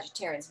about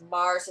Sagittarians?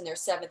 Mars in their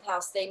 7th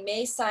house. They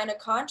may sign a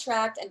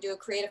contract and do a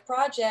creative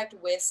project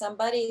with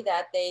somebody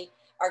that they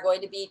are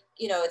going to be,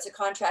 you know, it's a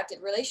contracted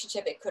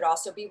relationship. It could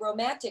also be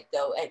romantic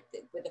though,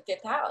 with the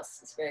 5th house.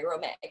 It's very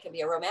romantic. It can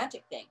be a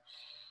romantic thing.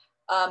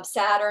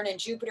 Saturn and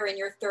Jupiter in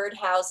your 3rd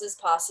houses,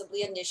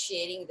 possibly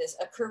initiating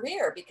a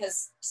career,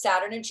 because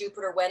Saturn and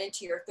Jupiter went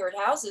into your 3rd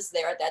houses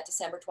there at that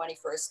December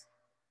 21st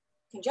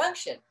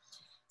conjunction.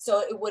 So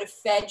it would have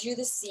fed you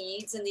the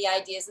seeds and the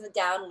ideas and the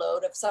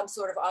download of some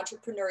sort of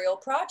entrepreneurial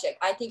project.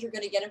 I think you're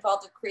going to get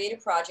involved in a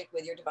creative project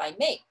with your divine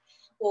mate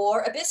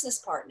or a business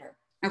partner.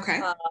 Okay.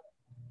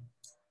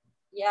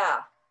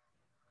 Yeah.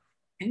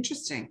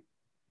 Interesting.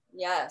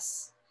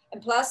 Yes.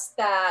 And plus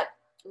that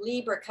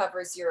Libra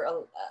covers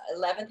your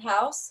 11th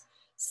house.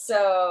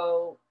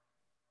 So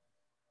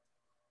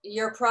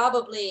you're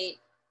probably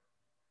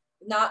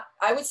not,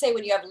 I would say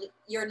when you have,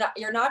 you're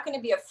not going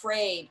to be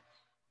afraid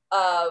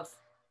of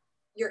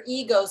your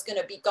ego is going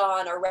to be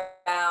gone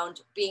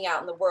around being out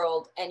in the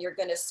world, and you're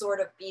going to sort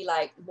of be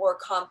like more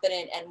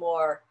confident and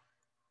more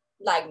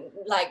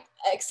like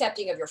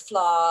accepting of your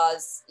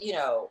flaws, you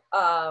know,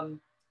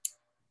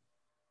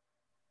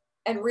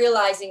 and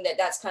realizing that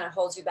that's kind of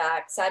holds you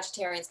back.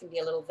 Sagittarians can be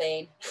a little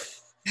vain.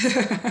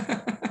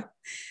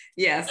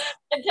 Yes.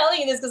 I'm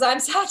telling you this because I'm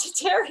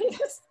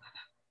Sagittarius.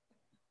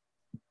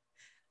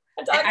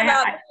 I'm talking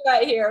about me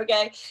right here,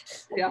 okay?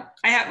 Yeah,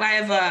 I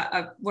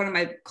have one of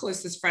my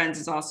closest friends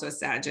is also a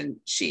Sag, and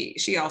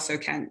she also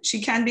can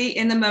be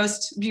in the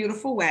most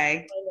beautiful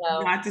way,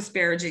 not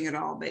disparaging at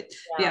all, but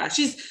yeah,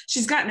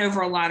 she's gotten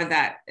over a lot of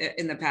that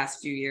in the past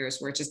few years,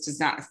 where it just does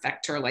not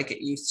affect her like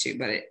it used to,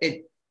 but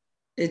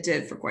it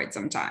did for quite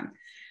some time.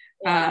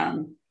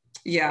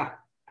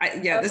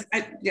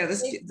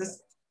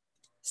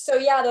 So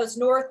yeah, those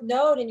North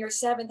Node in your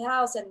 7th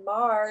house and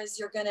Mars,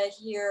 you're going to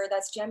hear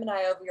that's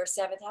Gemini over your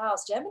 7th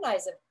house. Gemini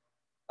is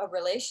a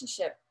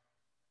relationship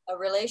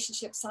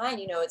sign.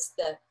 You know, it's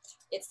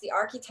the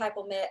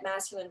archetypal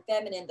masculine,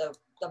 feminine, the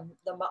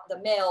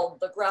male,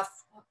 the gruff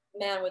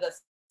man with a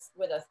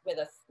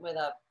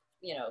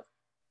you know,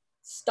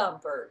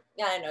 stump, or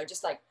I don't know,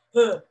 just like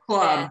club.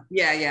 Man.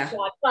 Yeah.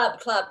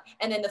 Club.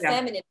 And then the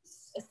feminine,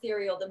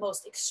 ethereal, the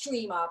most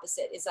extreme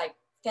opposite is like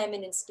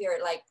feminine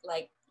spirit,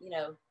 like, you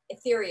know,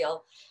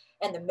 ethereal,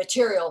 and the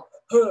material.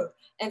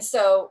 And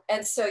so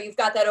you've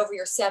got that over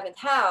your 7th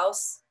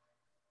house,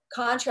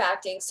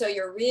 contracting. So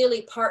you're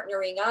really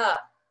partnering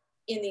up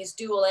in these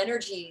dual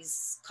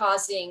energies,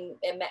 causing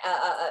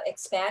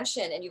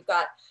expansion. And you've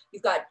got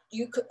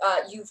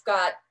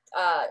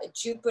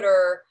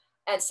Jupiter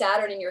and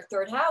Saturn in your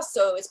 3rd house.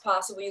 So it's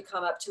possible you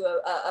come up to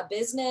a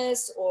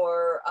business,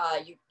 or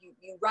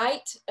you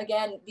write.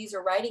 Again, these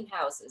are writing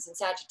houses, and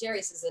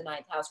Sagittarius is a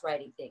 9th house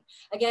writing thing.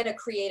 Again, a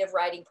creative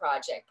writing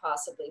project,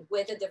 possibly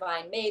with a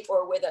divine mate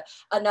or with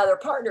another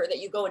partner that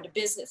you go into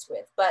business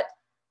with. But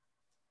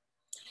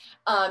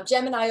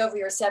Gemini over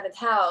your 7th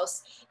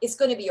house is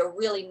going to be a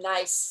really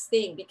nice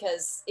thing,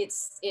 because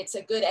it's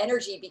a good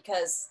energy,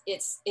 because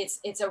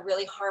it's a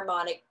really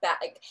harmonic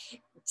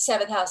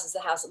 7th house is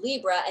the house of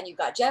Libra, and you've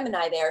got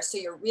Gemini there. So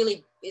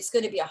it's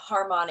going to be a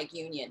harmonic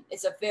union.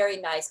 It's a very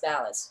nice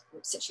balance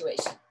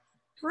situation.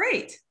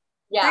 Great.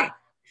 Yeah. Great.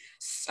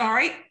 All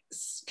right.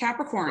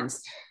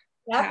 Capricorns.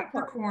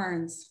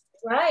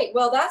 Right.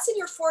 Well, that's in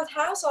your 4th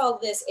house, all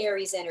this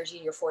Aries energy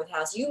in your 4th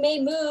house. You may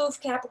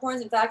move,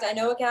 Capricorns. In fact, I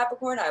know a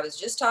Capricorn I was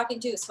just talking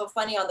to. It's so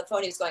funny on the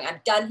phone. He was going,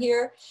 I'm done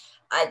here.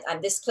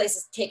 This place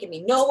is taking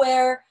me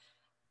nowhere.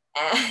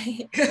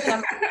 And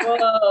I'm like,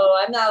 whoa,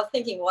 I'm now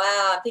thinking,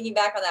 wow, I'm thinking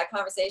back on that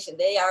conversation.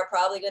 They are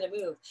probably going to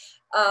move.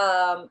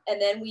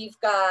 And then we've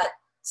got,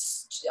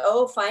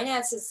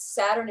 finances,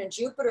 Saturn and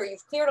Jupiter.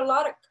 You've cleared a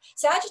lot of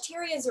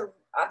Sagittarians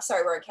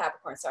we're in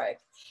Capricorn. Sorry.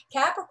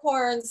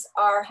 Capricorns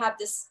have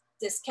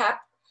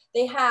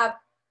they have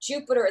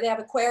Jupiter, they have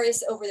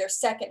Aquarius over their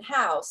 2nd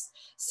house.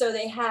 So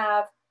they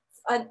have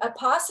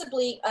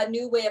possibly a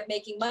new way of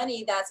making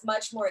money that's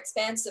much more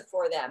expansive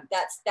for them.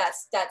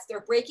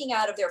 They're breaking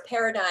out of their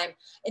paradigm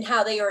in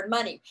how they earn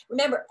money.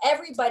 Remember,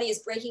 everybody is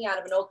breaking out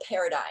of an old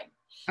paradigm.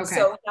 Okay.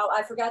 So now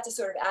I forgot to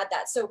sort of add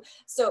that. So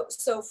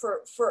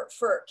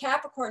for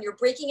Capricorn, you're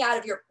breaking out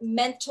of your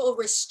mental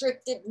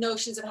restricted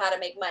notions of how to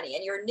make money,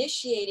 and you're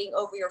initiating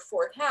over your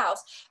 4th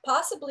house,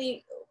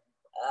 possibly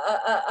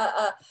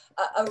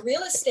a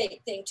real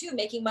estate thing too,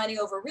 making money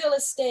over real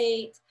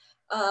estate,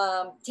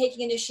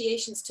 taking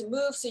initiations to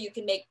move so you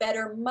can make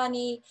better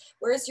money.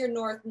 Where's your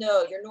North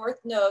Node? Your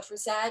North Node for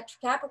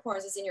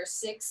Capricorns is in your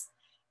 6th,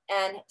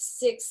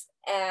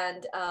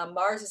 and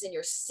Mars is in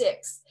your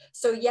 6th.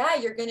 So yeah,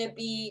 you're going to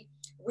be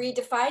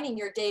redefining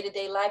your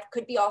day-to-day life.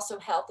 Could be also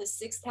health is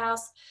 6th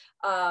house,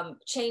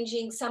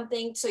 changing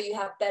something so you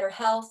have better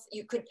health.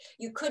 You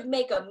could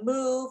make a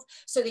move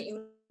so that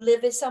you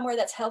live in somewhere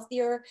that's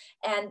healthier,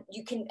 and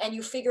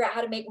you figure out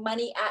how to make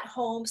money at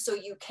home so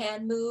you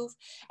can move.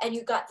 And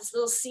you got this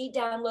little seed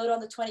download on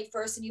the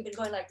 21st, and you've been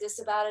going like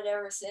this about it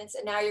ever since,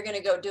 and now you're going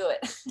to go do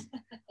it.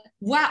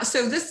 Wow.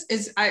 So this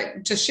is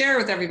to share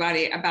with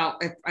everybody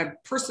about a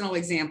personal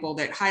example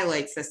that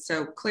highlights this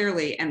so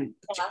clearly, and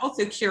Yeah,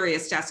 also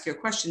curious to ask you a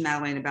question,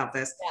 Madelaine, about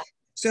this. yeah.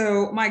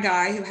 So my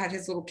guy who had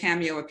his little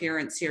cameo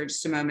appearance here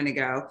just a moment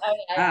ago, Oh,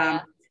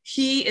 yeah.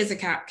 he is a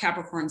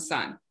Capricorn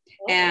sun,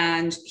 Oh,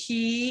 and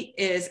he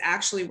is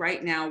actually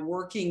right now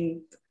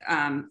working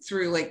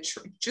through like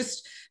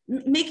just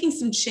making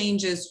some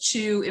changes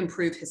to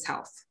improve his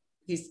health.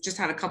 He's just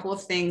had a couple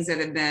of things that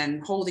have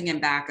been holding him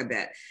back a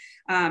bit.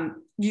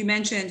 You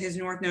mentioned his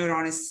North Node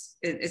on his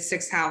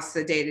sixth house,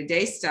 the day to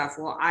day stuff.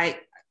 Well,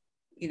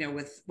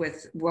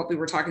 with what we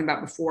were talking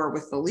about before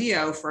with the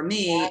Leo, for yeah.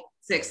 me,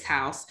 sixth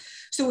house.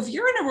 So if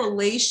you're in a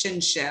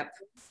relationship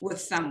with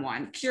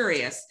someone,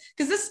 curious,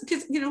 because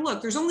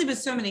look, there's only been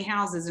so many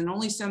houses and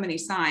only so many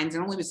signs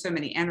and only been so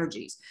many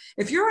energies.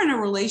 If you're in a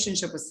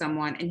relationship with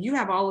someone and you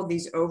have all of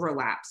these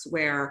overlaps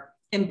where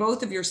in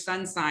both of your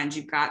sun signs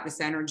you've got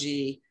this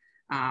energy,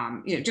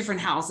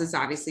 different houses,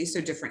 obviously,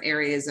 so different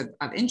areas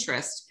of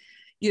interest.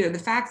 The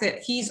fact that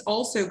he's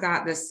also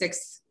got the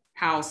sixth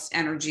house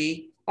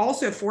energy,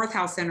 also fourth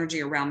house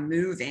energy around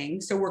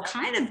moving. So we're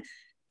kind of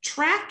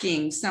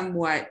tracking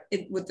somewhat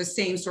with the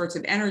same sorts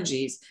of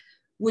energies.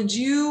 Would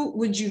you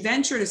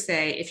venture to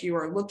say, if you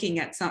are looking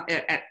at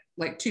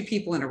like two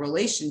people in a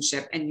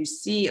relationship and you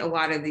see a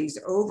lot of these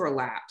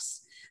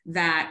overlaps,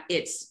 that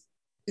it's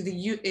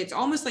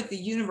almost like the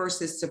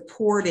universe is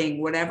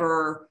supporting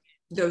whatever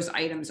those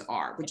items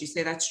are? Would you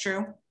say that's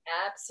true?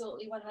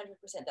 Absolutely,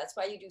 100%. That's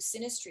why you do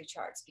synastry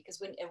charts,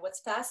 because and what's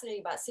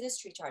fascinating about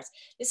synastry charts,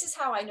 this is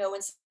how I know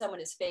when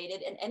someone is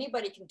faded, and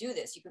anybody can do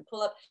this. You can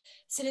pull up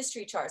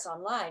synastry charts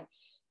online.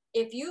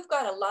 If you've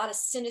got a lot of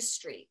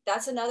synastry,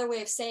 that's another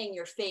way of saying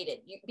you're faded.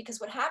 Because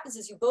what happens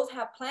is you both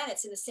have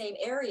planets in the same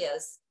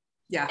areas,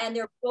 Yeah. and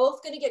they're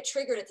both going to get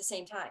triggered at the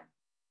same time.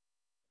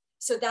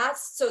 So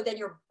then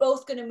you're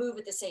both going to move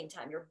at the same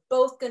time. You're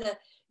both going to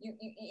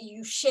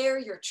you share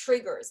your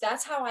triggers.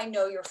 That's how I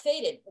know you're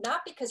fated,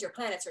 not because your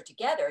planets are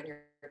together and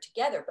you're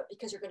together, but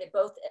because your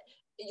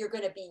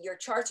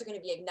charts are going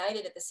to be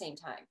ignited at the same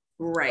time.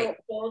 Right.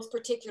 Those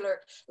particular,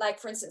 like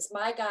for instance,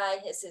 my guy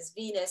has his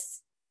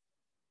Venus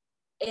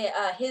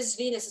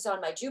is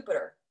on my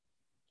Jupiter.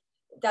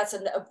 That's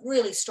a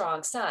really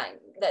strong sign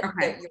that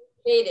Okay. you're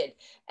fated.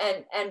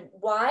 And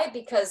why?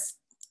 Because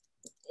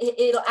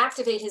it'll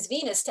activate his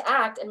Venus to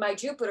act, and my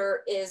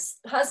Jupiter is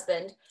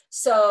husband.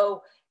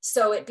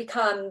 So it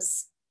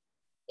becomes,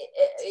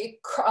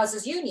 it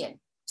causes union.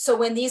 So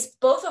when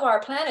both of our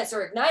planets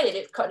are ignited,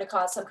 it's going to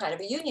cause some kind of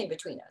a union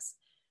between us.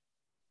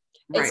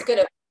 It's Right. going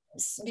to,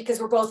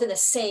 because we're both in the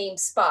same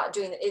spot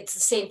it's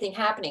the same thing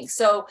happening.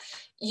 So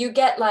you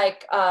get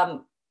like,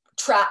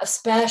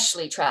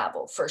 especially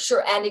travel for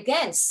sure. And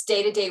again,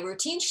 day-to-day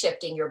routine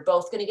shifting, you're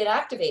both going to get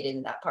activated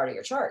in that part of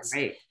your charts.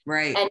 Right.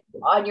 Right. And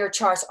on your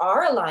charts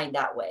are aligned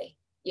that way.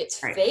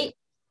 It's Right. fate.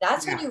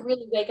 That's Yeah. when you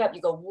really wake up.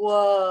 You go,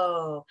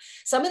 whoa.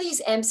 Some of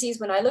these MCs,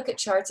 when I look at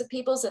charts of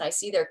people's and I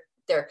see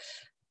their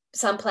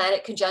some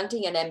planet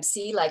conjuncting an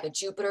MC, like a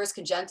Jupiter is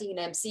conjuncting an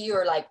MC,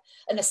 or like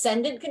an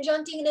ascendant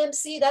conjuncting an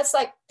MC, that's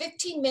like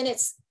 15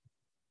 minutes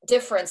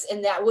difference,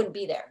 and that wouldn't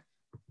be there.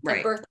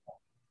 Right. Birth.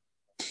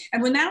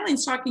 And when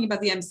Madelaine's talking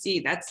about the MC,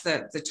 that's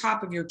the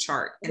top of your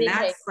chart, and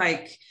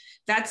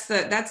that's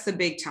the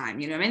big time.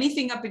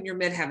 Anything up in your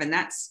midheaven,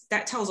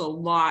 that tells a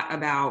lot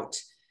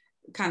about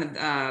kind of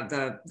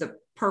the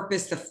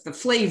purpose, the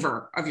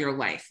flavor of your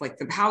life, like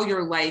how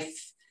your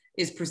life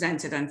is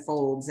presented,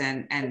 unfolds,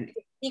 and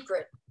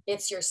secret.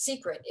 It's your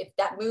secret. If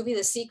that movie,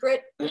 The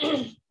Secret,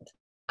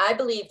 I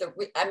believe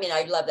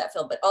I love that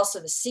film, but also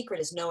the secret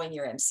is knowing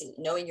your MC,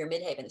 knowing your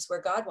midhaven is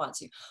where God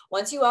wants you.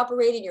 Once you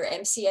operate in your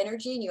MC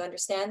energy and you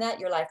understand that,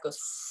 your life goes.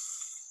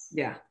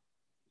 Yeah,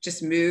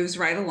 just moves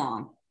right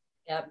along.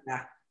 Yep.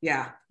 Yeah.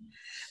 Yeah.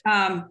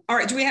 All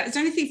right. Is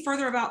there anything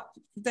further about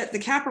that the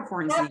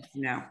Capricorns need to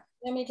know?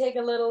 Let me take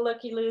a little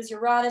looky-loos.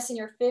 Uranus in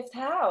your fifth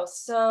house.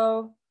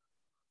 So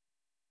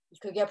you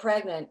could get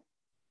pregnant.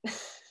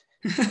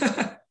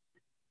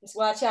 Just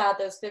watch out,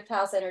 those fifth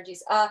house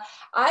energies.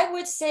 I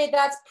would say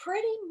that's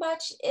pretty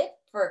much it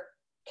for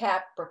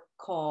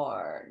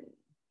Capricorn.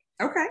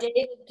 Okay. Day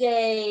to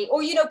day,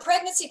 or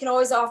pregnancy can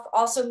always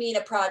also mean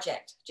a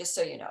project, just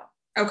so you know.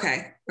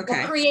 Okay.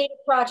 Okay. A creative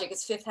project.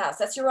 It's fifth house.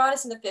 That's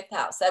Uranus in the fifth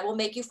house. That will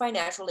make you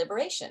financial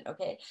liberation.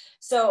 Okay.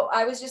 So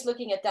I was just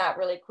looking at that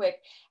really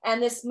quick.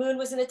 And this moon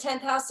was in the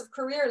 10th house of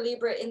career,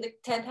 Libra in the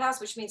 10th house,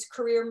 which means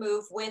career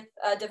move with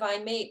a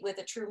divine mate, with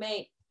a true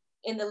mate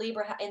in the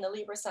Libra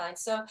sign.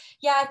 So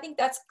yeah, I think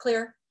that's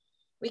clear.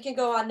 We can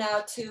go on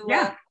now to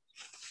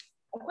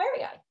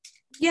Aquarii.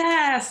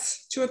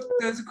 Yes, to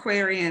those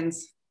Aquarians.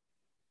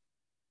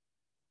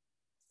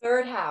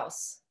 Third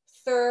house.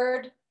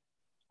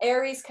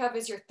 Aries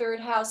covers your third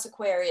house,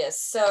 Aquarius.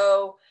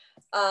 So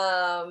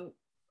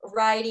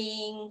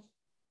writing,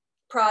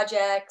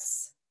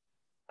 projects.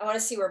 I want to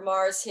see where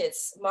Mars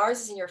hits. Mars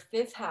is in your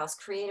fifth house,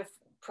 creative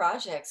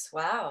projects.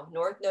 Wow.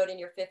 North Node in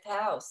your fifth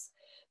house.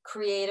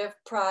 Creative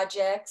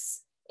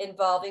projects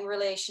involving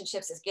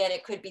relationships. Again,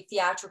 it could be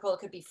theatrical, it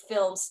could be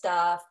film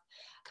stuff.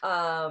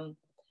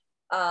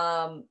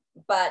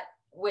 But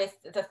with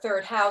the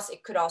third house,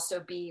 it could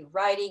also be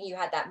writing. You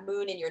had that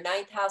moon in your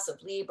ninth house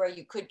of Libra.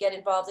 You could get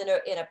involved in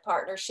a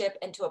partnership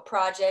into a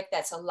project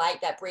that's a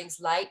light that brings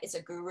light. It's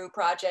a guru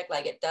project,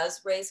 like it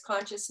does raise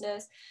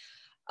consciousness.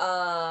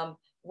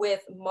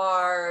 With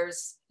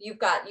Mars, you've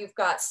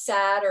got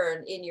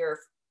Saturn in your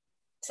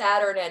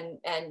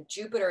and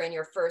Jupiter in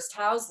your first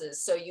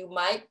houses. So you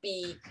might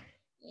be,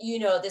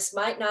 this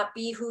might not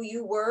be who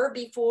you were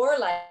before,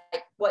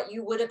 like what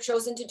you would have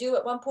chosen to do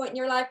at one point in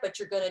your life, but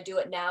you're going to do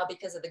it now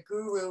because of the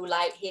guru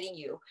light hitting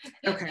you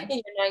Okay. in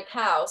your ninth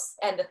house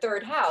and the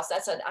third house.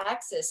 That's an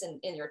axis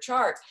in your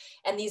chart.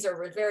 And these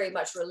are very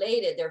much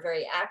related. They're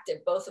very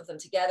active, both of them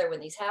together when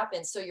these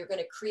happen. So you're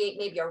going to create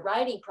maybe a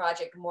writing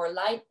project, more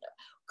light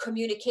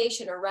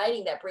communication or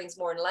writing that brings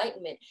more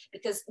enlightenment,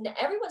 because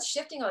everyone's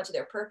shifting onto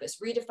their purpose,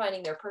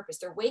 redefining their purpose.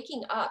 They're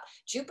waking up.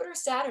 Jupiter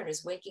Saturn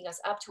is waking us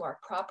up to our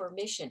proper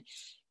mission.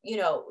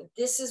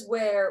 This is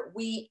where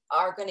we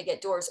are going to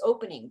get doors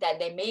opening that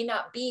they may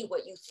not be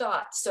what you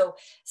thought. So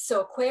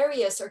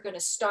Aquarius are going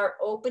to start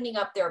opening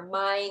up their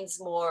minds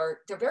more.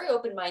 They're very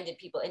open-minded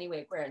people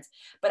anyway, Aquarians,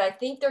 but I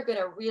think they're going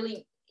to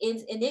really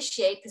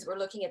initiate, because we're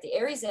looking at the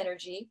Aries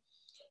energy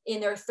in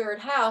their third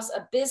house,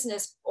 a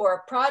business or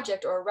a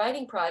project or a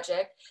writing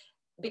project,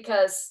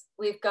 because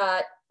we've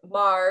got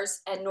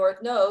Mars and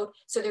North Node.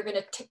 So they're going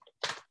to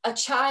a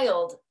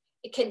child.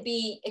 It can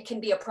be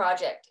a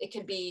project. It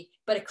can be,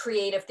 but a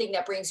creative thing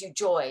that brings you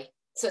joy.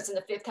 So it's in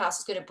the fifth house.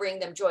 It's going to bring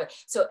them joy.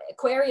 So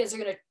Aquarians are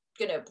going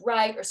to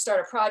write or start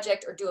a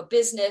project or do a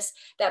business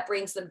that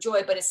brings them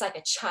joy, but it's like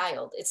a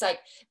child. It's like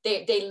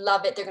they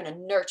love it. They're going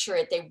to nurture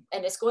it.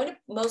 And it's going to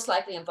most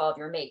likely involve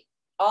your mate.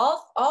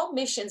 All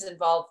missions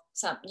involve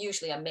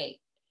usually a mate,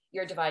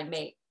 your divine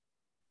mate.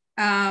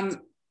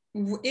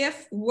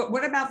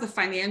 What about the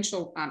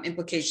financial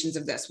implications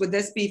of this? Would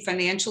this be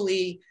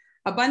financially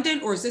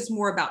abundant, or is this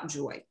more about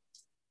joy?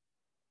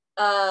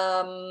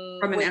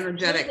 From an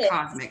energetic Venus,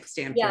 cosmic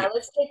standpoint. Yeah,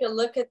 let's take a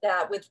look at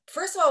that.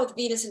 First of all, with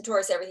Venus and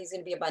Taurus, everything's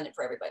going to be abundant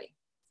for everybody.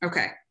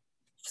 Okay.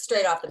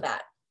 Straight off the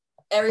bat.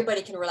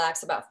 Everybody can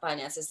relax about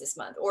finances this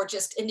month, or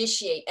just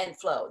initiate and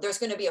flow. There's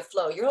going to be a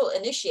flow. You'll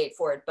initiate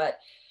for it, but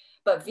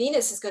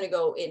Venus is going to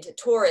go into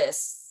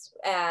Taurus.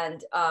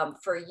 And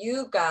for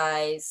you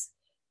guys,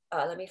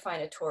 let me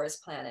find a Taurus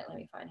planet.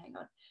 Hang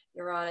on.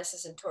 Uranus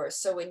is in Taurus.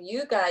 So when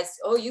you guys,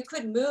 you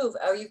could move,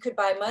 or you could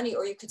buy money,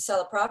 or you could sell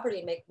a property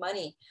and make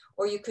money,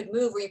 or you could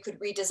move, or you could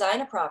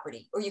redesign a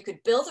property, or you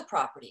could build a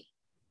property.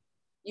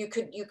 You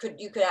could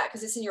act,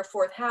 because it's in your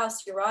fourth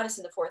house, Uranus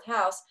in the fourth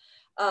house.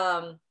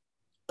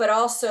 But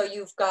also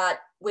you've got,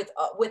 with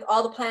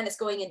all the planets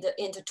going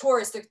into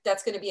Taurus,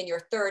 that's going to be in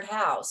your third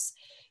house.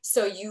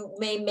 So you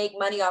may make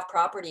money off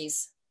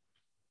properties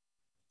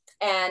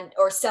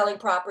or selling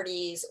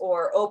properties,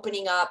 or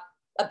opening up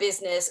a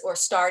business, or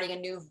starting a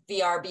new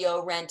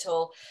VRBO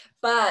rental.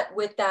 But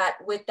with that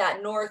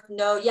North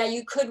Node,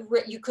 you could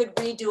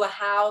redo a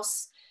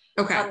house.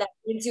 Okay. That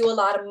brings you a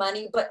lot of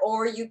money,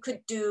 or you could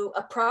do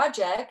a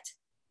project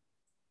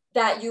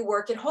that you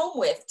work at home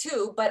with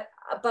too. But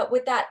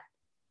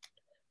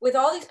with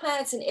all these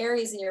planets in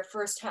Aries in your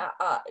first house,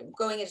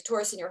 going into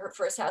Taurus in your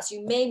first house,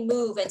 you may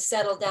move and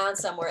settle down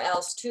somewhere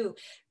else too,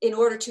 in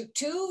order to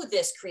do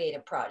this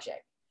creative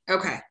project.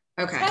 Okay.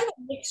 Kind of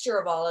a mixture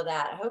of all of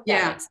that. I hope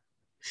that makes sense.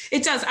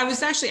 It does. I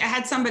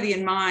had somebody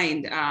in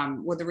mind,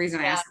 the reason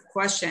I asked the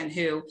question,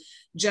 who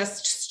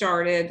just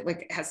started,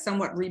 has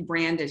somewhat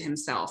rebranded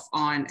himself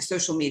on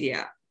social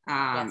media,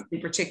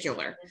 in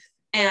particular.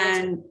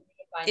 And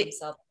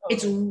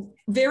it's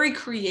very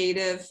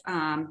creative.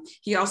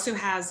 He also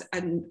has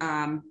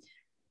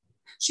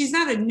she's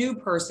not a new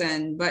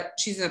person, but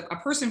she's a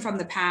person from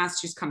the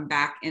past who's come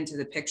back into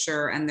the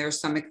picture, and there's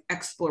some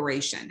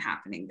exploration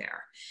happening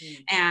there.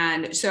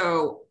 And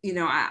so,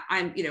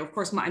 I'm, of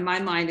course, my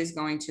mind is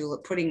going to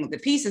putting the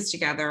pieces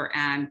together,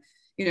 and,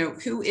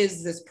 who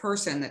is this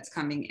person that's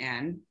coming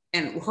in,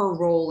 and her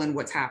role and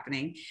what's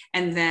happening.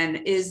 And then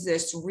is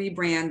this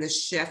rebrand,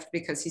 this shift,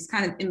 because he's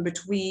kind of in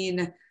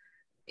between,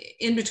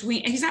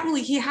 he's not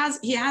really, he has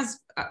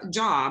a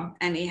job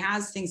and he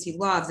has things he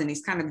loves, and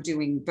he's kind of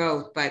doing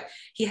both, but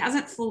he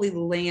hasn't fully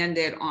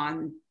landed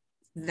on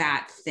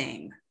that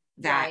thing,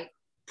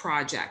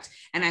 project.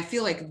 And I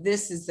feel like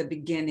this is the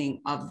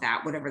beginning of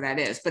that, whatever that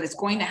is, but it's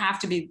going to have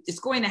to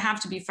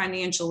be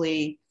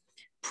financially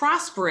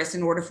prosperous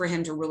in order for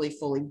him to really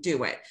fully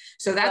do it.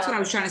 So that's what I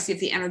was trying to see, if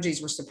the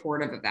energies were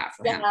supportive of that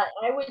for him.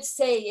 I would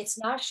say it's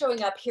not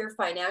showing up here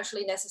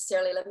financially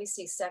necessarily. Let me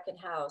see, second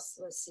house.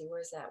 Let's see,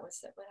 where's that? What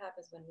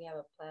happens when we have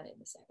a planet in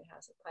the second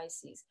house of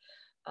Pisces?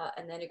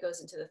 And then it goes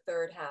into the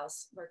third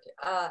house, Mercury.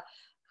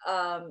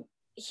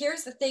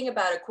 Here's the thing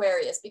about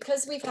Aquarius,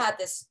 because we've had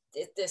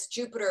this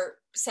Jupiter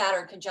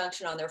Saturn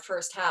conjunction on their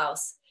first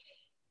house.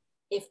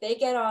 If they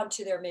get on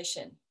to their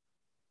mission,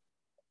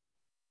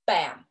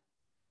 bam.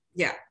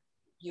 Yeah.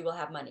 You will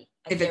have money.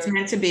 If it's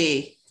meant to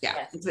be.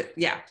 Yeah. Yes.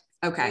 Yeah.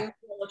 Okay. You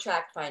will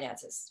attract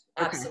finances.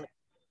 Absolutely.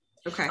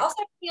 Okay.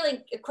 Also,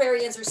 feeling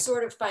Aquarians are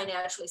sort of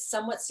financially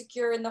somewhat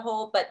secure in the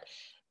whole, but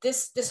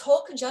this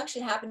whole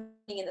conjunction happening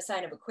in the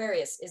sign of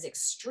Aquarius is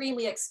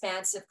extremely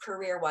expansive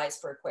career-wise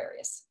for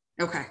Aquarius.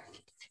 Okay.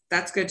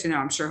 That's good to know.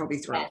 I'm sure he'll be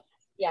thrilled.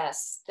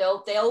 Yes.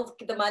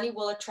 The money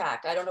will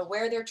attract. I don't know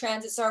where their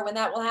transits are, when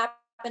that will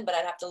happen, but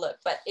I'd have to look,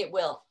 but it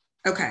will.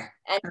 Okay.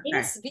 And Okay.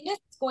 Venus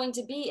is going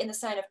to be in the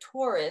sign of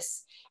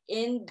Taurus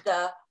in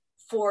the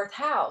 4th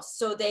house.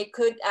 So they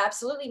could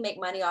absolutely make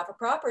money off a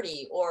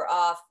property or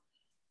off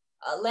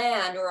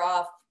land or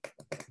off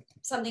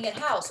something at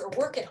house or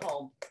work at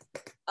home.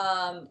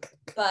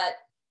 But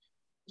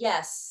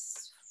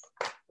yes,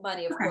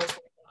 money, of course,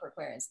 for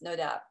Aquarians, no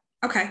doubt.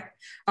 Okay.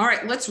 All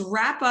right. Let's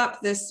wrap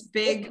up this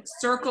big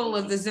circle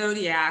of the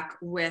zodiac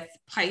with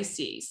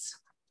Pisces.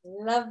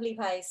 Lovely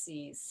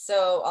Pisces.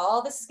 So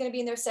all this is going to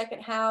be in their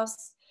 2nd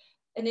house.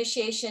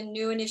 Initiation,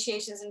 new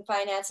initiations in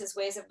finances,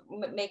 ways of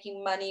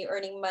making money,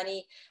 earning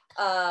money.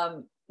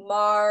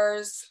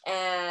 Mars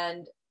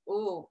and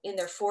in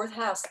their 4th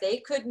house, they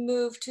could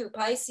move to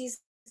Pisces.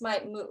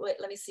 Might move. Wait,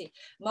 let me see.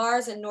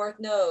 Mars and North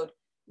Node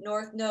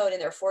in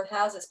their 4th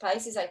houses.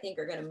 Pisces, I think,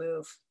 are going to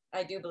move.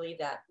 I do believe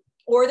that.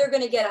 Or they're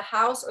going to get a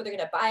house, or they're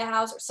going to buy a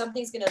house, or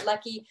something's going to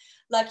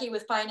lucky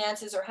with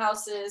finances or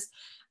houses.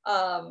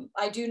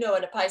 I do know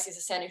in a Pisces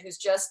ascendant who's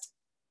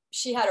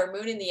she had her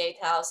moon in the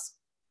 8th house,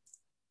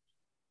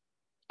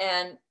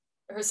 and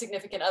her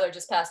significant other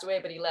just passed away,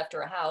 but he left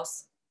her a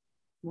house.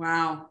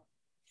 Wow.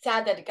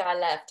 Sad that the guy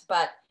left,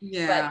 but she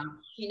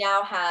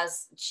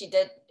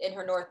did in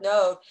her North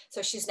Node.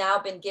 So she's now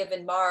been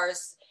given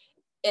Mars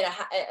in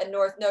a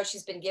North Node.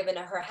 She's been given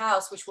her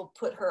house, which will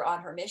put her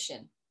on her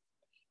mission.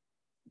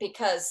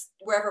 Because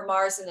wherever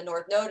Mars in the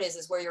North Node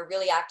is where you're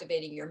really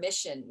activating your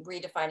mission,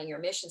 redefining your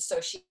mission.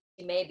 So she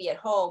may be at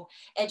home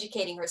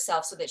educating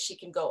herself so that she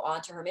can go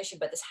on to her mission.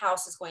 But this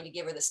house is going to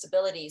give her the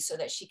stability so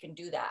that she can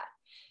do that,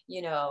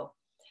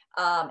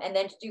 and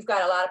then you've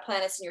got a lot of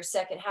planets in your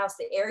 2nd house.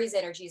 The Aries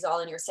energy is all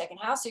in your 2nd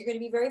house. So you're going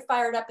to be very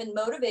fired up and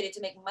motivated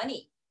to make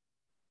money.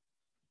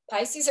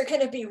 Pisces are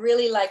going to be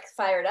really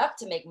fired up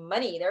to make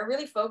money. They're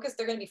really focused.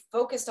 They're going to be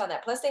focused on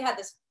that. Plus they had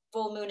this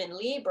full moon in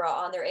Libra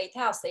on their 8th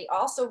house. They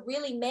also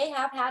really may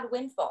have had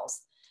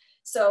windfalls.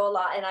 So a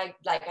lot, and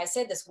like I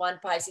said, this one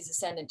Pisces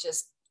ascendant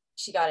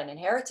she got an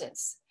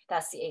inheritance.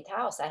 That's the 8th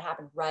house. That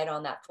happened right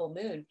on that full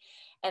moon.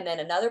 And then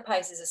another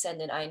Pisces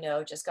ascendant I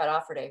know just got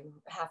offered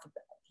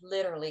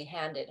literally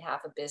handed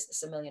half a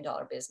business, $1 million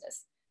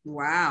business.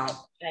 Wow.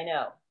 I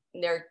know.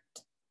 And they're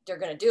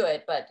going to do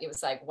it, but it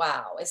was like,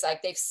 wow. It's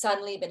like they've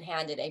suddenly been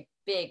handed a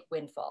big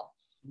windfall.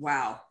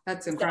 Wow,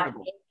 that's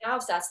incredible.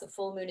 That's the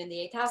full moon in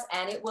the 8th house,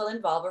 and it will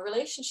involve a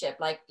relationship,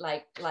 like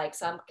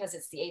some, because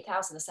it's the 8th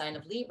house and the sign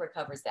of Libra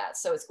covers that.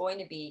 So it's going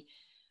to be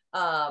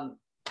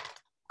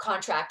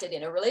contracted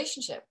in a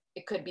relationship.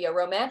 It could be a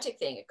romantic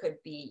thing. It could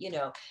be,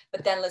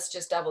 but then let's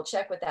just double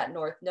check with that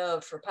North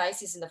Node for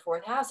Pisces in the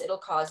 4th house. It'll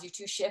cause you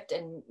to shift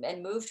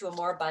and move to a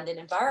more abundant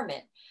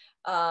environment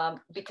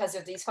because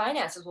of these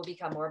finances will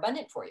become more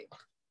abundant for you.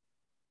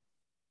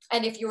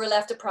 And if you were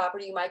left a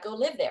property, you might go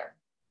live there.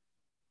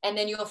 And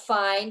then you'll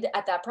find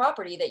at that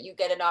property that you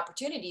get an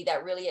opportunity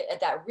that really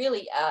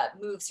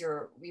moves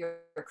your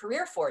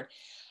career forward.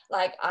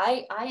 Like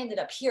I ended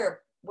up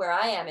here where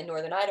I am in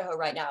Northern Idaho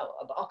right now.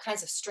 All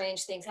kinds of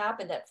strange things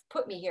happened that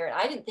put me here. And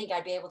I didn't think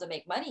I'd be able to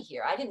make money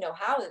here. I didn't know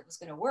how it was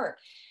going to work.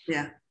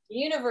 Yeah. The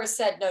universe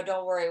said, no,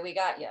 don't worry. We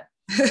got you.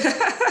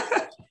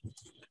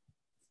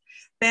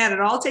 They had it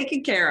all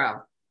taken care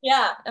of.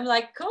 Yeah. I'm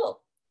like,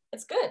 cool.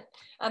 It's good.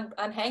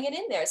 I'm hanging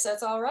in there. So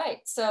it's all right.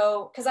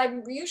 So, cause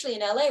I'm usually in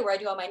LA where I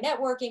do all my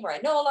networking, where I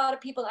know a lot of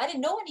people. I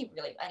didn't know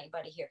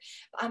anybody here,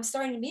 but I'm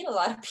starting to meet a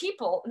lot of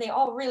people and they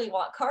all really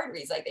want card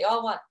reads. Like they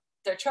all want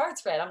their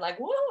charts read. I'm like,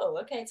 whoa,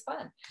 okay. It's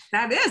fun.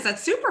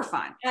 That's super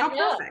fun. How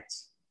perfect.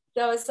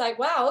 So it's like,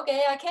 wow,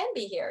 okay, I can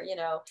be here,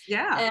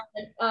 Yeah.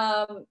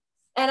 And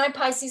I'm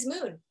Pisces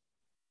moon.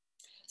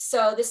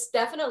 So this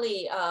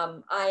definitely,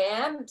 I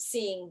am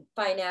seeing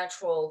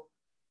financial,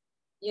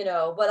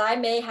 but I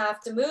may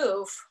have to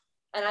move,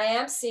 and I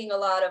am seeing a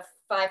lot of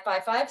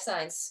 555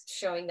 signs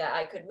showing that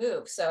I could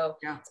move. So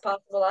it's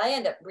possible I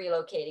end up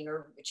relocating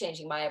or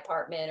changing my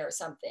apartment or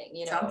something,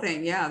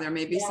 Something, yeah. There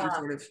may be some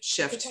sort of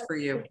shift for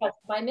you. Because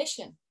of my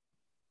mission.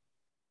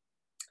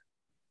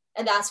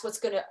 And that's what's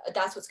gonna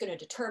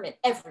determine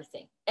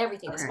everything.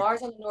 Everything. Okay. This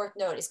Mars on the North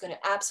Node is gonna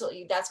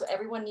absolutely, that's what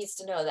everyone needs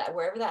to know, that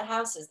wherever that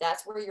house is,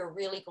 that's where you're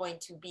really going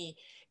to be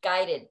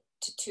guided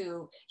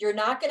to you're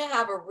not going to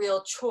have a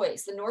real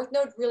choice. The North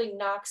Node really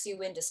knocks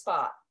you into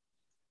spot.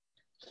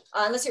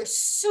 Unless you're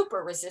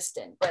super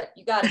resistant, but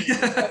you got to be.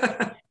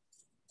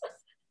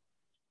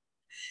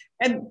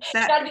 And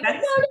no.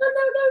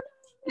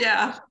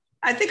 Yeah.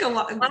 I think a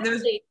lot.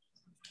 Actually,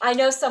 I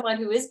know someone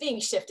who is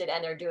being shifted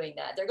and they're doing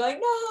that. They're going,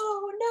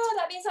 no,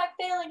 that means I'm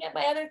failing at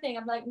my other thing.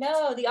 I'm like,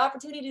 no, the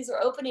opportunities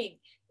are opening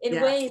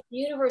in ways the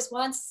universe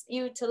wants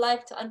you to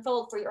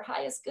unfold for your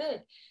highest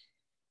good.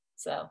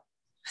 So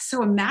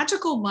a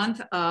magical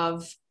month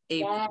of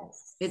April.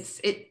 Yes.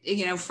 It's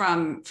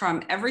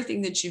from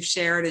everything that you've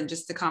shared and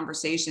just the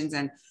conversations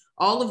and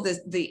all of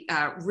the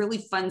really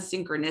fun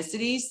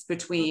synchronicities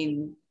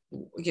between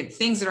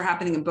things that are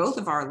happening in both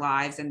of our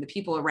lives and the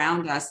people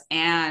around us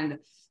and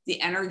the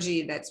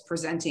energy that's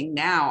presenting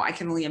now, I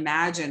can only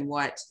imagine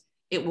what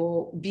it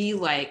will be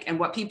like and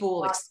what people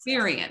will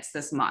experience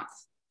this month.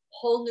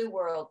 Whole new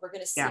world. We're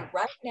going to see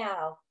right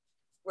now,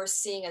 we're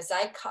seeing a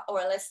zygote, or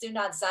let's do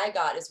not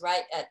zygote is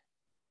right at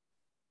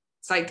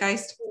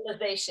zeitgeist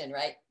fertilization,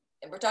 right?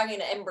 And we're talking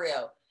an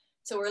embryo.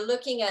 So we're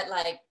looking at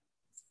like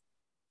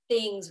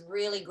things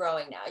really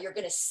growing now. You're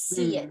going to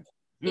see it.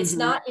 It's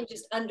not in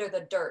just under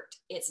the dirt.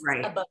 It's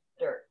above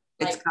the dirt.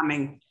 Like, it's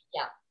coming.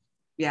 Yeah.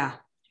 Yeah.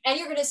 And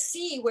you're going to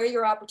see where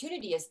your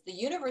opportunity is. The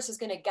universe is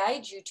going to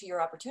guide you to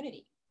your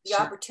opportunity. The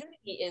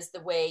opportunity is the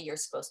way you're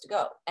supposed to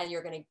go. And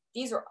you're going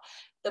to,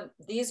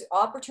 these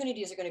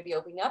opportunities are going to be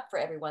opening up for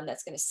everyone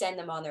that's going to send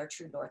them on their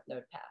true North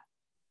Node path.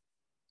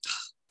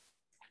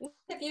 Isn't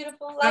it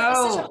beautiful? Life is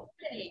such a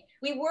harmony.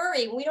 We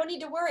worry. We don't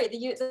need to worry.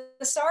 The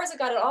stars have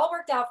got it all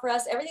worked out for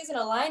us. Everything's going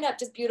to line up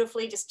just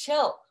beautifully. Just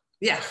chill.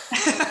 Yeah.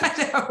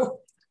 I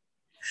know.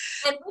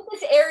 And with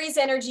this Aries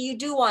energy, you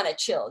do want to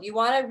chill. You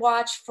want to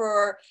watch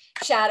for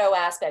shadow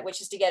aspect,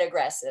 which is to get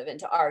aggressive and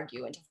to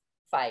argue and to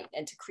fight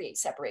and to create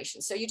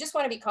separation. So you just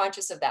want to be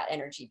conscious of that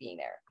energy being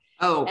there.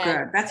 Oh,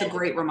 good. That's a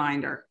great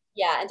reminder.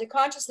 Yeah. And to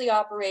consciously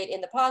operate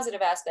in the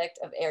positive aspect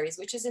of Aries,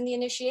 which is in the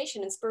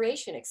initiation,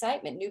 inspiration,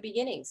 excitement, new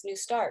beginnings, new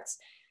starts,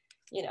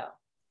 you know.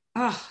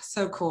 Oh,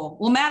 so cool.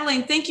 Well,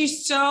 Madelaine, thank you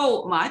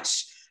so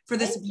much for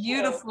this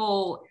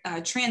beautiful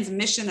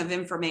transmission of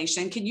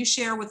information. Can you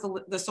share with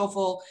the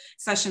Soulful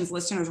Sessions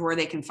listeners where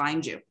they can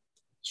find you?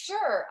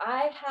 Sure.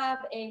 I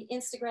have an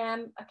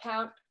Instagram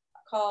account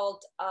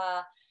called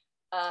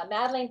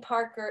Madelaine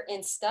Parker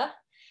Insta.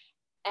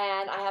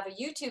 And I have a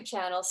YouTube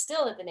channel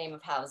still at the name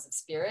of House of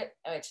Spirit,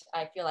 which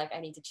I feel like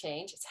I need to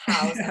change. It's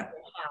House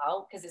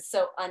How, because it's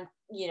so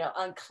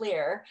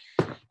unclear.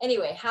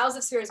 Anyway, House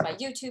of Spirit is my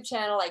YouTube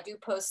channel. I do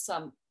post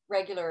some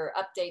regular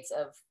updates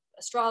of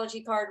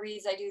astrology card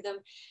reads. I do them.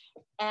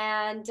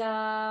 And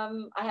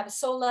I have a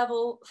soul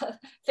level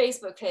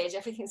Facebook page.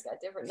 Everything's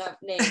got different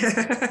names.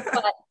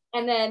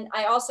 And then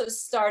I also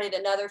started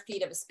another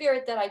feed of a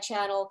spirit that I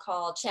channel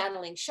called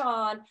Channeling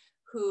Sean,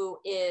 who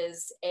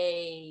is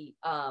a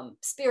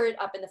spirit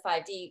up in the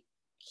 5D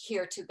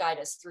here to guide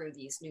us through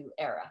the new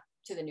era.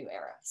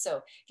 So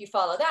if you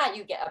follow that,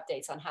 you get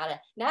updates on how to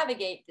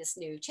navigate this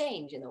new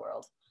change in the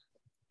world.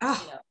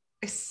 Oh,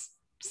 it's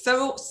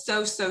so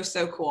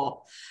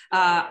cool.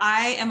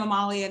 I am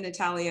Amalia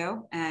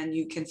Natalio, and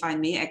you can find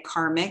me at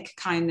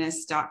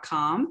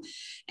karmickindness.com.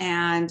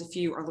 And if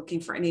you are looking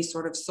for any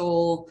sort of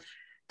soul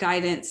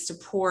guidance,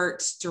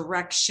 support,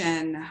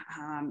 direction,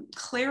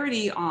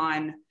 clarity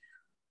on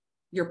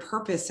your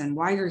purpose and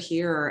why you're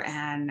here,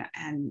 and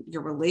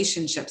your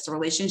relationships. The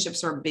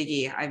relationships are a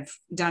biggie. I've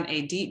done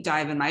a deep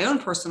dive in my own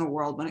personal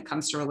world when it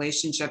comes to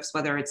relationships,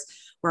 whether it's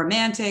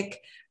romantic,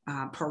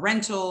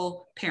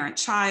 parental,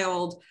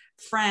 parent-child,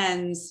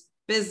 friends,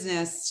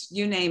 business,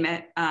 you name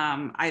it.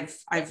 I've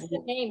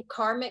the name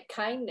karmic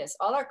kindness.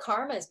 All our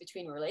karma is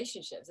between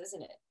relationships,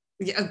 isn't it?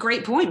 Yeah, a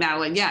great point,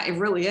 Madelaine. Yeah, it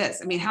really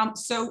is. I mean,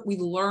 so we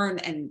learn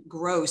and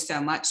grow so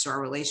much through our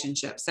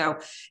relationship. So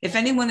if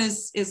anyone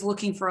is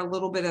looking for a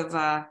little bit of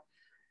a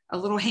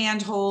little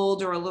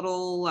handhold or a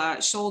little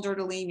shoulder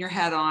to lean your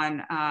head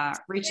on,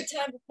 reach out.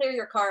 Time to clear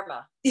your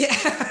karma.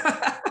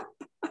 Yeah.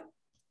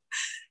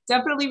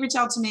 Definitely reach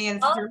out to me, and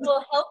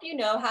we'll help you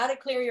know how to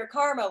clear your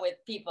karma with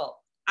people.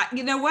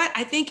 You know what?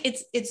 I think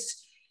it's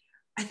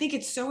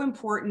so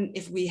important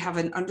if we have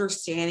an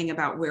understanding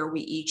about where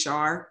we each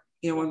are.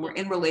 You know, when we're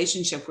in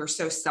relationship, we're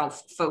so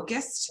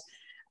self-focused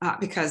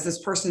because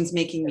this person's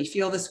making me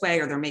feel this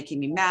way, or they're making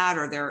me mad,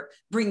 or they're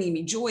bringing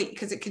me joy,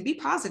 because it could be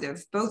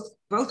positive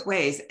both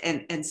ways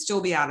and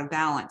still be out of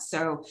balance.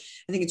 So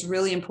I think it's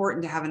really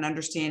important to have an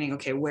understanding.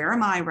 Okay, where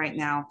am I right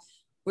now?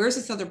 Where's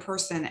this other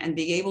person? And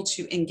being able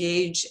to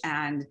engage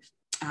and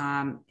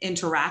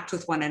interact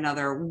with one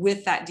another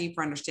with that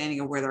deeper understanding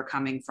of where they're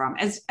coming from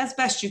as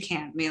best you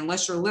can. I mean,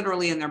 unless you're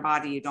literally in their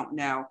body, you don't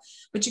know,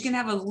 but you can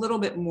have a little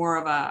bit more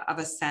of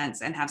a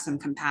sense and have some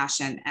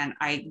compassion. And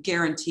I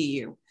guarantee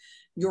you,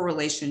 your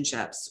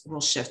relationships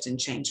will shift and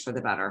change for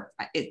the better.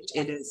 It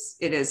is.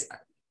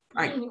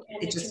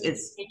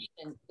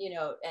 You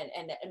know,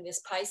 and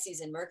this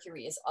Pisces and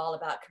Mercury is all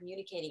about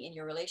communicating in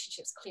your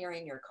relationships,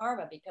 clearing your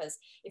karma, because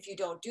if you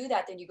don't do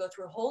that, then you go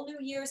through a whole new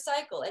year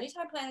cycle.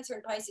 Anytime planets are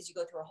in Pisces, you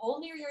go through a whole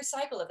new year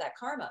cycle of that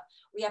karma.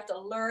 We have to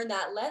learn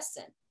that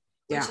lesson,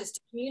 which is to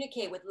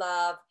communicate with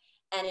love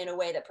and in a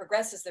way that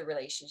progresses the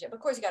relationship. Of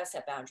course, you got to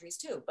set boundaries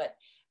too, but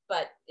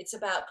it's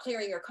about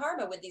clearing your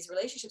karma with these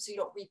relationships so you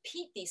don't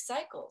repeat these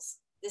cycles.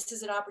 This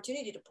is an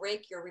opportunity to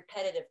break your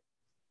repetitive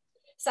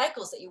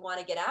cycles that you want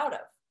to get out of.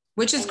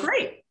 Which is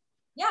great.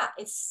 Yeah,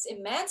 it's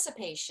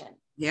emancipation.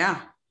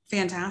 Yeah,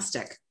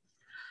 fantastic.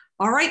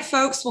 All right,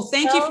 folks. Well,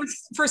 thank you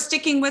for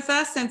sticking with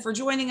us and for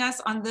joining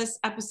us on this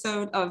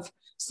episode of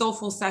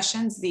Soulful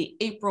Sessions, the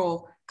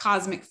April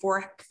Cosmic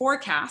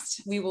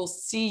Forecast. We will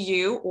see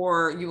you,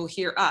 or you will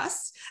hear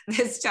us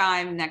this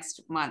time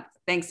next month.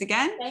 Thanks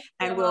again.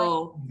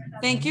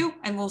 Thank you,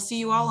 and we'll see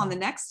you all on the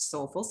next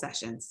Soulful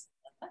Sessions.